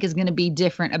you think is going to be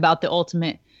different about the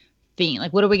Ultimate Fiend?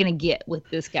 Like, what are we going to get with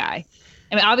this guy?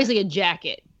 I mean, obviously a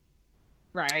jacket,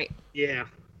 right? Yeah.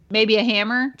 Maybe a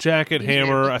hammer. Jacket,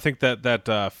 hammer. I think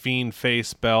that Fiend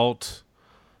face belt.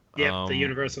 Yep, the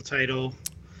Universal title.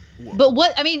 But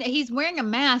what I mean, he's wearing a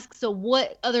mask, so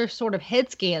what other sort of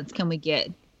head scans can we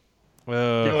get?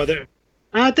 No,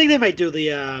 I think they might do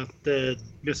the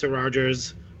Mr.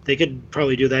 Rogers. They could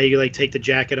probably do that. You could like take the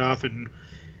jacket off and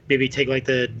maybe take like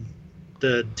the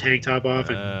tank top off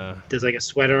and there's like a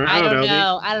sweater. I don't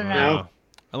know. I don't know. No?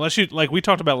 Unless you, like we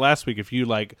talked about last week, if you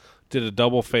like did a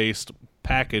double-faced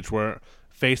package where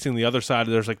facing the other side,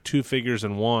 there's like two figures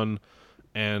in one,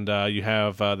 and you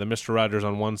have the Mr. Rogers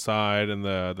on one side and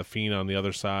the Fiend on the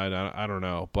other side. I don't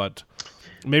know, but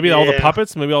maybe all the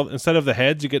puppets. Maybe instead of the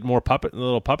heads, you get more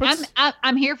little puppets.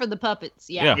 I'm here for the puppets.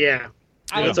 Yeah. Yeah.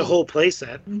 It's a whole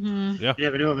playset. Mm-hmm. Yeah. You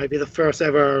never know. It might be the first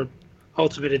ever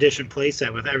Ultimate Edition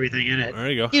playset with everything in it. There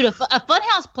you go. Dude, a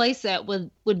Funhouse playset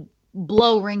would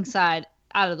blow ringside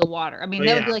out of the water. I mean,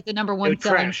 that would be like the number one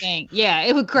selling thing. Yeah,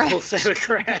 it would crash. The whole set would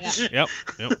crash. Yep.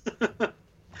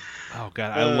 Oh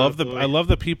god, I love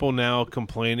the people now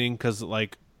complaining because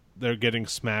like they're getting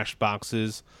smashed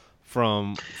boxes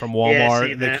from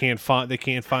Walmart. They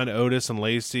can't find Otis and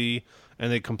Lacey, and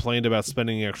they complained about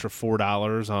spending the extra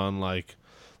 $4 on like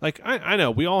I know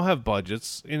we all have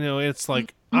budgets. You know, it's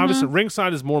like obviously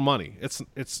ringside is more money. It's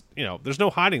there's no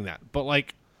hiding that. But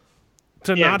like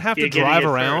to not have to drive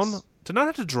around. To not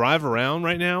have to drive around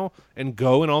right now and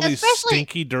go in all these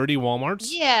stinky, dirty Walmarts.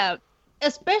 Yeah,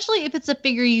 especially if it's a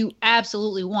figure you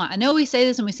absolutely want. I know we say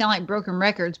this and we sound like broken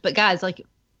records, but guys, like,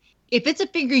 if it's a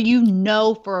figure you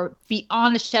know for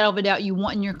beyond a shadow of a doubt you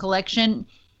want in your collection,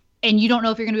 and you don't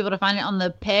know if you're going to be able to find it on the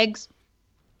pegs,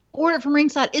 order it from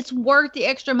Ringside. It's worth the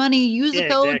extra money. Use the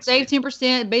code, save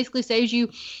 10%. It basically saves you,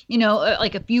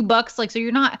 like a few bucks. Like, so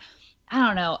you're not... I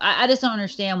don't know. I just don't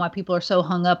understand why people are so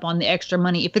hung up on the extra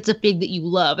money if it's a fig that you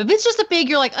love. If it's just a fig,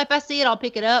 you're like, if I see it, I'll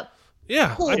pick it up.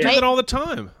 Yeah, cool, I do that all the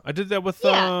time. I did that with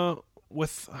I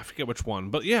forget which one,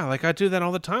 but yeah, like I do that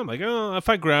all the time. Like, oh, if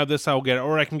I grab this, I'll get it,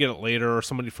 or I can get it later, or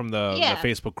somebody from the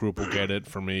Facebook group will get it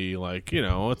for me. Like,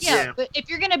 it's but if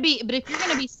you're gonna be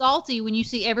salty when you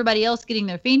see everybody else getting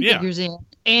their Fiend figures in,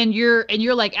 and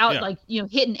you're like out like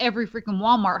hitting every freaking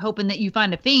Walmart hoping that you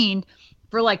find a Fiend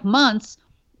for like months.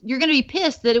 You're going to be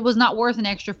pissed that it was not worth an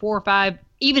extra $4 or $5,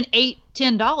 even $8,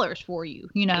 $10 for you,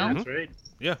 Yeah, that's right.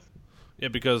 Yeah. Yeah,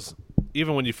 because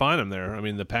even when you find them there, I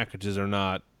mean, the packages are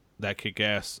not that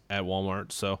kick-ass at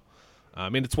Walmart. So, I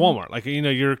mean, it's Walmart. Like,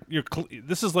 you're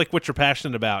this is like what you're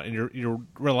passionate about, and you're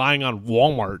relying on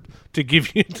Walmart to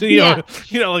give you,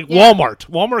 Walmart.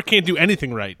 Walmart can't do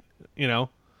anything right,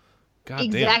 God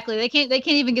exactly. Damn. They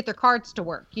can't even get their cards to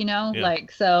work,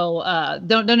 like, so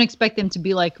don't expect them to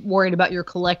be like worried about your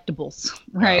collectibles.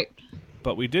 Right.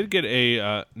 But we did get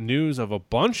a news of a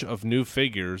bunch of new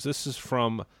figures. This is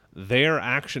from Their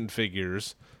Action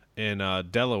Figures in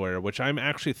Delaware, which I'm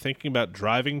actually thinking about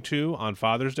driving to on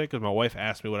Father's Day because my wife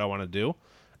asked me what I want to do.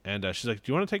 And she's like,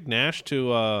 do you want to take Nash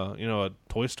to, a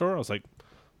toy store? I was like,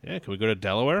 yeah, can we go to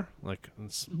Delaware? Like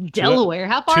Delaware?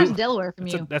 How far is Delaware from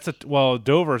you?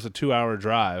 Dover is a 2-hour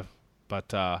drive,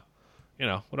 but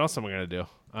what else am I gonna do?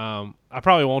 I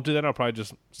probably won't do that. I'll probably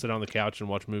just sit on the couch and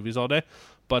watch movies all day.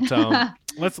 But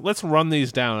let's run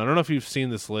these down. I don't know if you've seen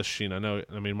this list, Sheen.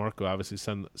 Marco obviously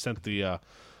sent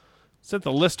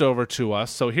the list over to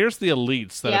us. So here's the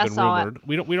elites that have been rumored.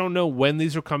 We don't know when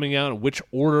these are coming out, in which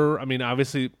order. I mean,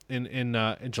 obviously in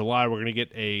July we're going to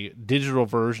get a digital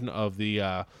version of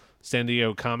the San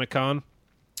Diego Comic-Con,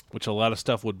 which a lot of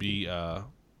stuff would be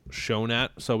shown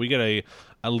at. So we get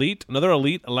another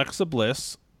elite, Alexa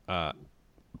Bliss,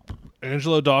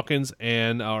 Angelo Dawkins,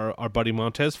 and our buddy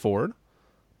Montez Ford,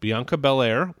 Bianca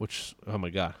Belair, which, oh my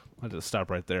God, I had to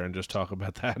stop right there and just talk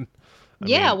about that. I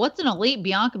mean, what's an elite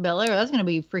Bianca Belair? That's going to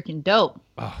be freaking dope.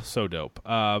 Oh, so dope.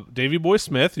 Davey Boy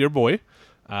Smith, your boy.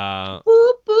 Boop,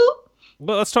 boop.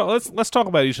 But let's talk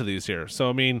about each of these here. So,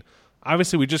 I mean,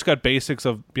 obviously we just got basics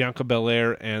of Bianca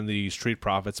Belair and the Street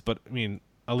Profits, but, I mean,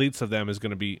 elites of them is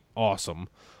going to be awesome.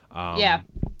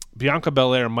 Bianca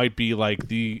Belair might be like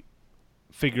the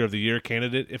figure of the year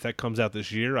candidate if that comes out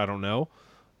this year. I don't know.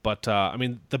 But, I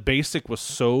mean, the basic was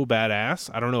so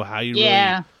badass. I don't know how you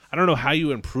I don't know how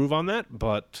you improve on that,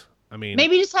 but I mean,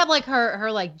 maybe just have like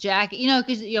her like jacket,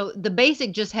 because the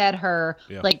basic just had her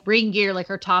like ring gear, like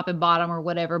her top and bottom or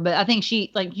whatever. But I think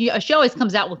she always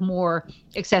comes out with more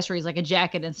accessories, like a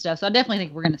jacket and stuff. So I definitely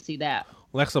think we're going to see that.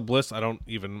 Alexa Bliss,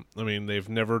 they've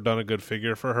never done a good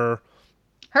figure for her.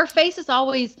 Her face is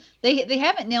always they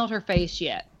haven't nailed her face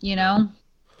yet. I know.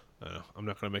 I'm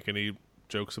not going to make any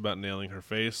jokes about nailing her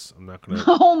face. I'm not going to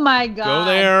oh my God. Go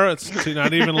there. It's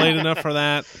not even late enough for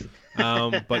that.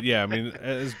 But yeah, I mean,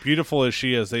 as beautiful as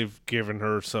she is, they've given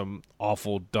her some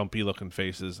awful dumpy looking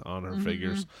faces on her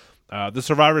figures. The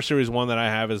Survivor Series one that I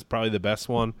have is probably the best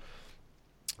one.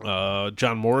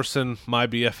 John Morrison, my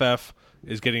BFF,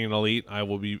 is getting an elite. I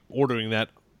will be ordering that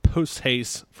post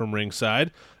haste from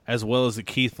ringside, as well as the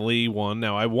Keith Lee one.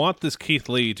 Now, I want this Keith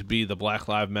Lee to be the Black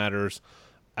Lives Matters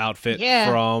outfit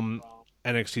from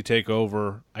NXT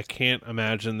TakeOver. I can't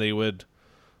imagine they would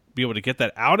be able to get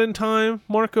that out in time,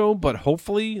 Marco, but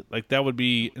hopefully, like, that would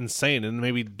be insane, and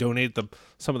maybe donate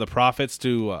some of the profits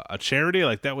to a charity.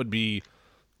 Like, that would be,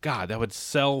 God, that would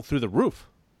sell through the roof.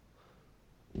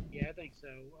 Yeah, I think so.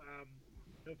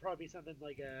 It'll probably be something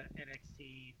like a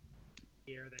NXT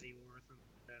gear that he wore or something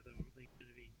like that. That would be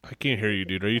gonna be... I can't hear you,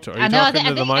 dude. Are you I know, talking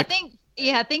to the mic?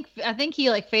 I think he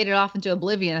like faded off into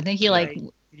oblivion. I think he like.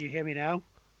 Can you hear me now?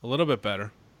 A little bit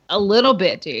better. A little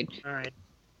bit, dude. All right.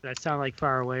 Does that sound like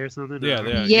far away or something?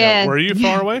 Yeah. Were you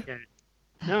far away? Okay.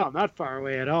 No, I'm not far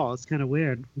away at all. It's kind of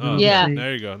weird. Oh, Yeah.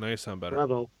 There you go. Now you sound better.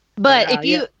 Level. But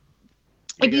Yeah.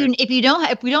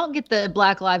 if we don't get the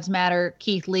Black Lives Matter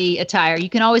Keith Lee attire, you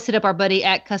can always hit up our buddy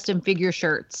at Custom Figure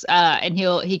Shirts, and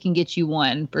he can get you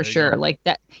one for sure. Like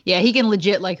that, yeah, he can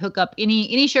legit like hook up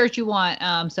any shirt you want.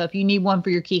 So if you need one for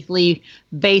your Keith Lee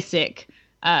basic,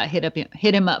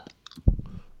 hit him up.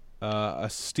 A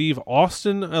Steve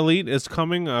Austin elite is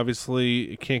coming.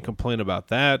 Obviously, you can't complain about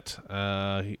that.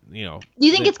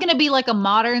 You think it's gonna be like a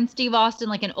modern Steve Austin,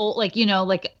 like an old,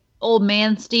 like old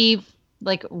man Steve?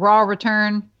 Like Raw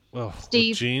return,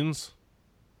 Steve. With jeans?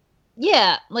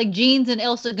 Yeah, like jeans and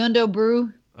El Segundo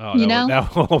brew. Oh,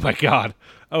 oh my God.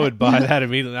 I would buy that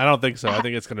immediately. I don't think so. I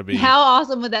think it's going to be... How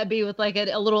awesome would that be with like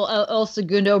a little El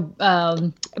Segundo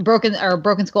broken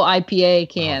skull IPA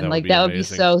can? Like that would be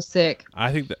so sick.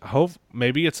 I think that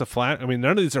maybe it's a flash. I mean,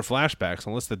 none of these are flashbacks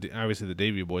unless obviously the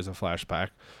Davey Boy's a flashback.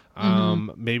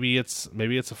 Maybe it's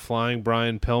a flying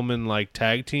Brian Pillman like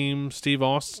tag team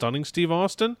stunning Steve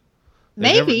Austin.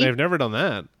 They've never done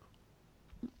that.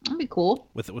 That'd be cool.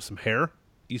 With some hair.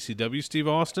 ECW Steve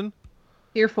Austin.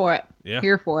 Here for it. Yeah.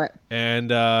 Here for it. And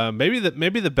maybe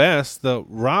the best, the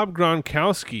Rob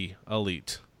Gronkowski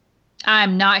elite.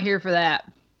 I'm not here for that.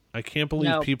 I can't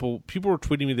believe people were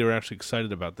tweeting me they were actually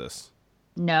excited about this.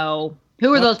 No.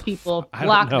 Who are those people?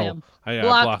 Block them. I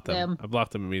blocked them. I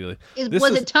blocked them immediately.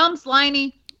 Was it Tom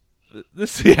Sliney?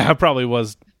 This probably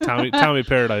was Tommy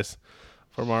Paradise.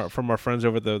 From our friends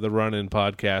over at the Run In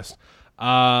podcast.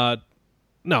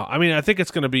 No, I mean I think it's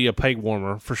going to be a peg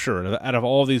warmer for sure. Out of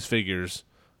all these figures,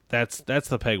 that's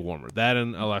the peg warmer. That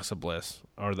and Alexa Bliss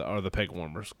are the peg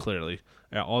warmers. Clearly,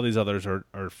 all these others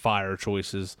are fire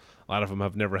choices. A lot of them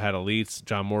have never had elites.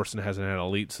 John Morrison hasn't had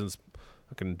elite since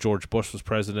fucking George Bush was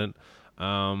president.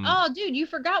 Oh, dude, you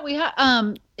forgot we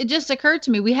have. It just occurred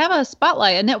to me we have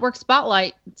a network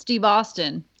spotlight. Steve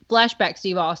Austin. Flashback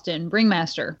Steve Austin,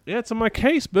 Ringmaster. Yeah, it's on my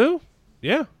case, boo.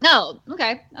 Yeah. No,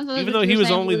 okay. Even though he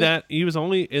was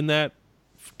only in that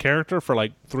character for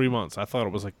like 3 months. I thought it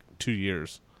was like 2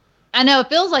 years. I know, it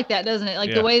feels like that, doesn't it?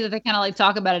 Like the way that they kind of like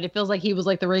talk about it, it feels like he was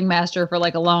like the Ringmaster for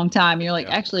like a long time. And you're like,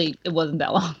 actually, it wasn't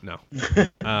that long.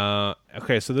 No.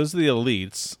 Okay, so those are the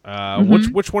elites.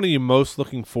 Which one are you most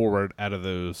looking forward out of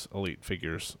those elite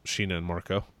figures, Sheena and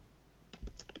Marco?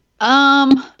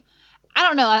 I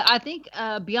don't know. I think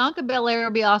Bianca Belair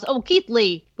will be awesome. Oh, Keith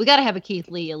Lee. We got to have a Keith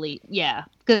Lee elite. Yeah,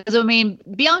 because I mean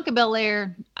Bianca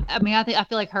Belair. I mean, I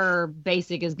feel like her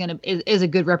basic is a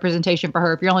good representation for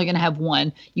her. If you're only gonna have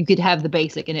one, you could have the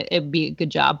basic, and it'd be a good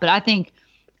job. But I think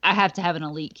I have to have an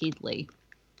elite Keith Lee.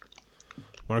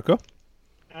 Marco.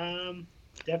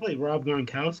 Definitely Rob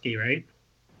Gronkowski, right?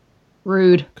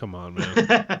 Rude. Come on,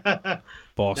 man.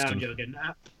 Boston. No, I'm joking.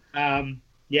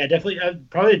 Yeah, definitely.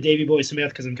 Probably a Davey Boy Smith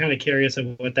because I'm kind of curious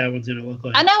of what that one's going to look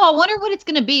like. I know. I wonder what it's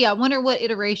going to be. I wonder what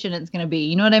iteration it's going to be.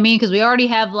 You know what I mean? Because we already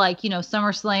have like,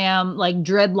 SummerSlam, like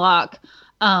Dreadlock,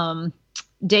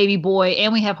 Davey Boy,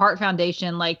 and we have Heart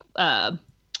Foundation, like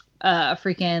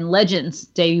freaking Legends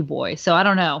Davey Boy. So I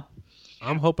don't know.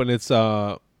 I'm hoping it's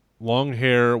long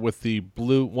hair with the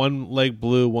blue, one leg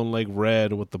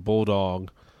red with the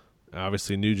bulldog.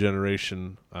 Obviously, new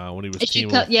generation when he was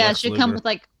teaming with it should come with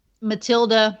like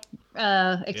Matilda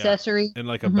accessory and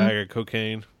like a bag of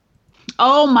cocaine.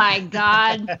 Oh my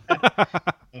God!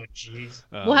 Oh jeez.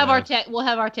 We'll have our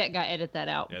tech guy edit that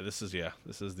out. Yeah, this is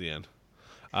the end.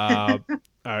 All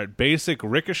right, basic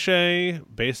Ricochet,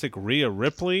 basic Rhea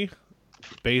Ripley,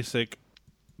 basic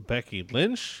Becky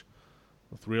Lynch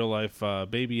with real life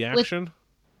baby action.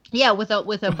 With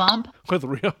a bump.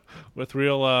 with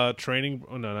real training.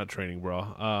 Oh no, not training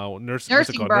bra.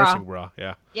 Nursing bra.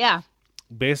 Yeah. Yeah.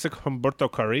 Basic Humberto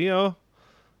Carrillo.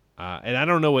 And I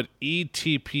don't know what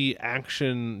ETP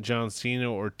action John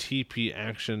Cena or TP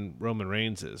action Roman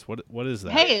Reigns is. What is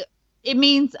that? Hey, it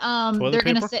means they're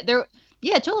gonna say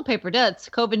Yeah, toilet paper does.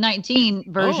 COVID-19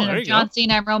 version there of you John go.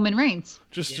 Cena and Roman Reigns.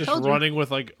 Just Told you. running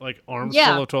with like arms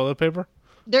Yeah. full of toilet paper.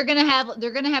 They're gonna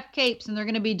have capes, and they're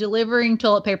gonna be delivering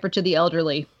toilet paper to the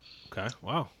elderly. Okay,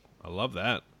 wow, I love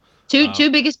that. Two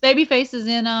biggest baby faces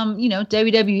in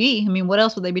WWE. I mean, what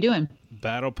else would they be doing?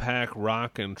 Battle Pack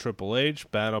Rock and Triple H,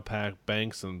 Battle Pack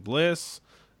Banks and Bliss,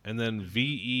 and then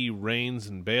VE Reigns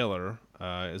and Baylor.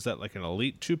 Is that like an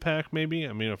Elite 2-pack maybe?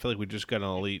 I mean, I feel like we just got an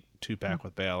Elite 2-pack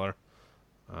with Baylor.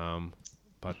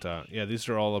 But these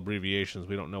are all abbreviations.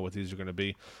 We don't know what these are going to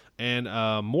be. And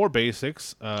more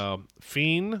basics.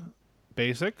 Fiend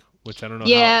Basic, which I don't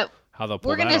know how they'll pull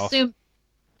we're that gonna off. assume.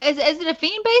 Is it a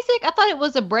Fiend Basic? I thought it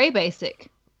was a Bray Basic.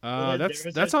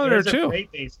 That's on there too.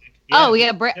 Oh, we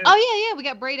got Bray. Oh yeah, we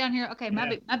got Bray down here. Okay,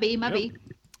 my B.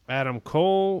 Adam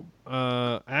Cole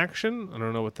action. I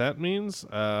don't know what that means.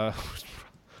 I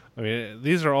mean,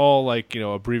 these are all like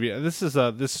abbreviated. This is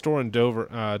this store in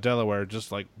Dover, Delaware,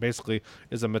 just like basically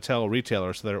is a Mattel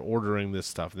retailer, so they're ordering this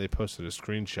stuff. They posted a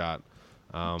screenshot.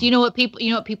 Do you know what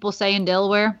people say in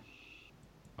Delaware?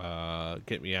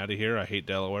 Get me out of here! I hate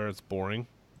Delaware. It's boring.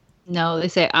 No, they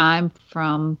say I'm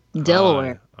from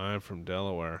Delaware. I'm from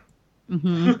Delaware.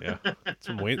 Mm-hmm. Yeah,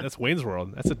 that's Wayne's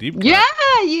World. That's a deep cut.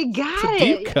 Yeah, you got It's a it.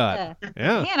 deep cut.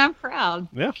 Yeah. Man, I'm proud.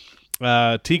 Yeah.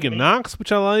 Tegan Knox,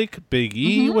 which I like. Big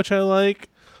E, which I like.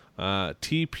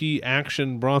 TP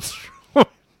Action Bronze.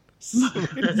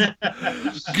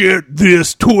 Get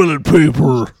this toilet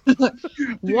paper.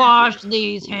 Wash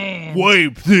these hands.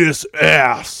 Wipe this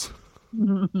ass.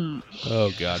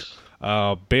 Oh, God.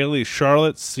 Bailey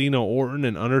Charlotte, Cena Orton,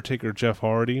 and Undertaker Jeff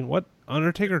Hardy. What?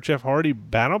 Undertaker Jeff Hardy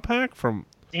battle pack from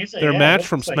their match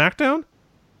from SmackDown?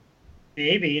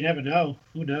 Maybe. You never know.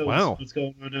 Who knows what's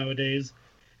going on nowadays?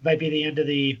 It might be the end of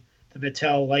the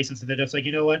Mattel license. And they're just like,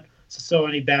 you know what? There's so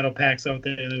many battle packs out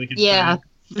there that we can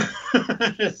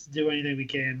just do anything we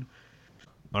can.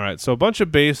 All right. So a bunch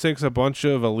of basics, a bunch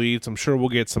of elites. I'm sure we'll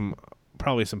get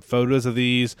probably some photos of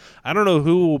these. I don't know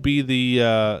who will be the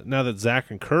now that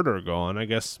Zach and Kurt are gone. I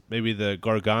guess maybe the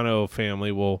Gargano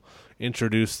family will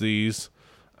introduce these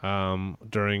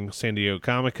during San Diego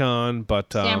Comic-Con,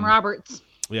 but Sam Roberts.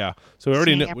 Yeah, so we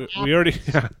already know. We already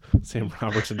Sam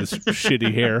Roberts and his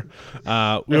shitty hair.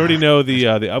 We already know the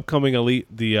upcoming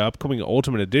upcoming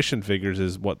Ultimate Edition figures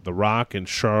is what The Rock and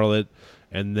Charlotte,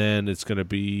 and then it's going to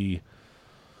be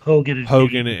Hogan and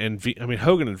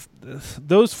Hogan and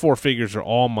those 4 figures are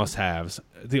all must-haves.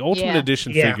 The Ultimate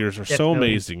Edition figures are so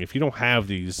amazing. If you don't have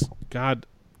these, God,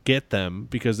 get them,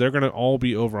 because they're going to all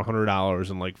be over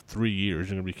 $100 in like 3 years.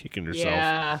 You're going to be kicking yourself.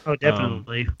 Yeah. Oh,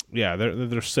 definitely.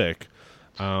 They're sick.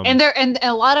 And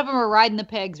a lot of them are riding the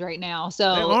pegs right now.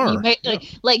 So you may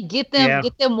get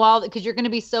them while, because you're going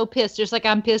to be so pissed. Just like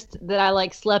I'm pissed that I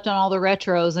like slept on all the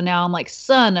retros, and now I'm like,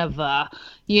 son of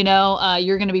you're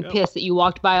going to be pissed that you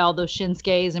walked by all those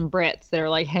Shinsuke's and Bretts that are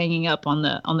like hanging up on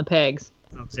the pegs.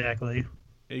 Exactly.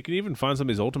 You can even find some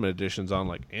of these Ultimate Editions on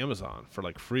like Amazon for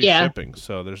like free shipping.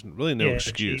 So there's really no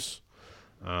excuse.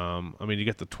 I mean, you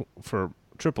get for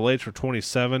Triple H for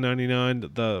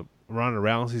 $27.99. The Ronda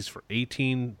Rousey's for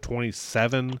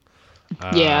 $18.27.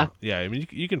 I mean,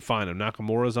 you can find them.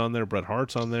 Nakamura's on there. Bret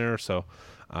Hart's on there. So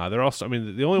they're also. I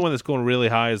mean, the only one that's going really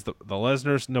high is the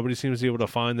Lesnar's. Nobody seems to be able to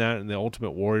find that, and the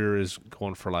Ultimate Warrior is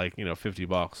going for like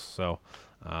 $50. So.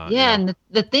 And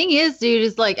the thing is, dude,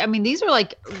 is like, I mean, these are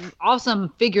like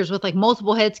awesome figures with like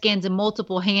multiple head scans and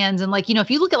multiple hands. And like, if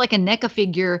you look at like a NECA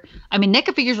figure, I mean,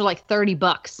 NECA figures are like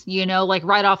 $30, like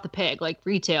right off the peg, like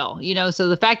retail, so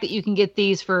the fact that you can get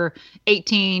these for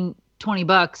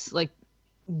 $18-20, like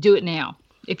do it now.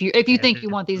 If you think you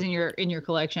want these in your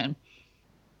collection.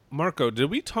 Marco,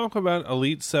 did we talk about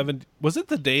Elite 70? Was it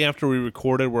the day after we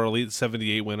recorded where Elite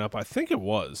 78 went up? I think it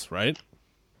was, right?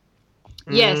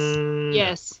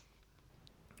 Yes.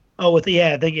 Oh, I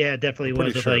think definitely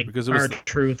was sure, like because it was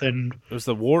Truth and it was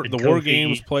the War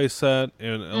Games play set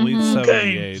and Elite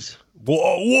 78. Games.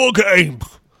 War Game.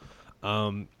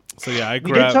 So yeah,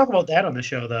 we did talk about that on the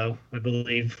show, though. I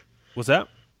believe. Was that?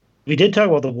 We did talk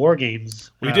about the War Games.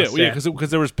 We did,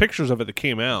 because there was pictures of it that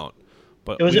came out.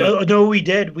 But it was no, we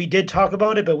did. We did talk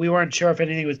about it, but we weren't sure if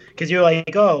anything was, because you're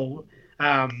like,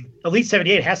 Elite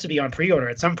 78 has to be on pre-order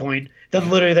at some point. Then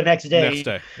literally the next day.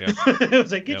 Yeah. It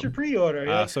was like, get your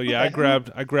pre-order. I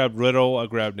grabbed Riddle, I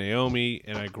grabbed Naomi,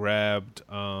 and I grabbed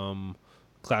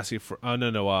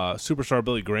Superstar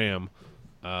Billy Graham.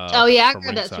 I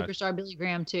grabbed that Superstar Billy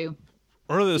Graham too.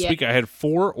 Earlier this week, I had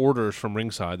 4 orders from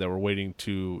Ringside that were waiting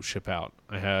to ship out.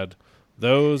 I had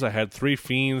those. I had 3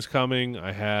 Fiends coming.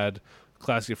 I had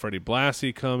Classy Freddie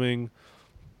Blassie coming.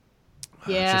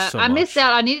 Yeah, just so I missed much.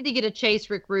 out. I needed to get a Chase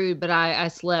Rick Rude, but I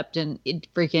slept and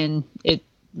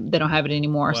they don't have it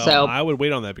anymore. Well, so I would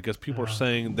wait on that because people are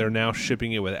saying they're now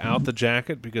shipping it without the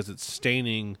jacket because it's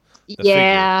staining the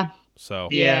yeah, figure. So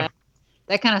yeah,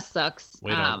 that kind of sucks.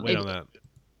 wait on that.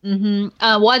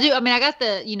 Well, I got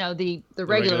the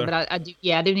regular, but I do.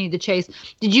 Yeah, I do need the Chase.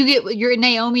 Did you get your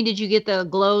Naomi? Did you get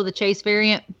the Chase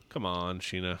variant? Come on,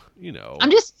 Sheena. I'm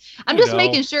just know.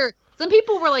 making sure. Some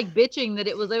people were like bitching that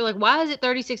they were like, why is it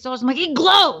 $36? I'm like, it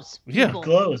glows. Yeah. people.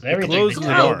 Glows. Everything. glows The in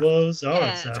the title dark. glows. All Yeah.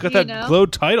 that It's stuff. got that glow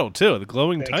title too, the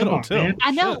glowing Hey, come title on, too. man. I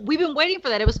know. Shit. We've been waiting for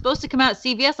that. It was supposed to come out at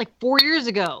CVS like 4 years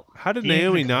ago. How did Yeah,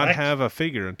 Naomi not correct. have a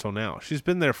figure until now? She's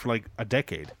been there for like a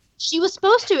decade. She was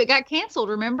supposed to. It got canceled.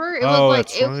 Remember? It Oh, was like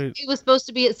that's right. it was supposed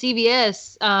to be at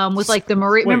CVS. With like the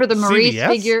Marie. Remember the Maurice CVS?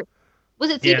 figure? Was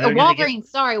it Yeah, they're gonna get- Walgreens?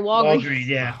 Sorry, Walgreens. Walgreens,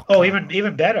 yeah. Oh,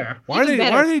 even better. Why are Even they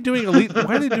better. why are they doing elite why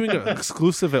are they doing an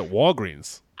exclusive at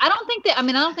Walgreens? I don't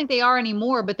think they are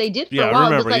anymore, but they did for Yeah, a I while.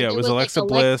 remember. It Yeah, was it was like Alexa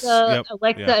Bliss. Yep.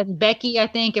 Alexa Yeah. and Becky, I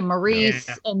think, and Maurice,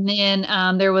 Yeah. and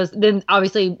then there was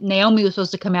obviously Naomi was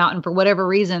supposed to come out, and for whatever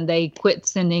reason they quit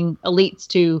sending elites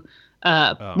to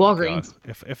Oh, my Walgreens.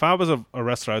 God. If I was a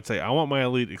wrestler, I'd say I want my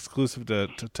elite exclusive to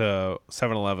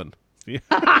 7-Eleven. Yeah.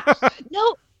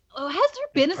 No, has there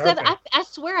been a seven? Perfect. I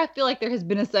swear I feel like there has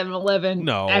been a 7-Eleven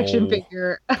No. action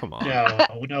figure. Come on.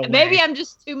 No Maybe way. I'm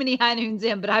just too many high noons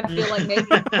in, but I feel like maybe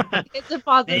it's a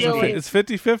possibility. It's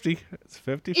 50-50. It's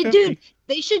 50-50. Dude,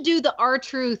 they should do the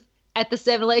R-Truth at the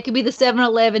 7-Eleven. It could be the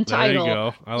 7-Eleven There title. you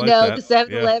go. I like The that.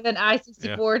 7-Eleven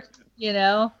I-64.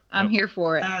 I'm here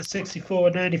for it.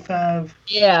 64.95.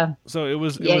 Yeah. So it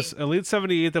was Yeah. Elite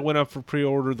 78 that went up for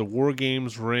pre-order, the War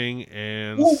Games ring,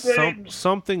 and War Games.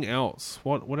 something else.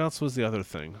 What else was the other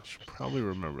thing? I should probably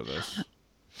remember this.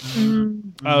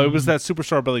 Mm, Oh, it was that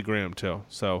Superstar Billy Graham too.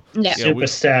 So yeah.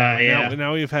 Superstar, yeah.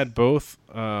 Now we've had both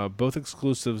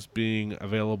exclusives being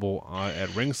available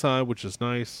at ringside, which is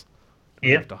nice. Don't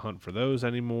Yep. have to hunt for those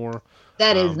anymore.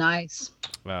 That is nice.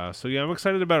 So yeah, I'm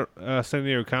excited about San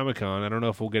Diego Comic-Con. I don't know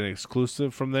if we'll get an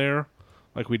exclusive from there,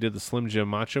 like we did the Slim Jim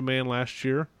Macho Man last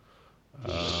year.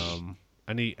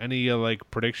 Any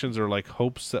like predictions or like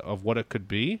hopes of what it could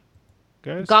be,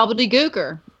 guys?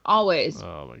 Gobbledygooker. Always.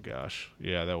 Oh my gosh,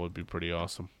 yeah, that would be pretty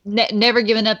awesome. Never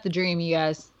giving up the dream, you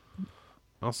guys.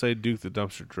 I'll say Duke the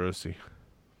Dumpster Drosy.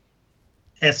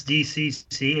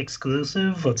 SDCC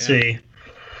exclusive? Let's Yeah. see.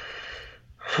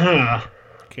 Huh.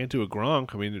 Can't do a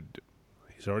Gronk. I mean,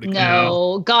 he's already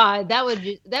No, God, that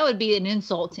would be an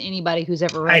insult to anybody who's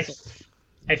ever I wrestled.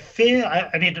 feel,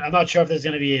 I mean, I'm not sure if there's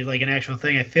going to be like an actual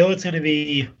thing. I feel it's going to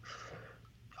be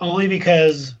only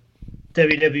because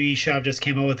WWE Shop just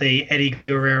came out with a Eddie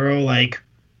Guerrero like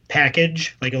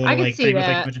package, like a little I could like see thing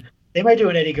that. with like they might do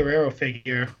an Eddie Guerrero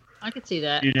figure. I could see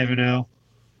that. You never know.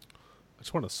 I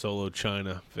just want a solo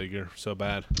China figure so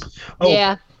bad. Oh,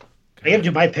 Yeah. I have to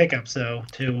do my pickups though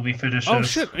too when we finish. Oh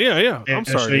this. shit! Yeah. I'm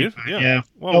sorry, dude. fine. Yeah.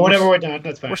 Well, no, whenever we're done,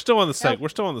 that's fine. We're still on the We're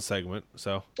still on the segment.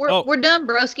 So We're done,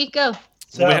 broski. Go.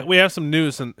 So, we have some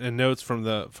news and notes from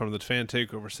the fan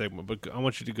takeover segment, but I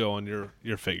want you to go on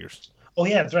your figures. oh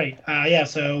yeah, that's right. Yeah,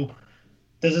 so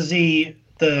this is the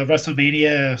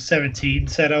WrestleMania 17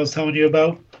 set I was telling you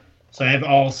about. So I have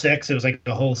all 6. It was like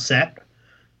the whole set.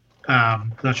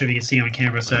 I'm not sure if you can see on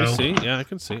camera. So Can you see? Yeah, I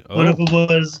can see. Oh, one of them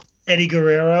was Eddie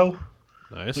Guerrero,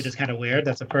 nice. which is kind of weird.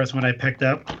 That's the first one I picked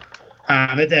up.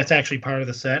 That's actually part of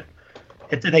the set.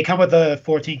 They come with the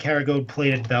 14 karat gold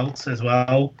plated belts as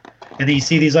well, and then you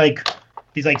see these like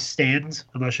stands.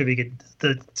 I'm not sure if you can.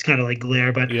 It's kind of like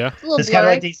glare, but Yeah. It's a little it's kind of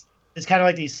blurry. like these. It's kind of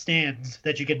like these stands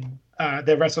that you can.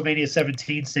 The WrestleMania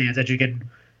 17 stands that you can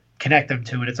connect them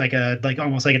to, and it's like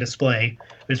almost like a display.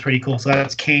 It's pretty cool. So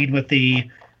that's Kane with the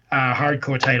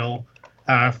hardcore title,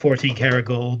 14 karat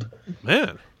gold,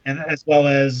 Man, and as well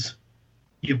as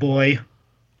your boy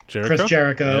Jericho. Chris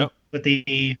Jericho Yep. with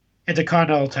the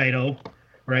Intercontinental title.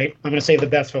 Right. I'm gonna save the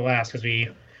best for last because we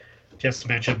just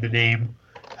mentioned the name.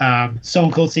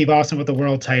 Stone Cold Steve Austin with the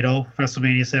world title,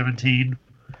 WrestleMania 17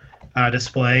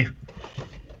 display.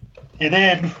 And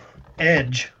then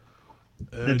Edge,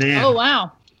 the man. Oh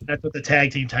wow. That's with the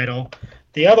tag team title.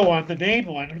 The other one, the main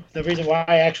one, the reason why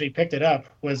I actually picked it up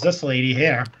was this lady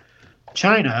here,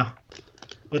 China,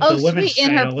 with Oh, the women's sweet,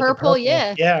 in her title, with the purple,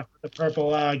 yeah. Yeah, the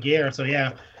purple gear. So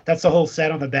yeah, that's the whole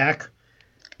set on the back.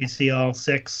 You see all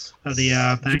 6 of the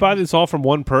Did thing. you buy these all from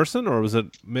one person, or was it?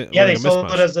 Yeah, like they a sold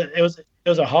mismatch? it as it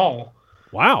was a haul.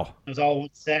 Wow, It was all one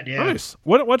set. Yeah. nice.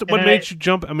 What then made you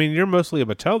jump? I mean, you're mostly a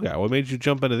Mattel guy. What made you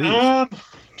jump into these?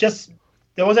 Just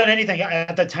there wasn't anything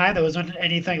at the time. There wasn't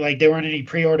anything like there weren't any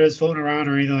pre-orders floating around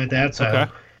or anything like that. So,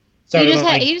 Okay. so He it just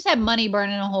was had like, he just had money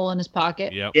burning a hole in his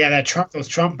pocket. Yep. yeah, those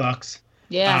Trump bucks.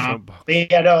 Yeah. But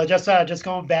yeah, no, just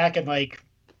going back and like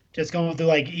just going through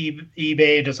like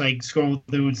eBay and just like scrolling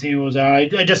through and seeing what was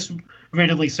out. I just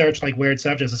randomly searched like weird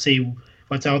stuff just to see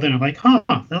what's out there. And I'm like, huh,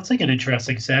 that's like an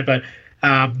interesting set. But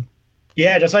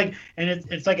yeah, just like, and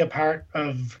it's like a part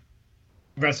of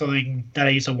wrestling that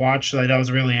I used to watch that I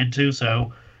was really into.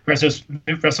 So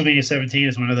WrestleMania 17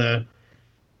 is one of the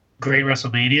great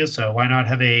WrestleManias. So why not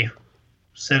have a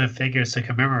set of figures to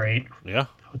commemorate? Yeah,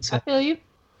 I would say. I feel you.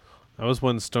 that was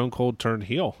when Stone Cold turned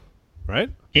heel,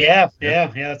 right? Yeah.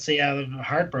 That's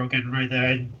heartbroken right there.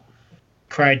 I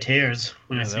cried tears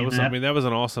when I Yeah, seen that was. that. I mean, that was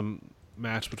an awesome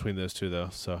match between those two, though.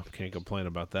 So can't complain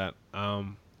about that.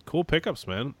 Cool pickups,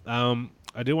 man.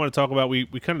 I do want to talk about we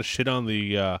kind of shit on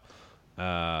the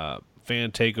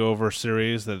fan takeover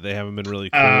series that they haven't been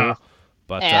really cool,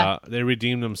 but Yeah. they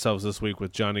redeemed themselves this week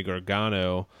with Johnny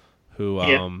Gargano, who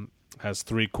has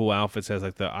 3 cool outfits. Has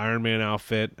like the Iron Man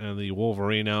outfit and the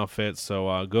Wolverine outfit.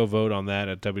 So go vote on that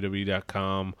at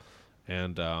WWE.com.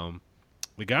 And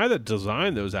the guy that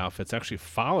designed those outfits actually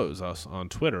follows us on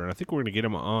Twitter, and I think we're going to get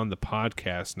him on the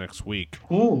podcast next week.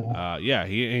 Ooh. Yeah,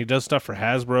 he does stuff for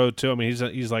Hasbro too. I mean,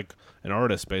 he's like an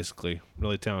artist basically,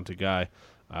 really talented guy.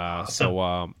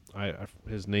 So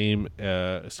his name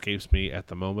escapes me at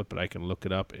the moment, but I can look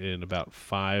it up in about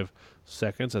 5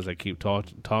 seconds as I keep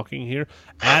talking here.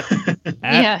 At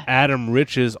Yeah. Adam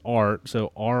Riches Art,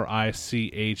 so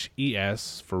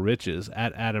RICHES for Riches,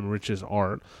 at Adam Riches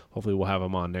Art. Hopefully we'll have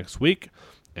him on next week.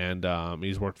 And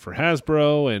he's worked for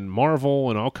Hasbro and Marvel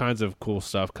and all kinds of cool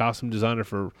stuff. Costume designer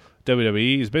for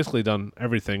WWE. He's basically done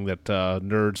everything that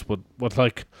nerds would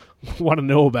like want to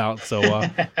know about. So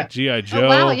G.I. Joe. Oh,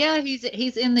 wow, yeah,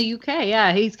 he's in the UK.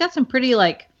 Yeah, he's got some pretty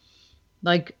like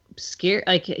scare.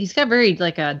 Like he's got very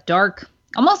like a dark,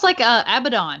 almost like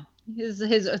Abaddon. He's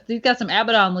got some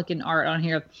Abaddon looking art on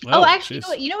here. Oh, actually,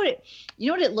 geez. you know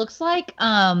what it looks like.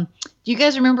 Do you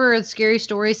guys remember Scary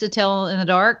Stories to Tell in the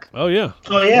Dark? Oh yeah.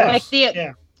 Oh yeah. Like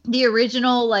Yeah. the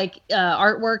original like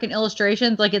artwork and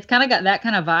illustrations, like it's kind of got that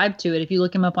kind of vibe to it. If you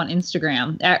look him up on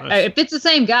Instagram, Nice. if it's the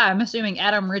same guy, I'm assuming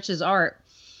Adam Rich's art.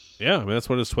 Yeah, I mean that's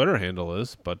what his Twitter handle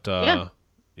is. But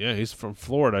yeah, he's from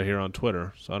Florida here on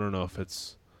Twitter, so I don't know if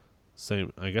it's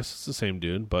same. I guess it's the same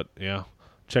dude, but yeah,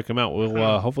 check him out.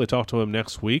 We'll hopefully talk to him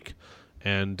next week.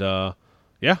 And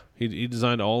yeah, he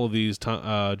designed all of these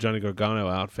Johnny Gargano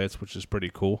outfits, which is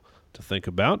pretty cool to think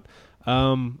about.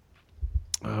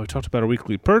 We talked about our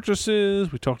weekly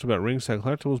purchases. We talked about ringside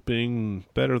collectibles being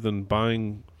better than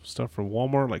buying stuff from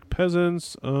Walmart like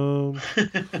peasants.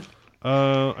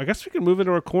 I guess we can move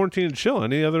into our quarantine and chill.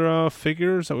 Any other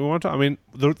figures that we want to? I mean,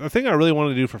 the thing I really want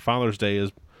to do for Father's Day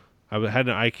is I had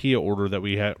an IKEA order that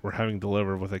we're having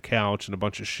delivered with a couch and a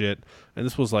bunch of shit. And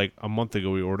this was like a month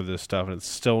ago we ordered this stuff, and it's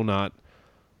still not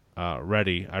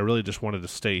ready. I really just wanted to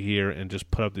stay here and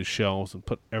just put up these shelves and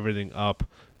put everything up.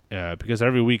 Because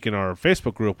every week in our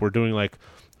Facebook group, we're doing like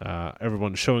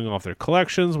everyone showing off their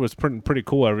collections, which is pretty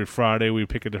cool. Every Friday, we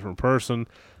pick a different person.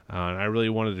 And I really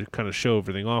wanted to kind of show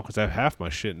everything off because I have half my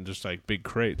shit in just like big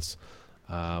crates.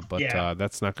 But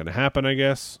that's not going to happen, I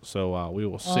guess. So we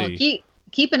will see.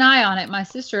 Keep an eye on it. My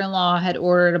sister-in-law had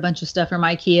ordered a bunch of stuff from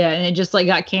IKEA, and it just like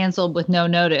got canceled with no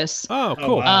notice. Oh,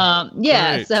 cool. Wow.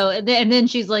 Yeah. Great. So and then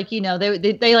she's like,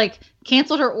 they like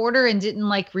canceled her order and didn't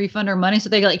like refund her money, so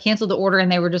they like canceled the order and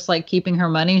they were just like keeping her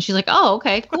money. And she's like, oh,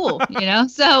 okay, cool.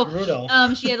 So Brutal.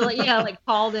 she had to like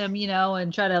call them,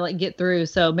 and try to like get through.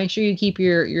 So make sure you keep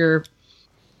your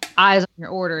eyes on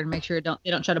your order and make sure they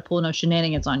don't try to pull no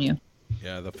shenanigans on you.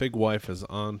 Yeah, the fig wife is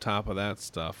on top of that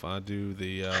stuff. I do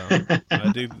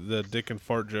the dick and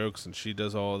fart jokes, and she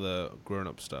does all the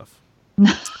grown-up stuff.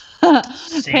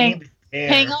 Same here.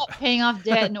 Paying off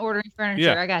debt and ordering furniture.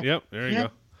 Yeah, I got you. Yep, there you go.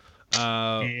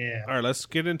 Yeah. All right, let's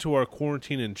get into our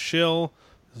quarantine and chill.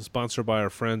 This is sponsored by our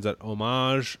friends at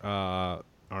Homage, our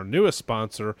newest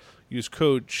sponsor. Use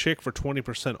code CHICK for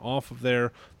 20% off of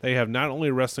there. They have not only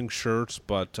wrestling shirts,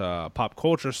 but pop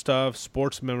culture stuff,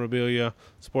 sports memorabilia,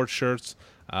 sports shirts.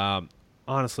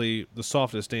 Honestly, the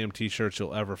softest damn t-shirts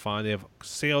you'll ever find. They have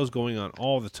sales going on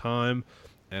all the time.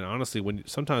 And honestly,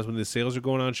 sometimes when the sales are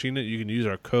going on, Sheena, you can use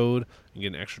our code and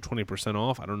get an extra 20%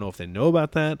 off. I don't know if they know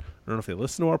about that. I don't know if they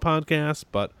listen to our podcast,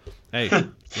 but hey,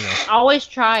 Always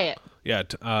try it. Yeah,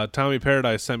 Tommy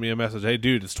Paradise sent me a message. Hey,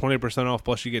 dude, it's 20% off.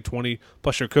 Plus, you get 20.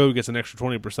 Plus, your code gets an extra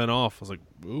 20% off. I was like,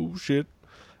 oh shit.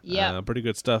 Yeah. Pretty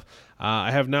good stuff. I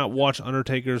have not watched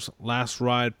Undertaker's Last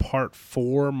Ride Part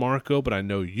 4, Marco, but I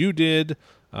know you did.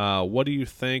 What do you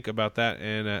think about that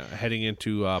and heading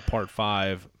into Part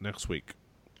 5 next week?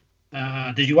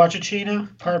 Did you watch it,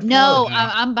 Sheena? Part 4? No,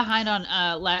 I'm behind on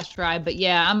Last Ride, but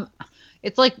yeah,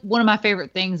 It's like one of my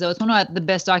favorite things, though. It's one of the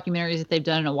best documentaries that they've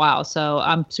done in a while. So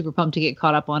I'm super pumped to get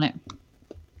caught up on it.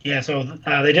 Yeah, so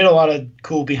they did a lot of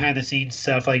cool behind the scenes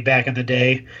stuff like back in the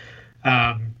day.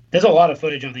 There's a lot of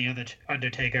footage on the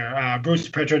Undertaker. Bruce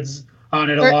Pritchard's on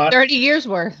it a lot. 30 years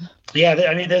worth. Yeah,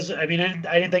 I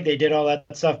didn't think they did all that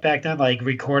stuff back then, like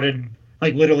recorded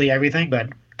like literally everything, but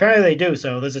apparently they do.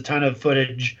 So there's a ton of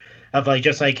footage of like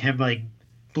just like him like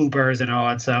bloopers and all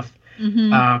that stuff.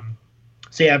 Mm-hmm.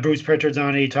 So yeah, Bruce Pritchard's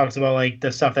on it. He talks about like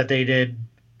the stuff that they did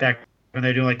back when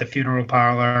they're doing like the funeral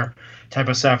parlor type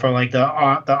of stuff, or like the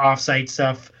off-site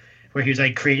stuff where he was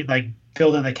like creating like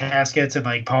building the caskets, and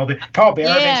like Paul Bearer makes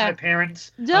an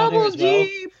appearance. Double on there as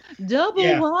deep, double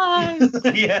Yeah.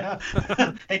 wide. Yeah,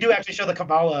 they do actually show the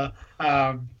Kamala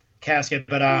casket,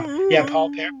 but yeah,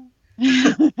 Paul Bearer.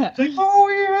 It's like, oh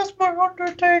yes, my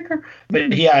Undertaker.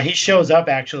 But yeah, he shows up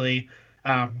actually.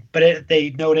 But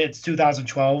they note it's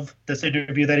 2012. This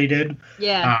interview that he did.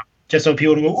 Yeah. Just so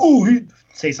people don't go, oh, he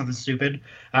say something stupid.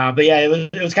 But yeah,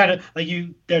 it was kind of like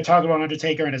they're talking about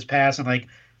Undertaker and his past and like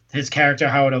his character,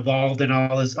 how it evolved and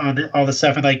all this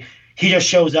stuff, and like he just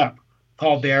shows up,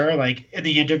 Paul Bearer, like in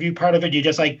the interview part of it, you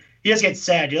just get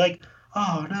sad. You're like,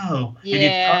 oh no.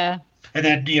 Yeah. And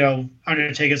then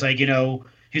Undertaker's like,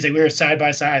 he's like, we were side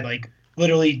by side, like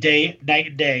literally night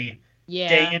and day, Yeah.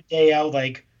 day in day out,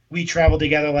 like we traveled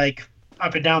together, like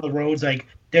up and down the roads, like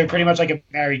they're pretty much like a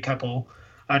married couple,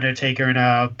 Undertaker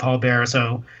and Paul Bearer.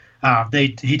 So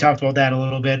he talked about that a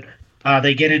little bit.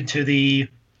 They get into the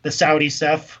Saudi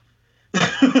stuff.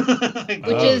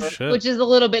 Which is a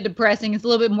little bit depressing. It's a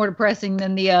little bit more depressing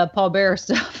than the Paul Bearer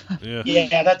stuff.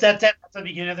 Yeah, that's the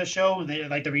beginning of the show.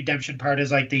 Like the redemption part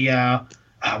is like the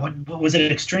what was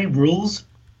it? Extreme Rules,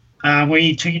 where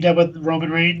he teamed up with Roman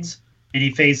Reigns and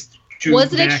he faced Drew.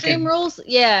 Was it Extreme Rules?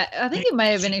 Yeah, I think it might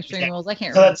have been Extreme Rules. I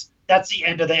can't remember. That's the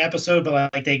end of the episode,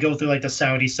 but like they go through like the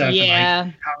Saudi stuff. Yeah. And,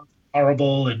 like, how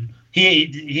horrible, and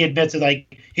he admits it,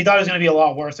 like he thought it was going to be a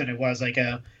lot worse than it was, like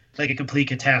a complete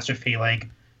catastrophe, like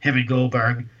him and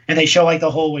Goldberg. And they show like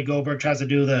the whole when Goldberg tries to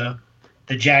do the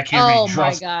jackhammer. Oh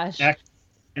my gosh! Neck,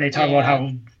 and they talk about how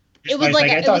it was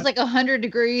like 100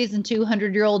 degrees and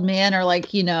 200-year-old men are like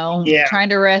trying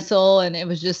to wrestle, and it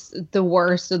was just the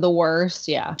worst of the worst.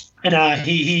 Yeah. And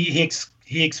he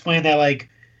explained that like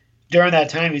during that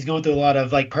time he's going through a lot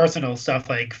of like personal stuff,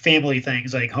 like family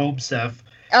things, like home stuff.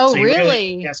 Oh, so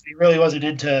really? Yes, he really wasn't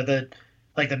into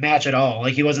the match at all.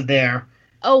 Like he wasn't there.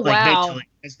 Oh, like, wow. mentally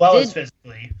as well as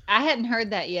physically. I hadn't heard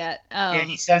that yet. Oh. Yeah,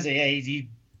 he says it. Yeah, he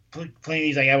plainly,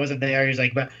 he's like, I wasn't there. He's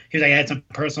like, I had some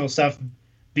personal stuff,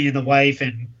 me and the wife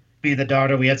and me and the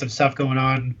daughter. We had some stuff going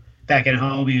on back at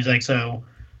home. He was like, so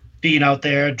being out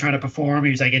there and trying to perform,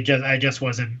 he was like, I just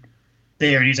wasn't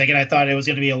there. And he's like, and I thought it was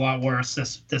going to be a lot worse.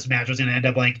 This match was going to end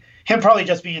up like him probably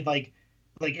just being like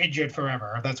injured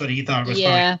forever. That's what he thought was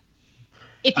yeah. funny.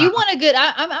 If you want a good,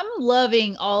 I'm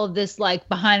loving all of this like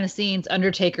behind the scenes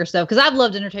Undertaker stuff, because I've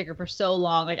loved Undertaker for so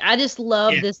long. Like I just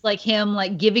love this, like him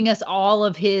like giving us all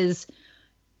of his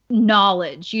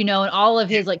knowledge, and all of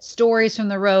his like stories from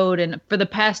the road and for the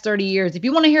past 30 years. If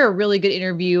you want to hear a really good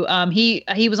interview, he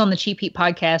was on the Cheap Heat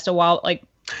podcast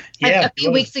a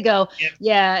few weeks ago.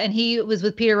 Yeah. And he was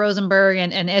with Peter Rosenberg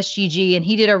and SGG, and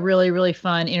he did a really, really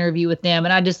fun interview with them.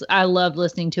 And I loved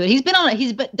listening to it. He's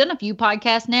done a few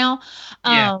podcasts now.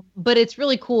 But it's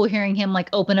really cool hearing him like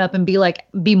open up and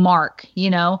be Mark,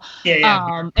 and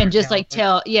just like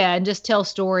tell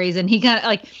stories. And he kind of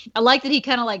like, I like that he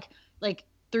kind of like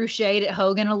threw shade at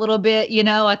Hogan a little bit,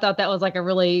 I thought that was like a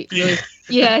really, really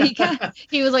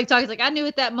he was like talking, like I knew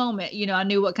at that moment, I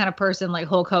knew what kind of person like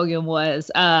Hulk Hogan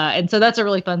was. And so that's a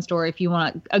really fun story. If you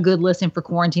want a good listen for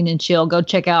quarantine and chill, go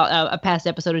check out a past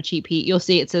episode of Cheap Heat. You'll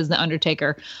see it says The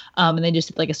Undertaker. And they just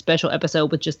did like a special episode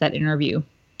with just that interview.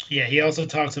 Yeah. He also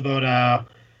talks about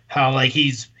how like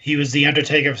he was the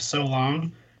Undertaker for so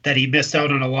long that he missed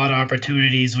out on a lot of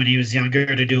opportunities when he was younger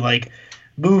to do like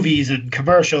movies and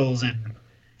commercials and,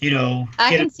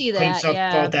 I can see that.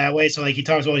 Out that way. So like he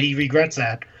talks about he regrets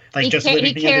that. Like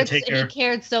he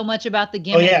cared so much about the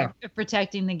gimmick, of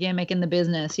protecting the gimmick in the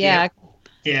business. Yeah.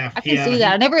 I can see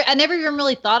that. I never even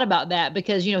really thought about that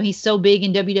because he's so big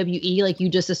in WWE. Like you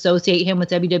just associate him with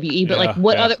WWE, but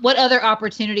what other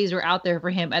opportunities were out there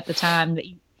for him at the time that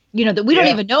that we don't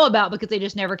even know about because they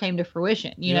just never came to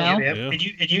fruition.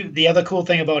 And the other cool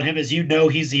thing about him is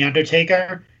he's the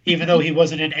Undertaker, even though he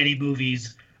wasn't in any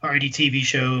movies or any TV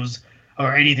shows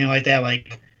or anything like that.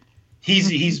 Like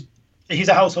he's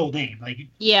a household name. Like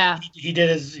he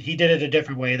did it a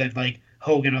different way than like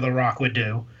Hogan or The Rock would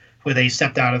do, where they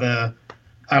stepped out of the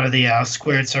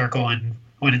squared circle and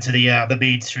went into the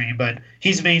mainstream. But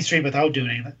he's mainstream without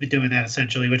doing that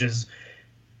essentially, which is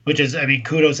which is, I mean,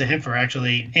 kudos to him for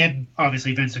actually, and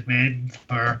obviously Vince McMahon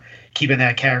for keeping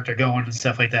that character going and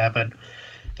stuff like that. But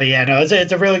yeah, no,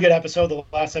 it's a really good episode. The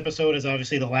last episode is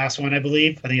obviously the last one, I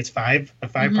believe. I think it's a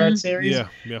five-part series.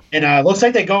 Yeah. And it looks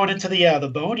like they're going into the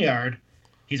Boneyard.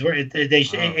 He's where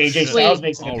AJ Styles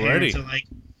makes an appearance. So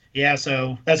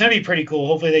so that's gonna be pretty cool.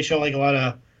 Hopefully they show like a lot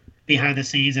of behind the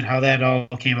scenes and how that all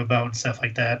came about and stuff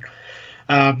like that.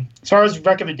 As far as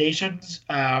recommendations,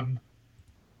 I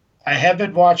have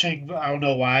been watching. I don't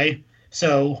know why.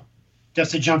 So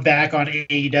just to jump back on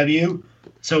AEW,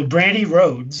 so Brandy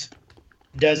Rhodes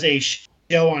does a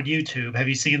show on YouTube. Have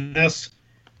you seen this?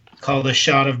 Called A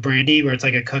Shot of Brandy, where it's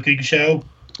like a cooking show.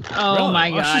 Oh Really?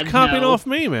 my God! She's copying off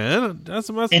me, man. That's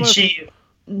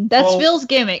Phil's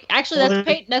gimmick.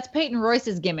 Actually, that's Peyton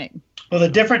Royce's gimmick. Well, the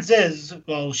difference is,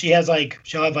 she'll have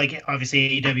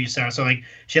obviously AEW stars. So like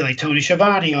she had like Tony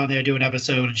Schiavone on there do an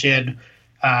episode, and she had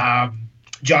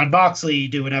John Moxley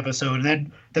do an episode, and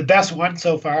then the best one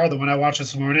so far, the one I watched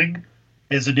this morning,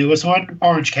 is the newest one,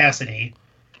 Orange Cassidy.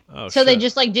 Oh, so they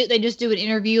just do an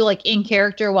interview like in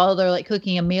character while they're like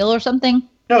cooking a meal or something.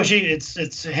 No,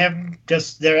 it's him.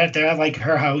 Just they're at like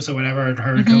her house or whatever,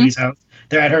 her and Cody's house.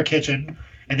 They're at her kitchen,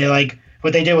 and they like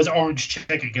what they did was orange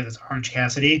chicken because it's Orange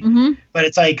Cassidy. Mm-hmm. But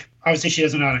it's like obviously she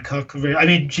doesn't know how to cook. I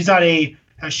mean, she's not a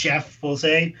chef, we'll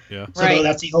say. Yeah. So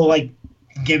that's the whole like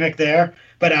gimmick there.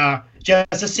 But just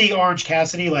to see Orange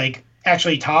Cassidy like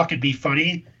actually talk and be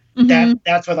funny,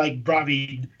 that's what like brought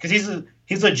me, because he's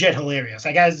legit hilarious.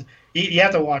 Like, guys, you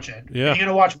have to watch it. Yeah. If you're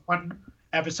gonna watch one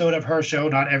episode of her show,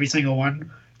 not every single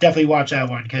one, definitely watch that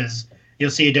one because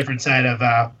you'll see a different side of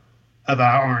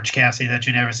Orange Cassidy that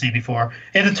you've never seen before.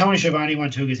 And the Tony Schiavone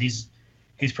one too, because he's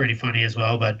pretty funny as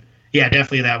well. But yeah,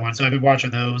 definitely that one. So I've been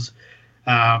watching those.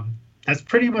 That's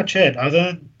pretty much it.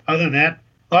 Other than that,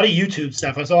 a lot of YouTube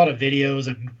stuff. I saw a lot of videos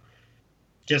and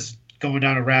just going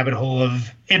down a rabbit hole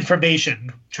of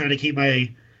information, trying to keep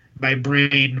my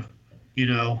brain,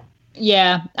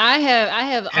 Yeah, I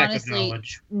have packed with honestly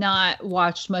knowledge. not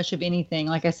watched much of anything.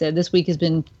 Like I said, this week has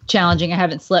been challenging. I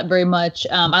haven't slept very much.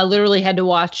 I literally had to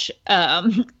watch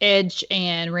Edge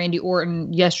and Randy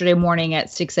Orton yesterday morning at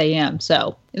 6 a.m.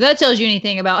 So if that tells you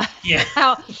anything about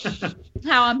how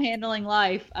I'm handling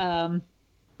life, I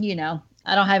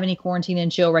don't have any quarantine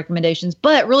and chill recommendations.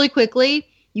 But really quickly,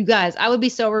 you guys, I would be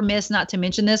so remiss not to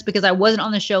mention this because I wasn't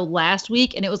on the show last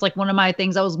week, and it was like one of my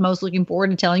things I was most looking forward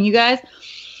to telling you guys,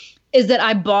 is that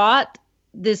I bought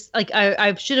this, like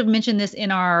I should have mentioned this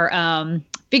in our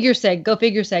Go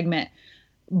Figure segment,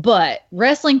 but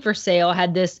Wrestling for Sale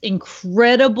had this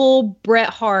incredible Bret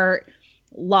Hart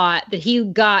lot that he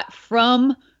got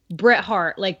from Bret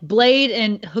Hart, like Blade,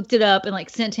 and hooked it up and like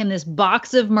sent him this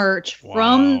box of merch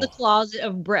from the closet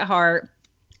of Bret Hart.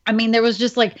 I mean, there was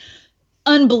just like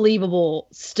unbelievable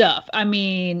stuff. I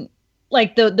mean,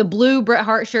 like the blue Bret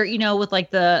Hart shirt, with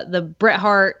like the Bret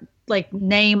Hart like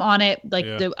name on it, like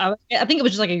I think it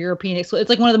was just like a European exclusive. It's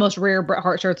like one of the most rare Bret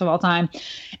Hart shirts of all time.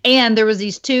 And there was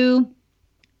these two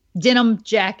denim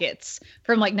jackets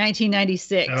from like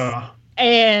 1996.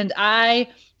 And I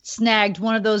snagged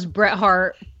one of those Bret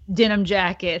Hart denim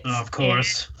jackets. Oh, of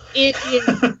course. It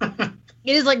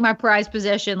is like my prized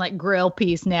possession, like grail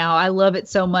piece now. I love it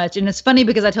so much. And it's funny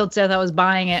because I told Seth I was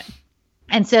buying it,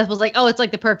 and Seth was like, "Oh, it's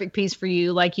like the perfect piece for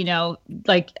you. Like, you're going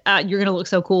to look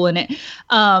so cool in it."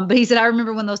 But he said, I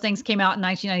remember when those things came out in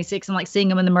 1996 and like seeing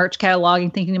them in the merch catalog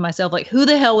and thinking to myself, like, who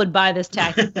the hell would buy this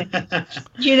tacky thing? And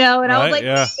I was like,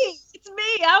 me, it's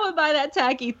me. I would buy that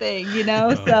tacky thing,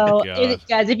 So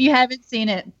guys, if you haven't seen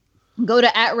it, go to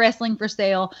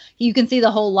 @WrestlingForSale. You can see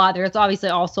the whole lot there. It's obviously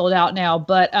all sold out now,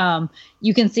 but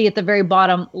you can see at the very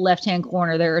bottom left-hand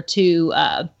corner there are two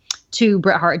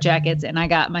Bret Hart jackets, and I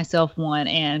got myself one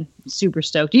and super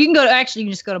stoked. You can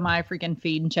just go to my freaking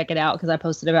feed and check it out because I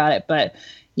posted about it. But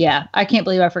yeah, I can't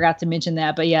believe I forgot to mention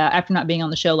that. But yeah, after not being on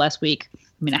the show last week,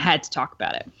 I had to talk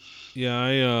about it.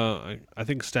 Yeah, I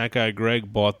think Stat Guy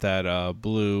Greg bought that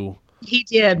blue. He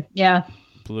did, yeah.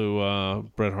 Blue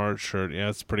Bret Hart shirt. Yeah,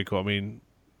 it's pretty cool. I mean,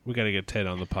 we got to get Ted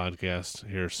on the podcast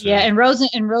here soon. Yeah, and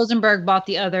Rosenberg bought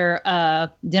the other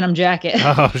denim jacket.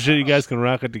 Oh shit, you guys can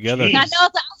rock it together. I know. I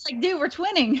was like, dude, we're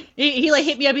twinning. He like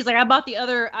hit me up. He's like, I bought the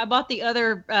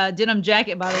other denim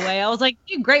jacket, by the way. I was like,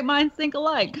 dude, great minds think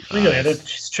alike. Really,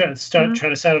 let's try to start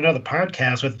another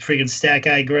podcast with freaking Stat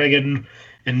Guy Greg and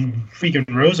freaking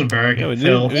Rosenberg. Yeah, we and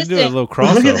do Phil. a little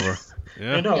crossover.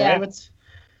 Yeah. I know, yeah. right?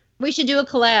 We should do a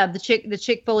collab, the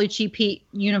Chick Foley Cheap Heat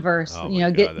universe. Oh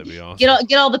my God, that'd be awesome.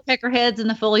 Get all the Peckerheads and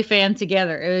the Foley fans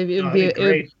together. It would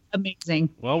be amazing.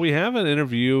 Well, we have an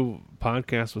interview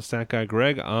podcast with Stat Guy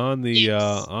Greg on the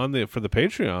for the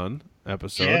Patreon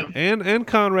episode, and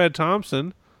Conrad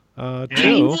Thompson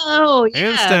too. Oh, yeah.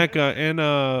 And Stack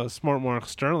and Smart Mark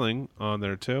Sterling on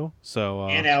there too. So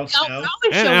And Al Snow. Always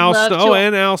and showing Al love Snow. to-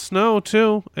 And Al Snow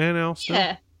too. And Al Snow.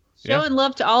 Yeah. Yeah. Showing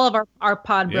love to all of our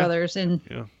pod Yeah. brothers. And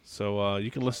Yeah. So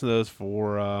you can listen to those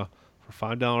for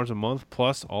 $5 a month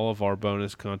plus all of our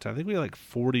bonus content. I think we have like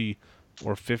 40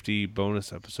 or 50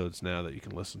 bonus episodes now that you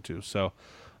can listen to. So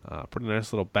pretty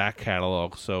nice little back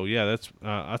catalog. So yeah,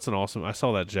 that's an awesome. I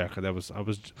saw that jacket. I was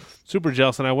super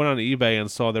jealous, and I went on eBay and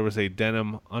saw there was a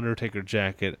denim Undertaker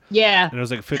jacket. yeah. And it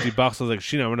was like $50. I was like,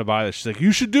 Sheena, I'm gonna buy this. She's like,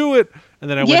 you should do it. And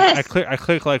then I Yes. I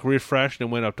clicked like refresh, and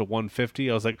it went up to $150.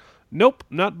 I was like, nope,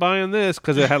 not buying this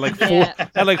because it had like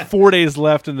Yeah. 4 days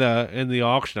left in the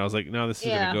auction. I was like, no, this is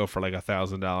Yeah. gonna go for like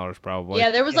 $1,000 probably. Yeah,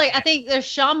 there was like, I think there's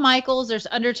Shawn Michaels, there's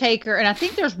Undertaker, and I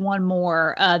think there's one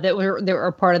more that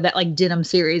were part of that like denim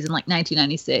series in like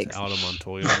 1996. Aldo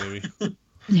Montoya maybe.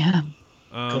 Yeah.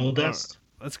 Goldust.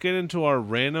 Let's get into our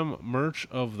random merch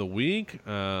of the week.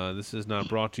 This is not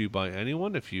brought to you by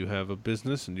anyone. If you have a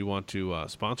business and you want to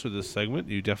sponsor this segment,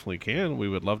 you definitely can. We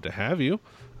would love to have you.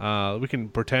 We can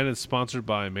pretend it's sponsored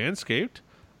by Manscaped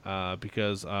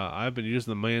because I've been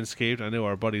using the Manscaped. I know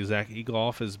our buddy Zach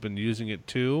Egolf has been using it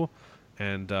too.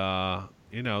 And, the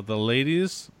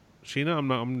ladies, Sheena,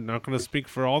 I'm not going to speak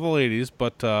for all the ladies,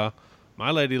 but my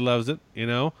lady loves it,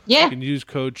 Yeah. You can use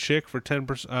code CHICK for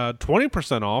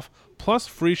 20% off plus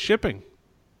free shipping.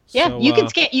 Yeah, So,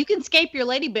 you can scape your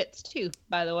lady bits too,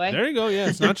 by the way. there you go. Yeah,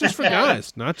 it's not just for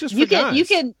guys. Not just You for guys.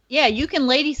 you can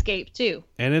lady scape too.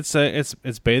 And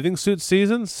it's bathing suit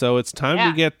season, so it's time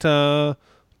to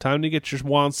get your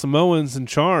Juan Samoans in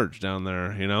charge down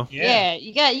there. Yeah,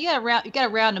 you gotta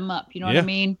round them up. You know what I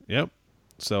mean? Yep.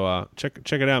 So check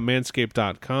it out,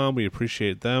 manscaped.com. We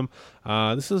appreciate them.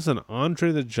 This is an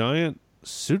Andre the Giant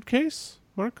suitcase,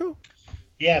 Marco?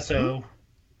 Yeah, so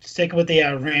sticking with the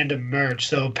random merch.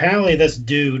 So apparently this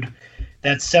dude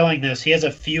that's selling this, he has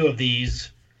a few of these.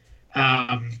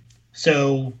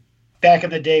 So back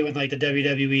in the day when like the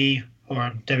WWE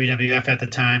or WWF at the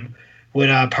time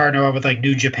would partner up with like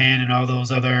New Japan and all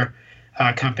those other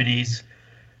companies,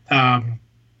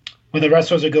 when the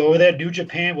wrestlers would go over there, New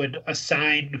Japan would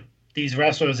assign these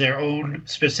wrestlers their own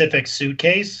specific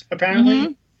suitcase,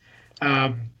 apparently.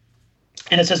 And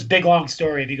it's this big long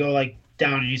story. If you go like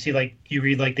down and you see like you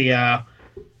read like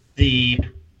the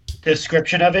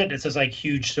description of it, it's this like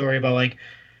huge story about like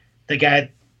the guy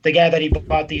that he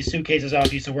bought these suitcases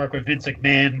off used to work with Vince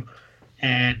McMahon,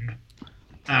 and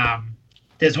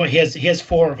there's one he has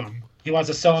 4 of them. He wants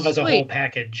to sell them as a whole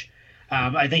package.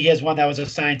 I think he has one that was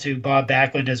assigned to Bob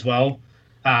Backlund as well.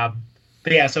 But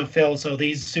yeah, so Phil,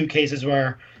 these suitcases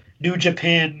were New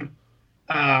Japan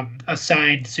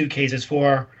assigned suitcases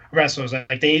for wrestlers.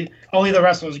 Like only the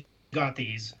wrestlers got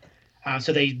these.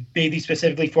 So they made these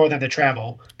specifically for them to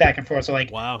travel back and forth. So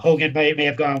like Wow. Hogan may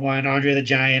have gone one, Andre the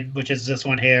Giant, which is this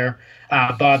one here,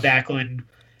 Bob Backlund,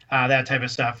 that type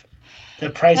of stuff. The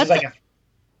price is like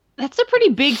That's a pretty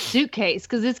big suitcase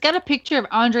because it's got a picture of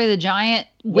Andre the Giant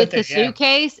with the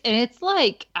suitcase, and it's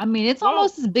like, I mean, it's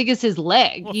almost as big as his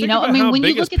leg. Well, You think know, about I mean, how when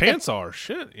big you look his at pants are,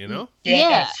 shit, Yeah.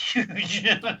 It's huge.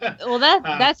 well,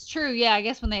 that's true. Yeah, I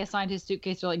guess when they assigned his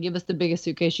suitcase, they're like, give us the biggest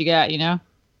suitcase you got.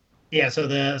 Yeah, so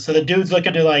the dude's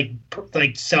looking to like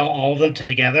sell all of them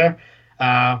together,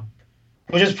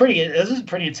 which is pretty. This is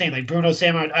pretty insane. Like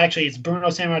it's Bruno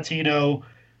Sammartino,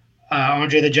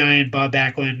 Andre the Giant, Bob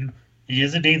Backlund. He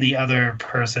doesn't name the other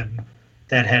person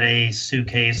that had a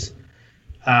suitcase.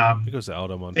 It goes to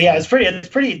Aldo Montoya. Yeah, it's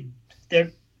pretty.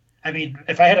 I mean,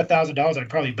 if I had $1,000, I'd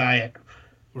probably buy it.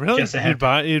 Really? Just to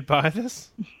have You'd buy this?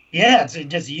 Yeah,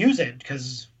 just use it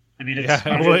because I mean, it's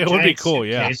it would be cool.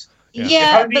 Suitcase.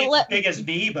 Yeah, It'd probably be as big as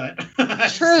me, but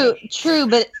True,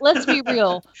 but let's be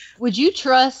real. Would you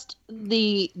trust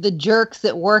the jerks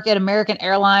that work at American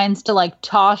Airlines to like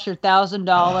toss your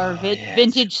 $1,000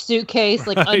 vintage suitcase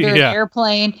like under an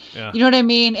airplane? Yeah. You know what I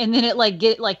mean? And then it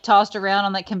get tossed around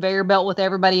on that conveyor belt with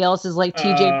everybody else's like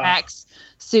TJ Maxx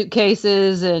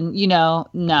suitcases, and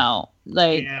no,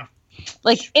 like. Yeah.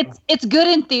 Like it's good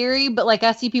in theory, but like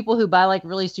I see people who buy like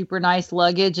really super nice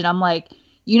luggage, and I'm like,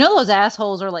 those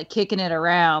assholes are like kicking it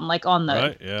around like on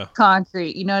the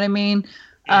concrete. You know what I mean?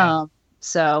 Yeah.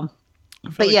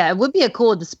 It would be a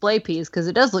cool display piece because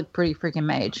it does look pretty freaking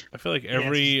mage. I feel like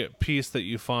every piece that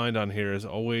you find on here is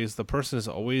always the person is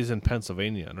always in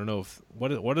Pennsylvania. I don't know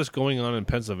what is going on in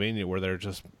Pennsylvania where they're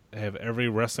just have every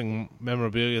wrestling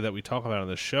memorabilia that we talk about on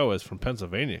this show is from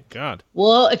Pennsylvania. God.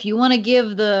 Well, if you want to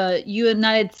give the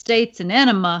United States an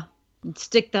enema,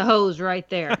 stick the hose right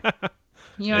there.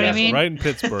 You know what I mean? Right in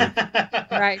Pittsburgh.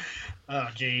 Right. Oh,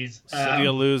 jeez. City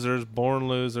of losers, born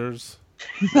losers.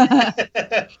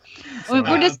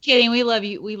 We're just kidding. We love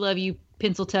you. We love you,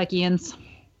 Pennsyltuckians.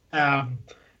 But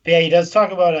yeah, he does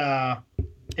talk about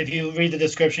if you read the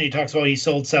description, he talks about he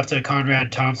sold stuff to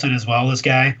Conrad Thompson as well. This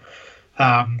guy,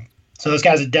 so this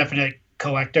guy's a definite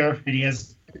collector, and he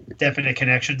has definite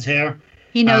connections here.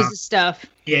 He knows his stuff.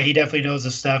 Yeah, he definitely knows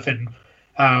his stuff, and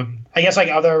I guess like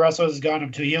other wrestlers have got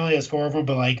him too. He only has 4 of them,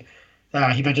 but like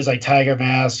he mentions like Tiger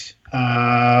Mask.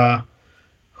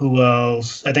 Who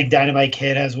else? I think Dynamite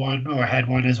Kid has one or had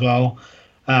one as well.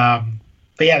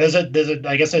 But yeah, there's a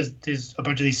I guess there's a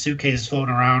bunch of these suitcases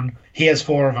floating around. He has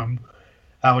 4 of them,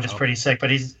 which is pretty sick.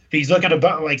 But he's looking to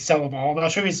like sell them all. I'm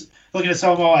not sure if he's looking to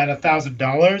sell them all at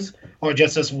 $1,000 or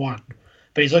just this one.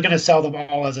 But he's looking to sell them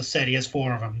all as a set. He has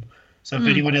 4 of them. So if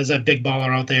anyone has a big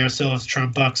baller out there, still has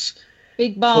Trump bucks,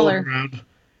 big baller, around,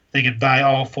 they can buy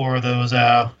all 4 of those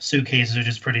suitcases, which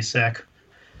is pretty sick.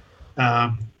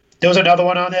 There was another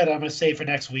one on there that I'm going to save for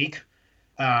next week.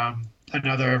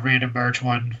 Another random merch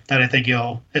one that I think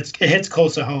it hits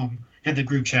close to home in the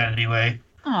group chat anyway.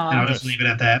 Aww. And I'll just leave it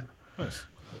at that. Nice.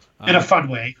 In a fun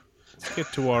way. Let's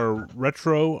get to our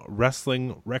retro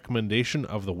wrestling recommendation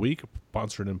of the week,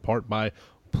 sponsored in part by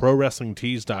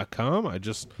ProWrestlingTees.com. I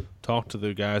just talked to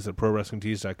the guys at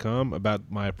ProWrestlingTees.com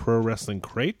about my Pro Wrestling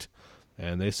crate,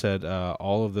 and they said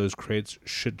all of those crates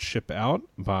should ship out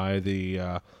by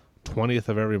the 20th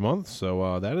of every month,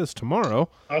 so that is tomorrow.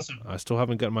 Awesome. I still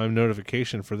haven't got my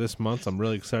notification for this month. I'm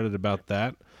really excited about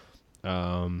that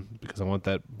because I want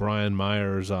that Brian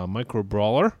Myers Micro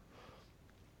Brawler.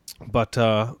 But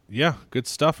yeah, good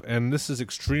stuff. And this is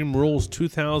Extreme Rules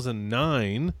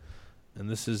 2009, and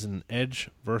this is an Edge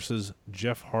versus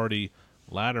Jeff Hardy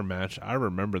ladder match. I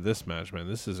remember this match, man.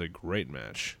 This is a great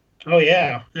match. Oh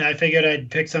yeah, I figured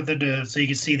I'd pick something so you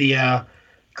can see the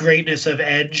greatness of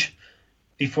Edge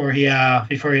before he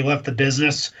left the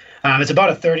business. It's about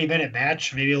a 30-minute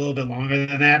match, maybe a little bit longer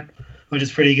than that, which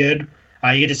is pretty good.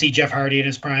 You get to see Jeff Hardy in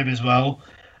his prime as well.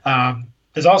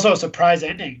 There's also a surprise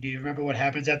ending. Do you remember what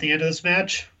happens at the end of this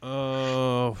match?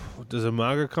 Does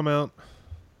Umaga come out?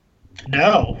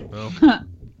 No.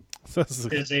 It's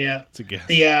a guess.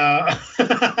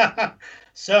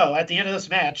 So at the end of this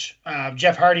match,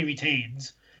 Jeff Hardy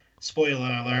retains.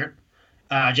 Spoiler alert.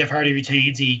 Jeff Hardy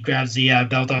retains. He grabs the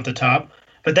belt off the top.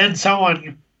 But then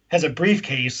someone has a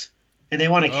briefcase, and they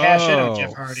want to cash in on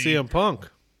Jeff Hardy. CM Punk.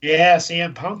 Yeah,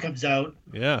 CM Punk comes out.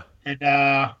 Yeah. And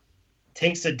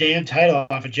takes the damn title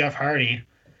off of Jeff Hardy.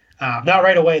 Not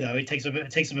right away, though. It takes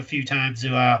him a few times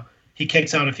to he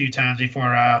kicks out a few times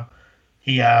before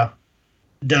he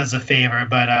does a favor.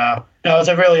 But no, it's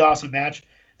a really awesome match.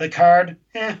 The card,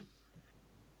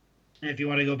 if you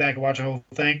want to go back and watch the whole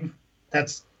thing,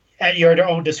 that's at your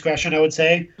own discretion, I would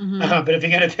say. Mm-hmm. But if you're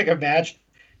going to pick a match,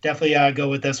 definitely go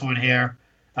with this one here,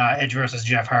 Edge versus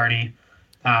Jeff Hardy.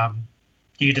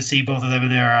 You get to see both of them in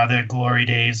their glory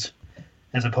days,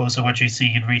 as opposed to what you've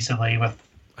seen recently with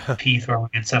pee throwing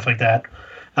and stuff like that,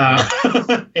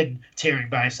 and tearing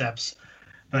biceps.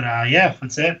 But yeah,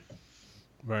 that's it.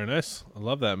 Very nice. I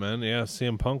love that, man. Yeah,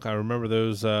 CM Punk. I remember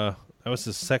those. That was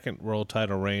his second world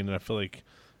title reign, and I feel like,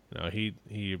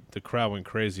 the crowd went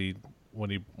crazy when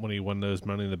he won those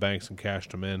Money in the Banks and cashed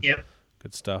them in. Yep.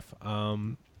 Good stuff.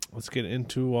 Let's get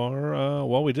into our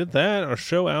while we did that, our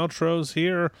show outros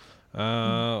here.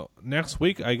 Next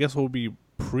week, I guess we'll be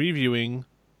previewing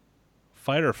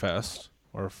Fyter Fest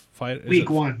Week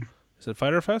 1. Is it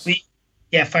Fyter Fest?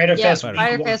 Fyter Fest.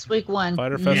 Fyter Fest week 1.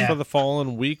 Fyter Fest for the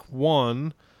Fallen week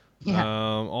 1. Yeah.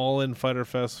 All in Fyter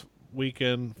Fest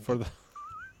weekend for the.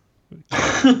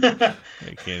 I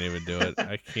can't even do it.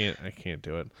 I can't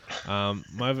do it.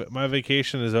 My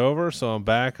vacation is over, so I'm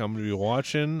back. I'm gonna be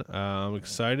watching. I'm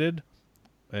excited,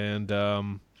 and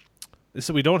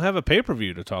we don't have a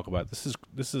pay-per-view to talk about. This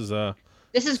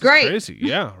is great. Crazy.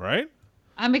 Yeah, right.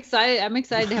 I'm excited. I'm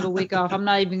excited to have a week off. I'm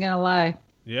not even gonna lie.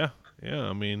 Yeah.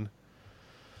 I mean,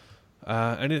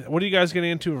 and what are you guys getting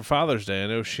into for Father's Day? I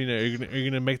know Sheena, are you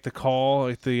gonna make the call,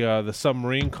 like the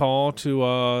submarine call to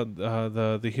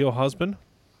the heel husband?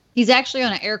 He's actually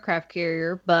on an aircraft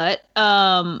carrier, but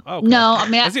okay. no. I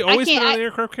mean, has he always been on an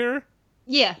aircraft carrier?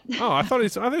 Yeah. Oh, I thought he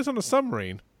was on a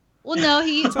submarine. Well, no,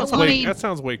 that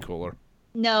sounds way cooler.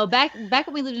 No, back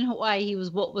when we lived in Hawaii, he was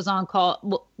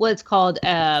what's called.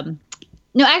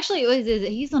 No, actually,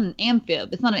 he's on an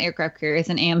amphib. It's not an aircraft carrier. It's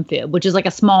an amphib, which is like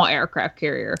a small aircraft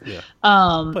carrier. Yeah.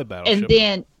 Play Battleship. And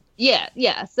then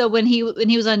yeah. So when he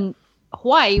was on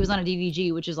Hawaii, he was on a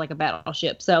DDG, which is like a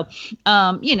battleship. So,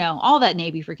 all that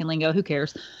Navy freaking lingo. Who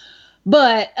cares?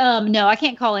 But no, I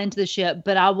can't call into the ship,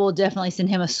 but I will definitely send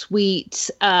him a sweet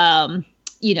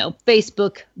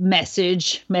Facebook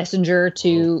messenger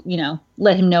to,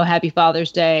 let him know Happy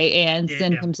Father's Day and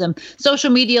send him some social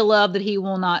media love that he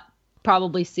will not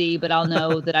probably see, but I'll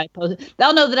know that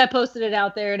they'll know that I posted it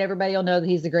out there, and everybody will know that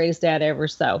he's the greatest dad ever.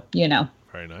 So,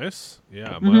 Very nice.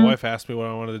 Yeah. My wife asked me what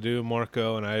I wanted to do,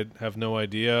 Marco, and I have no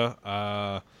idea.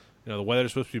 The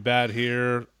weather's supposed to be bad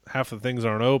here. Half the things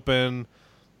aren't open.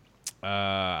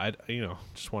 I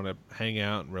just want to hang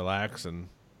out and relax and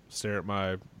stare at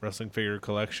my wrestling figure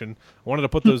collection. I wanted to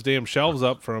put those damn shelves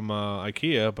up from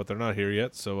IKEA, but they're not here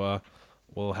yet, so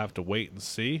we'll have to wait and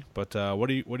see. But what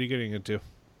are you getting into?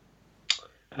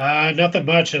 Nothing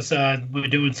much. Just we're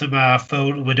doing some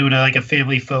photo. We're doing a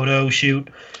family photo shoot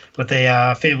with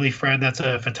a family friend that's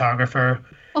a photographer.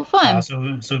 Oh, fun!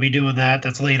 So we'll be doing that.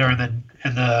 That's later in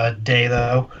the day,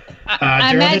 though.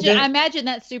 I imagine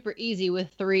that's super easy with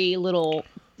 3 little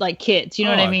kids. You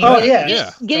know what I mean? Oh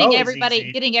yeah. Getting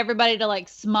everybody to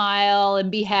smile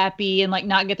and be happy and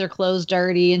not get their clothes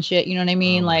dirty and shit. You know what I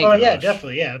mean?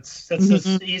 Definitely. Yeah, that's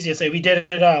easy to say. We did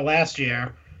it last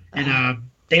year, and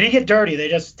they didn't get dirty. They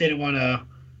just didn't want to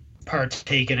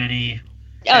partake in any.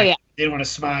 Oh yeah. They didn't want to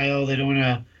smile. They didn't want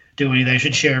to do anything. I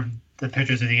should share the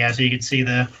pictures with you guys so you can see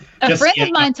a friend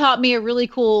of mine taught me a really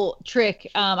cool trick.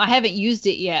 I haven't used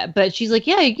it yet, but she's like,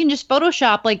 yeah, you can just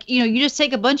Photoshop, you just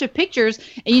take a bunch of pictures,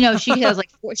 and she has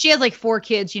she has 4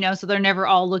 kids, so they're never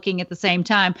all looking at the same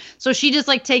time. So she just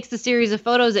takes the series of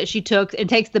photos that she took and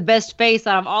takes the best face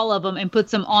out of all of them and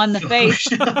puts them on the face.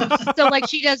 So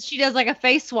she does a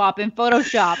face swap in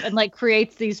Photoshop and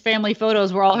creates these family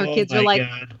photos where all her kids are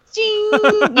God.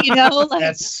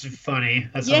 That's funny.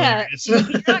 That's hilarious. You're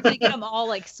not gonna get them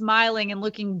all smiling and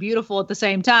looking beautiful at the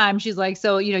same time. She's like,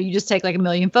 so you just take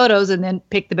 1,000,000 photos and then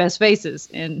pick the best faces.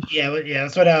 And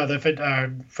that's what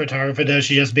the photographer does.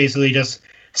 She just basically just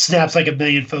snaps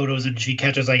 1,000,000 photos and she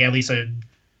catches at least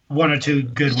 1 or 2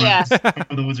 good ones. The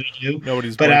ones we do.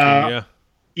 Nobody's working. Other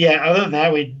than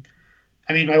that,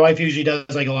 my wife usually does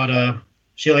a lot of.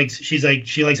 She likes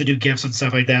to do gifts and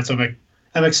stuff like that. So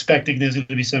I'm expecting there's going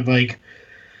to be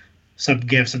some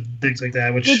gifts and things like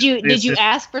that. Which did you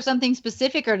ask for something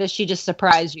specific, or does she just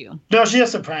surprise you? No, she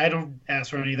just surprise. I don't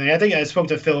ask for anything. I think I spoke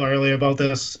to Phil earlier about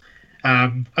this.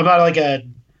 About I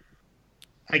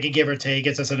could give or take.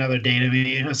 It's just another day to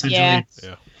me, essentially.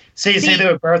 Yeah. Say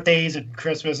there were birthdays and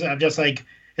Christmas. I'm just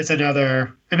it's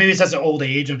another. And maybe it's just an old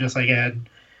age. I'm just it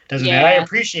doesn't matter. I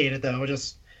appreciate it though.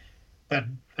 But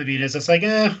it's just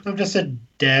I'm just a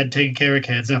dad taking care of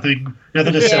kids. Nothing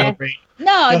to celebrate.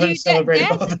 No, dude,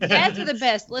 dads are the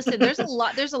best. Listen, there's a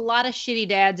lot of shitty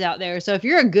dads out there. So if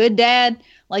you're a good dad,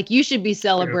 you should be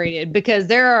celebrated because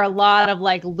there are a lot of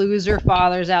loser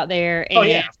fathers out there.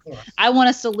 And of course. I want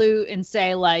to salute and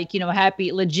say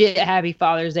happy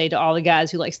Father's Day to all the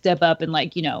guys who step up and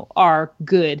are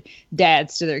good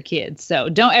dads to their kids. So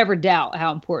don't ever doubt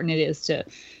how important it is to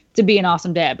be an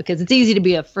awesome dad because it's easy to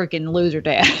be a freaking loser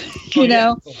dad,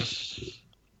 know?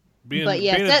 Being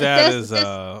a dad is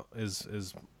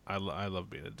I love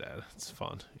being a dad. It's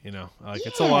fun,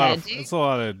 it's a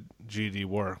lot of GD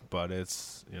work, but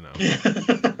it's,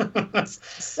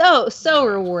 so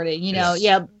rewarding,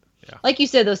 Yeah. Like you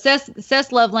said, though,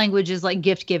 Seth's love language is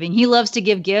gift giving. He loves to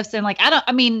give gifts, and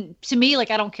to me,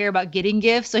 I don't care about getting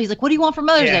gifts. So he's like, "What do you want for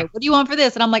Mother's Day? What do you want for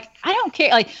this?" And I'm like, "I don't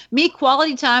care." Me,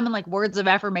 quality time and words of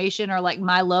affirmation are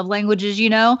my love languages,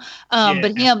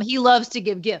 But he loves to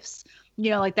give gifts.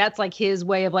 That's his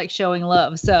way of showing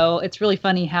love. So it's really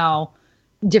funny how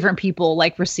different people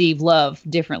receive love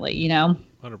differently.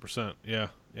 100%. Yeah.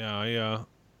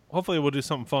 Hopefully we'll do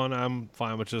something fun. I'm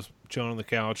fine with just chilling on the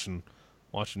couch and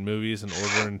watching movies and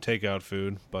ordering takeout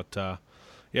food. But, shout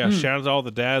out to all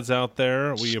the dads out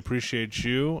there. We appreciate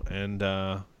you. And,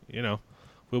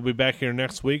 we'll be back here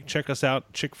next week. Check us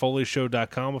out,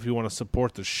 chickfoleyshow.com, if you want to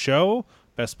support the show.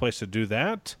 Best place to do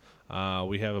that.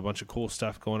 We have a bunch of cool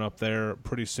stuff going up there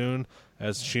pretty soon.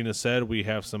 As Sheena said, we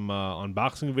have some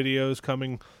unboxing videos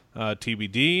coming,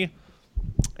 TBD.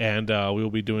 And we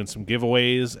will be doing some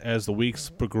giveaways as the weeks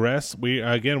progress. We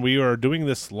are doing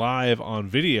this live on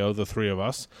video, the 3 of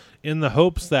us, in the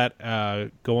hopes that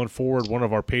going forward, one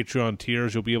of our Patreon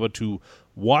tiers, you'll be able to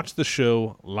watch the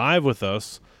show live with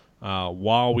us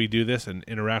while we do this and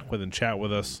interact with and chat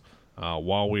with us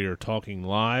while we are talking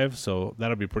live. So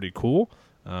that'll be pretty cool.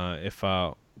 If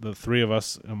the 3 of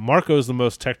us, Marco's the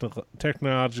most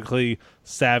technologically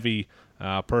savvy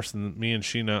person. Me and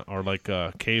Sheena are like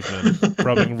cavemen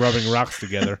rubbing rocks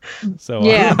together. So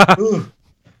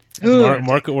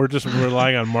Marco, we're just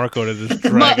relying on Marco to just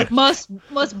drag it. Must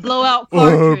blow out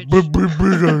cartridge.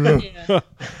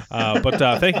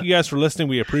 But thank you guys for listening.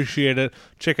 We appreciate it.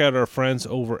 Check out our friends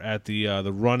over at the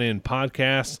Run In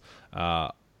podcast,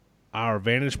 our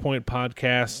Vantage Point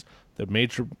podcast, the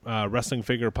Major Wrestling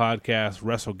Figure podcast,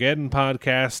 WrestleGeddon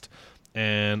podcast,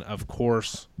 and of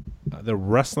course the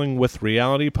Wrestling with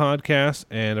Reality podcast,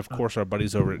 and of course our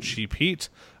buddies over at Cheap Heat.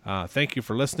 Thank you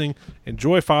for listening.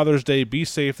 Enjoy Father's Day. Be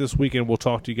safe this weekend. We'll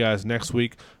talk to you guys next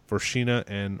week. For Sheena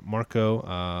and Marco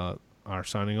are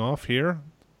signing off here.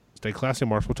 Stay classy,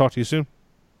 Marks. We'll talk to you soon.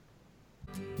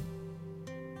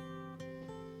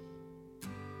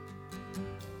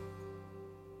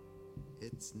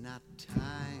 It's not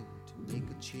time to make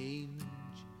a change.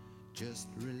 Just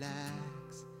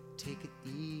relax, take it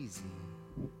easy.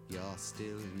 You're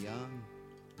still young,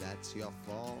 that's your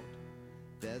fault.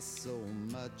 There's so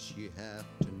much you have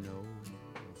to know.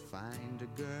 Find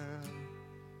a girl,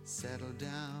 settle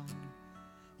down.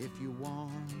 If you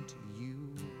want,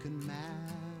 you can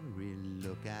marry.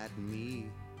 Look at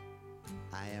me,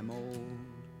 I am old,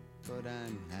 but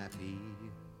I'm happy.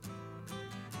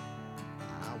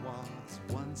 I was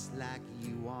once like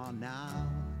you are now,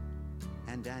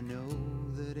 and I know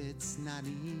that it's not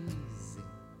easy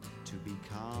to be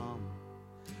calm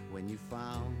when you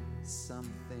found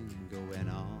something going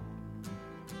on.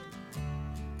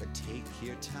 But take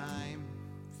your time,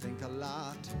 think a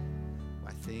lot.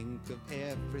 Why think of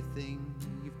everything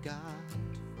you've got?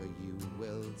 For you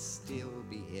will still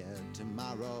be here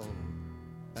tomorrow,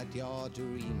 but your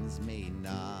dreams may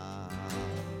not.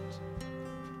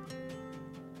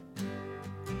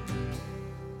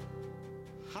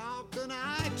 How can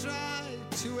I try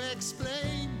to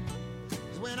explain?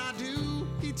 When I do,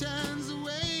 he turns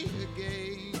away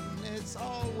again. It's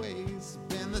always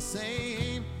been the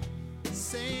same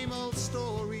old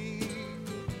story.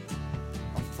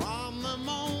 From the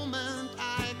moment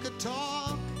I could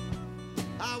talk,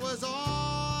 I was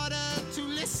ordered to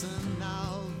listen.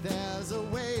 Now there's a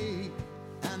way,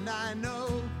 and I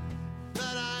know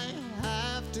that I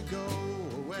have to go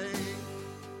away.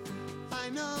 I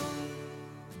know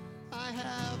I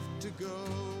have to go.